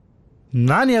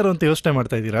 ನಾನು ಯಾರು ಅಂತ ಯೋಚನೆ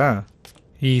ಮಾಡ್ತಾ ಇದ್ದೀರಾ?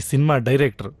 ಈ ಸಿನಿಮಾ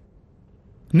ಡೈರೆಕ್ಟ್ರು.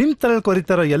 ನಿಮ್ಮ ತಲೆಯಲ್ಲಿ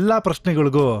ಕೊರಿತಾರೋ ಎಲ್ಲ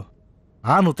ಪ್ರಶ್ನೆಗಳಿಗೂ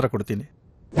ನಾನು ಉತ್ತರ ಕೊಡ್ತೀನಿ.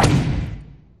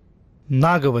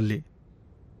 ನಾಗವಲ್ಲಿ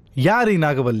ಯಾರೀ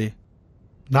ನಾಗವಲ್ಲಿ?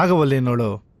 ನಾಗವಲ್ಲಿ ಅನ್ನೋಳು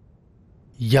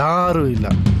ಯಾರೂ ಇಲ್ಲ.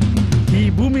 ಈ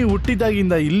ಭೂಮಿ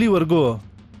ಹುಟ್ಟಿದಾಗಿಂದ ಇಲ್ಲಿವರೆಗೂ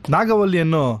ನಾಗವಲ್ಲಿ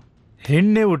ಅನ್ನೋ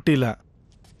ಹೆಣ್ಣೆ ಹುಟ್ಟಿಲ್ಲ.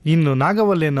 ಇನ್ನು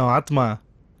ನಾಗವಲ್ಲಿ ಅನ್ನೋ ಆತ್ಮ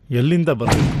ಎಲ್ಲಿಂದ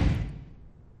ಬರಬೇಕು?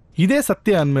 ಇದೇ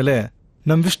ಸತ್ಯ ಅಂದಮೇಲೆ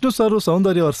ನಮ್ಮ ವಿಷ್ಣು ಸರು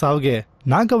ಸೌಂದರ್ಯ ಅವ್ರ ಸಾವಿಗೆ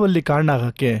ನಾಗವಲ್ಲಿ ಕಾರಣ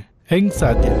ಆಗಕ್ಕೆ ಹೆಂಗ್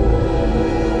ಸಾಧ್ಯ?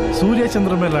 ಸೂರ್ಯ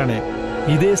ಚಂದ್ರ ಮೇಲಾಣೆ,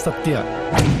 ಇದೇ ಸತ್ಯ.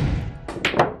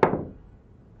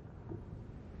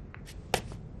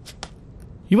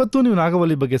 ಇವತ್ತು ನೀವು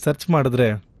ನಾಗವಲ್ಲಿ ಬಗ್ಗೆ ಸರ್ಚ್ ಮಾಡಿದ್ರೆ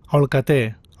ಅವಳ ಕತೆ,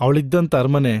 ಅವಳಿದ್ದಂಥ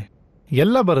ಅರಮನೆ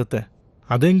ಎಲ್ಲ ಬರುತ್ತೆ.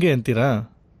 ಅದೆಂಗೆ ಅಂತೀರಾ?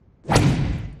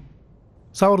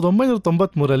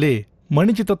 1993ರಲ್ಲಿ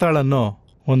ಮಣಿಚಿತ್ರತಾಳ್ ಅನ್ನೋ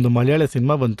ಒಂದು ಮಲಯಾಳ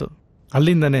ಸಿನಿಮಾ ಬಂತು.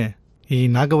 ಅಲ್ಲಿಂದನೇ ಈ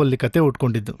ನಾಗವಲ್ಲಿ ಕತೆ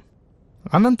ಉಟ್ಕೊಂಡಿದ್ದು.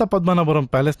 ಅನಂತ ಪದ್ಮನಾಭಪುರಂ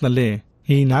ಪ್ಯಾಲೇಸ್ನಲ್ಲಿ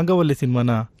ಈ ನಾಗವಲ್ಲಿ ಸಿನಿಮಾನ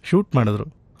ಶೂಟ್ ಮಾಡಿದ್ರು.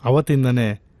 ಅವತ್ತಿಂದನೇ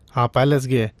ಆ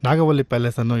ಪ್ಯಾಲೇಸ್ಗೆ ನಾಗವಲ್ಲಿ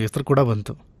ಪ್ಯಾಲೇಸ್ ಅನ್ನೋ ಹೆಸರು ಕೂಡ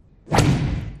ಬಂತು.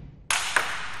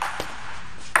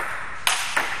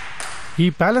 ಈ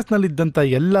ಪ್ಯಾಲೇಸ್ನಲ್ಲಿದ್ದಂಥ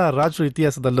ಎಲ್ಲ ರಾಜರ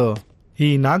ಇತಿಹಾಸದಲ್ಲೂ ಈ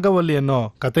ನಾಗವಲ್ಲಿ ಅನ್ನೋ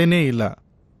ಕಥೆನೇ ಇಲ್ಲ.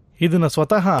 ಇದನ್ನ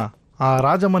ಸ್ವತಃ ಆ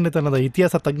ರಾಜಮನೆತನದ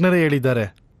ಇತಿಹಾಸ ತಜ್ಞರೇ ಹೇಳಿದ್ದಾರೆ.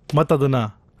 ಮತ್ತದನ್ನು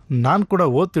ನಾನು ಕೂಡ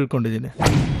ಓದಿ ತಿಳ್ಕೊಂಡಿದ್ದೀನಿ.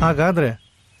 ಹಾಗಾದರೆ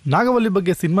ನಾಗವಲ್ಲಿ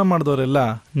ಬಗ್ಗೆ ಸಿನಿಮಾ ಮಾಡಿದವರೆಲ್ಲ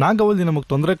ನಾಗವಲ್ಲಿ ನಮಗೆ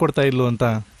ತೊಂದರೆ ಕೊಡ್ತಾ ಇಲ್ಲು ಅಂತ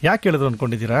ಯಾಕೆ ಹೇಳಿದ್ರು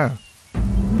ಅಂದ್ಕೊಂಡಿದ್ದೀರಾ?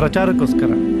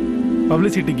 ಪ್ರಚಾರಕ್ಕೋಸ್ಕರ,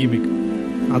 ಪಬ್ಲಿಸಿಟಿ ಗಿಮಿಕ್.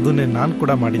 ಅದನ್ನೇ ನಾನು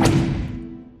ಕೂಡ ಮಾಡಿದ್ದೀನಿ.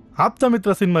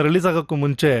 ಆಪ್ತಮಿತ್ರ ಸಿನಿಮಾ ರಿಲೀಸ್ ಆಗೋಕ್ಕೂ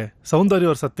ಮುಂಚೆ ಸೌಂದರ್ಯ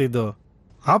ಅವ್ರು ಸತ್ತಿದ್ದು,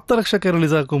 ಆಪ್ತರಕ್ಷಕ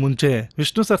ರಿಲೀಸ್ ಆಗೋಕ್ಕೂ ಮುಂಚೆ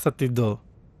ವಿಷ್ಣು ಸರ್ ಸತ್ತಿದ್ದು,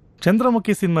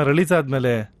 ಚಂದ್ರಮುಖಿ ಸಿನಿಮಾ ರಿಲೀಸ್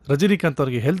ಆದಮೇಲೆ ರಜನಿಕಾಂತ್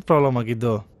ಅವ್ರಿಗೆ ಹೆಲ್ತ್ ಪ್ರಾಬ್ಲಮ್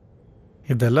ಆಗಿದ್ದು,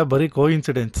 ಇದೆಲ್ಲ ಬರೀ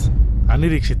ಕೋಇನ್ಸಿಡೆನ್ಸ್,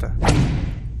 ಅನಿರೀಕ್ಷಿತ.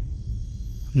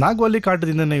 ನಾಗವಲ್ಲಿ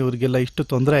ಕಾಟದಿಂದನೇ ಇವ್ರಿಗೆಲ್ಲ ಇಷ್ಟು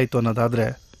ತೊಂದರೆ ಆಯಿತು ಅನ್ನೋದಾದರೆ,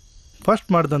 ಫಸ್ಟ್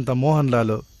ಮಾಡಿದಂಥ ಮೋಹನ್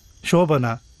ಲಾಲು,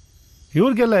 ಶೋಭನಾ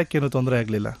ಇವ್ರಿಗೆಲ್ಲ ಯಾಕೇನು ತೊಂದರೆ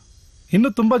ಆಗಲಿಲ್ಲ? ಇನ್ನೂ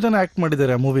ತುಂಬ ಜನ ಆ್ಯಕ್ಟ್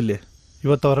ಮಾಡಿದ್ದಾರೆ ಆ ಮೂವಿಲಿ.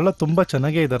 ಇವತ್ತು ಅವರೆಲ್ಲ ತುಂಬ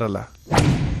ಚೆನ್ನಾಗೇ ಇದ್ದಾರಲ್ಲ.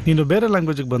 ನೀನು ಬೇರೆ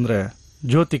ಲ್ಯಾಂಗ್ವೇಜಿಗೆ ಬಂದರೆ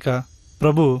ಜ್ಯೋತಿಕಾ,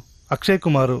 ಪ್ರಭು, ಅಕ್ಷಯ್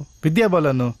ಕುಮಾರು,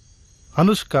 ವಿದ್ಯಾಬಾಲನು,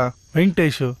 ಅನುಷ್ಕಾ,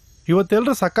 ವೆಂಕಟೇಶು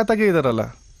ಇವತ್ತೆಲ್ಲರೂ ಸಖತ್ತಾಗೇ ಇದ್ದಾರಲ್ಲ.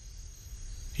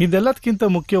 ಇದೆಲ್ಲದಕ್ಕಿಂತ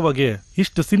ಮುಖ್ಯವಾಗಿ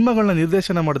ಇಷ್ಟು ಸಿನಿಮಾಗಳನ್ನ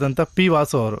ನಿರ್ದೇಶನ ಮಾಡಿದಂಥ ಪಿ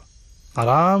ವಾಸು ಅವರು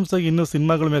ಆರಾಮ್ಸಾಗಿ ಇನ್ನೂ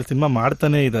ಸಿನಿಮಾಗಳ ಮೇಲೆ ಸಿನಿಮಾ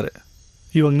ಮಾಡ್ತಾನೇ ಇದ್ದಾರೆ.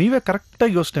 ಇವಾಗ ನೀವೇ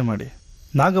ಕರೆಕ್ಟಾಗಿ ಯೋಚನೆ ಮಾಡಿ,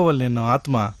 ನಾಗವಲ್ಲಿ ಅನ್ನೋ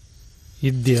ಆತ್ಮ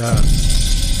ಇದ್ಯಾ?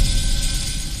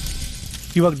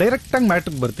 ಇವಾಗ ಡೈರೆಕ್ಟಾಗಿ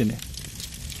ಮ್ಯಾಟ್ರಿಗೆ ಬರ್ತೀನಿ.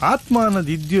 ಆತ್ಮ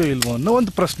ಅನ್ನೋದು ಇದೆಯೋ ಇಲ್ವೋ ಅನ್ನೋ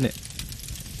ಒಂದು ಪ್ರಶ್ನೆ.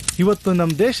 ಇವತ್ತು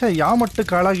ನಮ್ಮ ದೇಶ ಯಾವ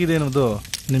ಮಟ್ಟಕ್ಕೆ ಹಾಳಾಗಿದೆ ಅನ್ನೋದು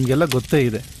ನಿಮಗೆಲ್ಲ ಗೊತ್ತೇ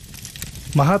ಇದೆ.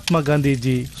 ಮಹಾತ್ಮ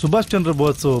ಗಾಂಧೀಜಿ, ಸುಭಾಷ್ ಚಂದ್ರ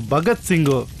ಬೋಸು, ಭಗತ್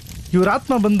ಸಿಂಗು ಇವ್ರ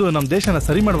ಆತ್ಮ ಬಂದು ನಮ್ಮ ದೇಶನ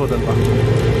ಸರಿ ಮಾಡ್ಬೋದಲ್ವಾ?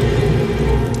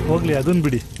 ಹೋಗ್ಲಿ, ಅದನ್ನು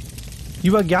ಬಿಡಿ.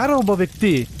 ಇವಾಗ ಯಾರೋ ಒಬ್ಬ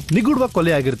ವ್ಯಕ್ತಿ ನಿಗೂಢವಾಗಿ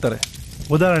ಕೊಲೆ ಆಗಿರ್ತಾರೆ.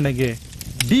 ಉದಾಹರಣೆಗೆ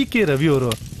DK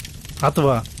ರವಿಯವರು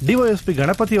ಅಥವಾ DYSP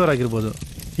ಗಣಪತಿಯವರಾಗಿರ್ಬೋದು.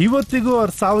 ಇವತ್ತಿಗೂ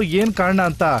ಅವ್ರ ಸಾವಿಗೆ ಏನು ಕಾರಣ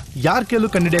ಅಂತ ಯಾರ ಕೈಲೂ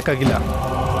ಕಂಡುಹಿಡಿಯಕ್ಕಾಗಿಲ್ಲ.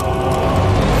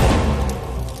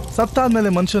 ಸತ್ತಾದ್ಮೇಲೆ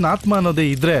ಮನುಷ್ಯನ ಆತ್ಮ ಅನ್ನೋದೇ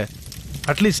ಇದ್ರೆ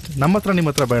ಅಟ್ಲೀಸ್ಟ್ ನಮ್ಮ ಹತ್ರ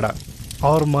ನಿಮ್ಮ ಹತ್ರ ಬೇಡ,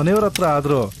 ಅವ್ರ ಮನೆಯವ್ರ ಹತ್ರ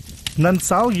ಆದರೂ ನನ್ನ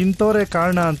ಸಾವಿಗೆ ಇಂಥವರೇ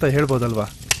ಕಾರಣ ಅಂತ ಹೇಳ್ಬೋದಲ್ವಾ?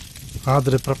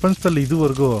 ಆದರೆ ಪ್ರಪಂಚದಲ್ಲಿ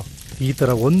ಇದುವರೆಗೂ ಈ ಥರ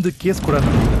ಒಂದು ಕೇಸ್ ಕೂಡ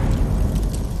ನಡೆದಿಲ್ಲ.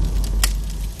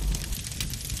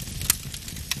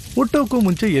 ಹುಟ್ಟೋಕ್ಕೂ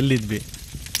ಮುಂಚೆ ಎಲ್ಲಿದ್ವಿ,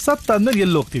 ಸತ್ತಾದ್ಮೇಲೆ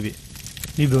ಎಲ್ಲಿ ಹೋಗ್ತೀವಿ,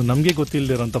 ಇದು ನಮಗೆ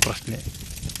ಗೊತ್ತಿಲ್ಲದಿರೋಂಥ ಪ್ರಶ್ನೆ.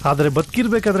 ಆದರೆ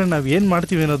ಬದುಕಿರ್ಬೇಕಾದ್ರೆ ನಾವು ಏನು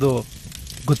ಮಾಡ್ತೀವಿ ಅನ್ನೋದು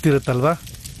ಗೊತ್ತಿರುತ್ತಲ್ವಾ?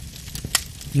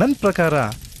 ನನ್ನ ಪ್ರಕಾರ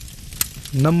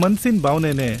ನಮ್ಮ ಮನಸ್ಸಿನ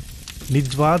ಭಾವನೆನೇ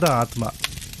ನಿಜವಾದ ಆತ್ಮ.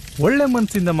 ಒಳ್ಳೆ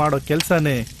ಮನಸ್ಸಿಂದ ಮಾಡೋ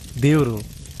ಕೆಲಸನೇ ದೇವರು,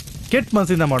 ಕೆಟ್ಟ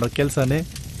ಮನಸ್ಸಿಂದ ಮಾಡೋ ಕೆಲಸನೇ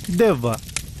ದೆವ್ವ.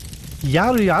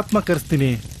 ಯಾರು ಈ ಆತ್ಮ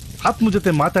ಕರೆಸ್ತೀನಿ, ಆತ್ಮ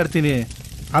ಜೊತೆ ಮಾತಾಡ್ತೀನಿ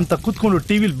ಅಂತ ಕೂತ್ಕೊಂಡು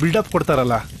ಟಿವಿಲಿ ಬಿಲ್ಡಪ್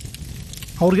ಕೊಡ್ತಾರಲ್ಲ,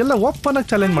 ಅವ್ರಿಗೆಲ್ಲ ಓಪನ್ ಆಗಿ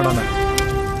ಚಾಲೆಂಜ್ ಮಾಡೋಣ.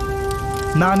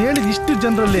 ನಾನು ಹೇಳಿದ ಇಷ್ಟು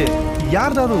ಜನರಲ್ಲಿ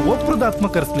ಯಾರ್ದಾದ್ರು ಒಬ್ರದ್ದು ಆತ್ಮ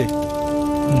ಕರೆಸ್ಲಿ,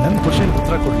 ನನ್ನ ಕ್ವಶನ್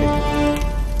ಉತ್ತರ ಕೊಡ್ಲಿ.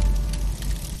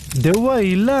 ದೆವ್ವ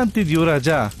ಇಲ್ಲ ಅಂತಿದ್ ಯುವರಾಜ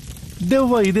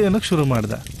ದೆವ್ವ ಇದೆ ಅನ್ನೋಕೆ ಶುರು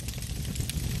ಮಾಡ್ದ.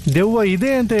 ದೆವ್ವ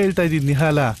ಇದೆ ಅಂತ ಹೇಳ್ತಾ ಇದ್ದಿದ್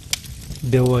ನಿಹಾಲ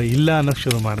ದೆವ್ವ ಇಲ್ಲ ಅನ್ನೋಕೆ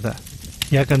ಶುರು ಮಾಡ್ದ.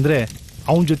 ಯಾಕಂದ್ರೆ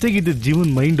ಅವನ ಜೊತೆಗಿದ್ದ ಜೀವನ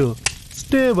ಮೈಂಡು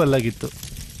ಸ್ಟೇಬಲ್ ಆಗಿತ್ತು.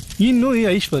 ಇನ್ನು ಈ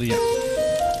ಐಶ್ವರ್ಯ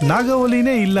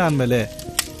ನಾಗವಲ್ಲಿನೇ ಇಲ್ಲ ಅಂದಮೇಲೆ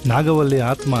ನಾಗವಲ್ಲಿ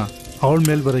ಆತ್ಮ ಅವಳ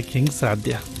ಮೇಲೆ ಬರೋಕ್ಕೆ ಹೆಂಗೆ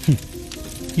ಸಾಧ್ಯ?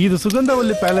 ಇದು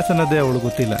ಸುಗಂಧವಲ್ಲಿ ಪ್ಯಾಲೇಸ್ ಅನ್ನೋದೇ ಅವಳು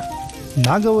ಗೊತ್ತಿಲ್ಲ.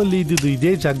 ನಾಗವಲ್ಲಿ ಇದ್ದಿದ್ದು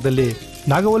ಇದೇ ಜಾಗದಲ್ಲಿ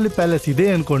ನಾಗವಲ್ಲಿ ಪ್ಯಾಲೇಸ್ ಇದೆ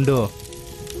ಅಂದ್ಕೊಂಡು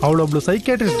ಅವಳೊಬ್ಳು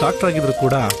ಸೈಕ್ಯಾಟ್ರಿಸ್ಟ್ ಡಾಕ್ಟರ್ ಆಗಿದ್ರು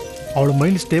ಕೂಡ ಅವಳ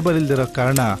ಮೈಂಡ್ ಸ್ಟೇಬಲ್ ಇಲ್ದಿರೋ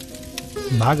ಕಾರಣ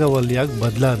ನಾಗವಲ್ಲಿಯಾಗಿ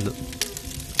ಬದಲಾದ್ಲು.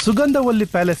 ಸುಗಂಧವಲ್ಲಿ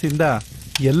ಪ್ಯಾಲೇಸಿಂದ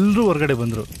ಎಲ್ಲರೂ ಹೊರಗಡೆ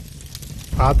ಬಂದರು.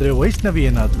 ಆದರೆ ವೈಷ್ಣವಿ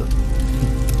ಏನಾದ್ಲು?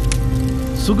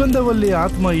 ಸುಗಂಧವಲ್ಲಿ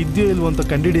ಆತ್ಮ ಇದೆಯೋ ಇಲ್ವೋ ಅಂತ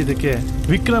ಕಂಡುಹಿಡಿಯೋದಕ್ಕೆ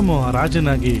ವಿಕ್ರಮ್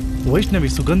ರಾಜನಾಗಿ, ವೈಷ್ಣವಿ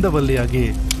ಸುಗಂಧವಲ್ಲಿಯಾಗಿ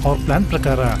ಅವ್ರ ಪ್ಲಾನ್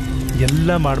ಪ್ರಕಾರ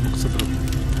ಎಲ್ಲ ಮಾಡಿ ಮುಗಿಸಿದ್ರು.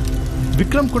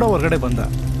 ವಿಕ್ರಮ್ ಕೂಡ ಹೊರಗಡೆ ಬಂದ.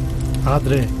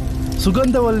 ಆದರೆ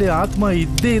ಸುಗಂಧವಲ್ಲಿ ಆತ್ಮ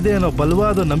ಇದ್ದೇ ಇದೆ ಅನ್ನೋ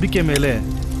ಬಲವಾದ ನಂಬಿಕೆ ಮೇಲೆ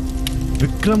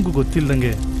ವಿಕ್ರಮ್ಗೂ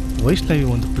ಗೊತ್ತಿಲ್ಲದಂಗೆ ವೈಷ್ಣವಿ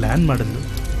ಒಂದು ಪ್ಲಾನ್ ಮಾಡಿದ್ಲು.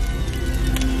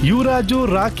 ಯುವರಾಜು,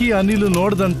 ರಾಕಿ, ಅನಿಲು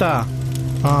ನೋಡ್ದಂತ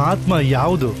ಆ ಆತ್ಮ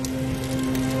ಯಾವುದು?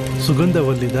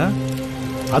 ಸುಗಂಧವಲ್ಲಿದ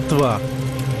ಅಥವಾ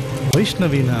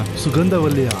ವೈಷ್ಣವಿನ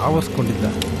ಸುಗಂಧವಲ್ಲಿ ಆವರಿಸ್ಕೊಂಡಿದ್ದ?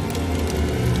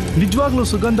 ನಿಜವಾಗ್ಲೂ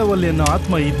ಸುಗಂಧವಲ್ಲಿ ಅನ್ನೋ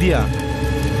ಆತ್ಮ ಇದೆಯಾ?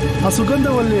 ಆ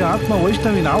ಸುಗಂಧವಲ್ಲಿ ಆತ್ಮ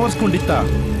ವೈಷ್ಣವಿನ ಆವರಿಸ್ಕೊಂಡಿತ್ತ?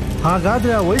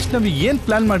 ಹಾಗಾದ್ರೆ ಆ ವೈಷ್ಣವಿ ಏನ್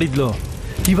ಪ್ಲಾನ್ ಮಾಡಿದ್ಲು?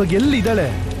 ಇವಾಗ ಎಲ್ಲಿದ್ದಾಳೆ,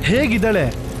 ಹೇಗಿದ್ದಾಳೆ,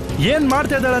 ಏನ್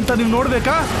ಮಾಡ್ತಾ ಇದ್ದಾಳೆ ಅಂತ ನೀವು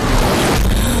ನೋಡ್ಬೇಕಾ?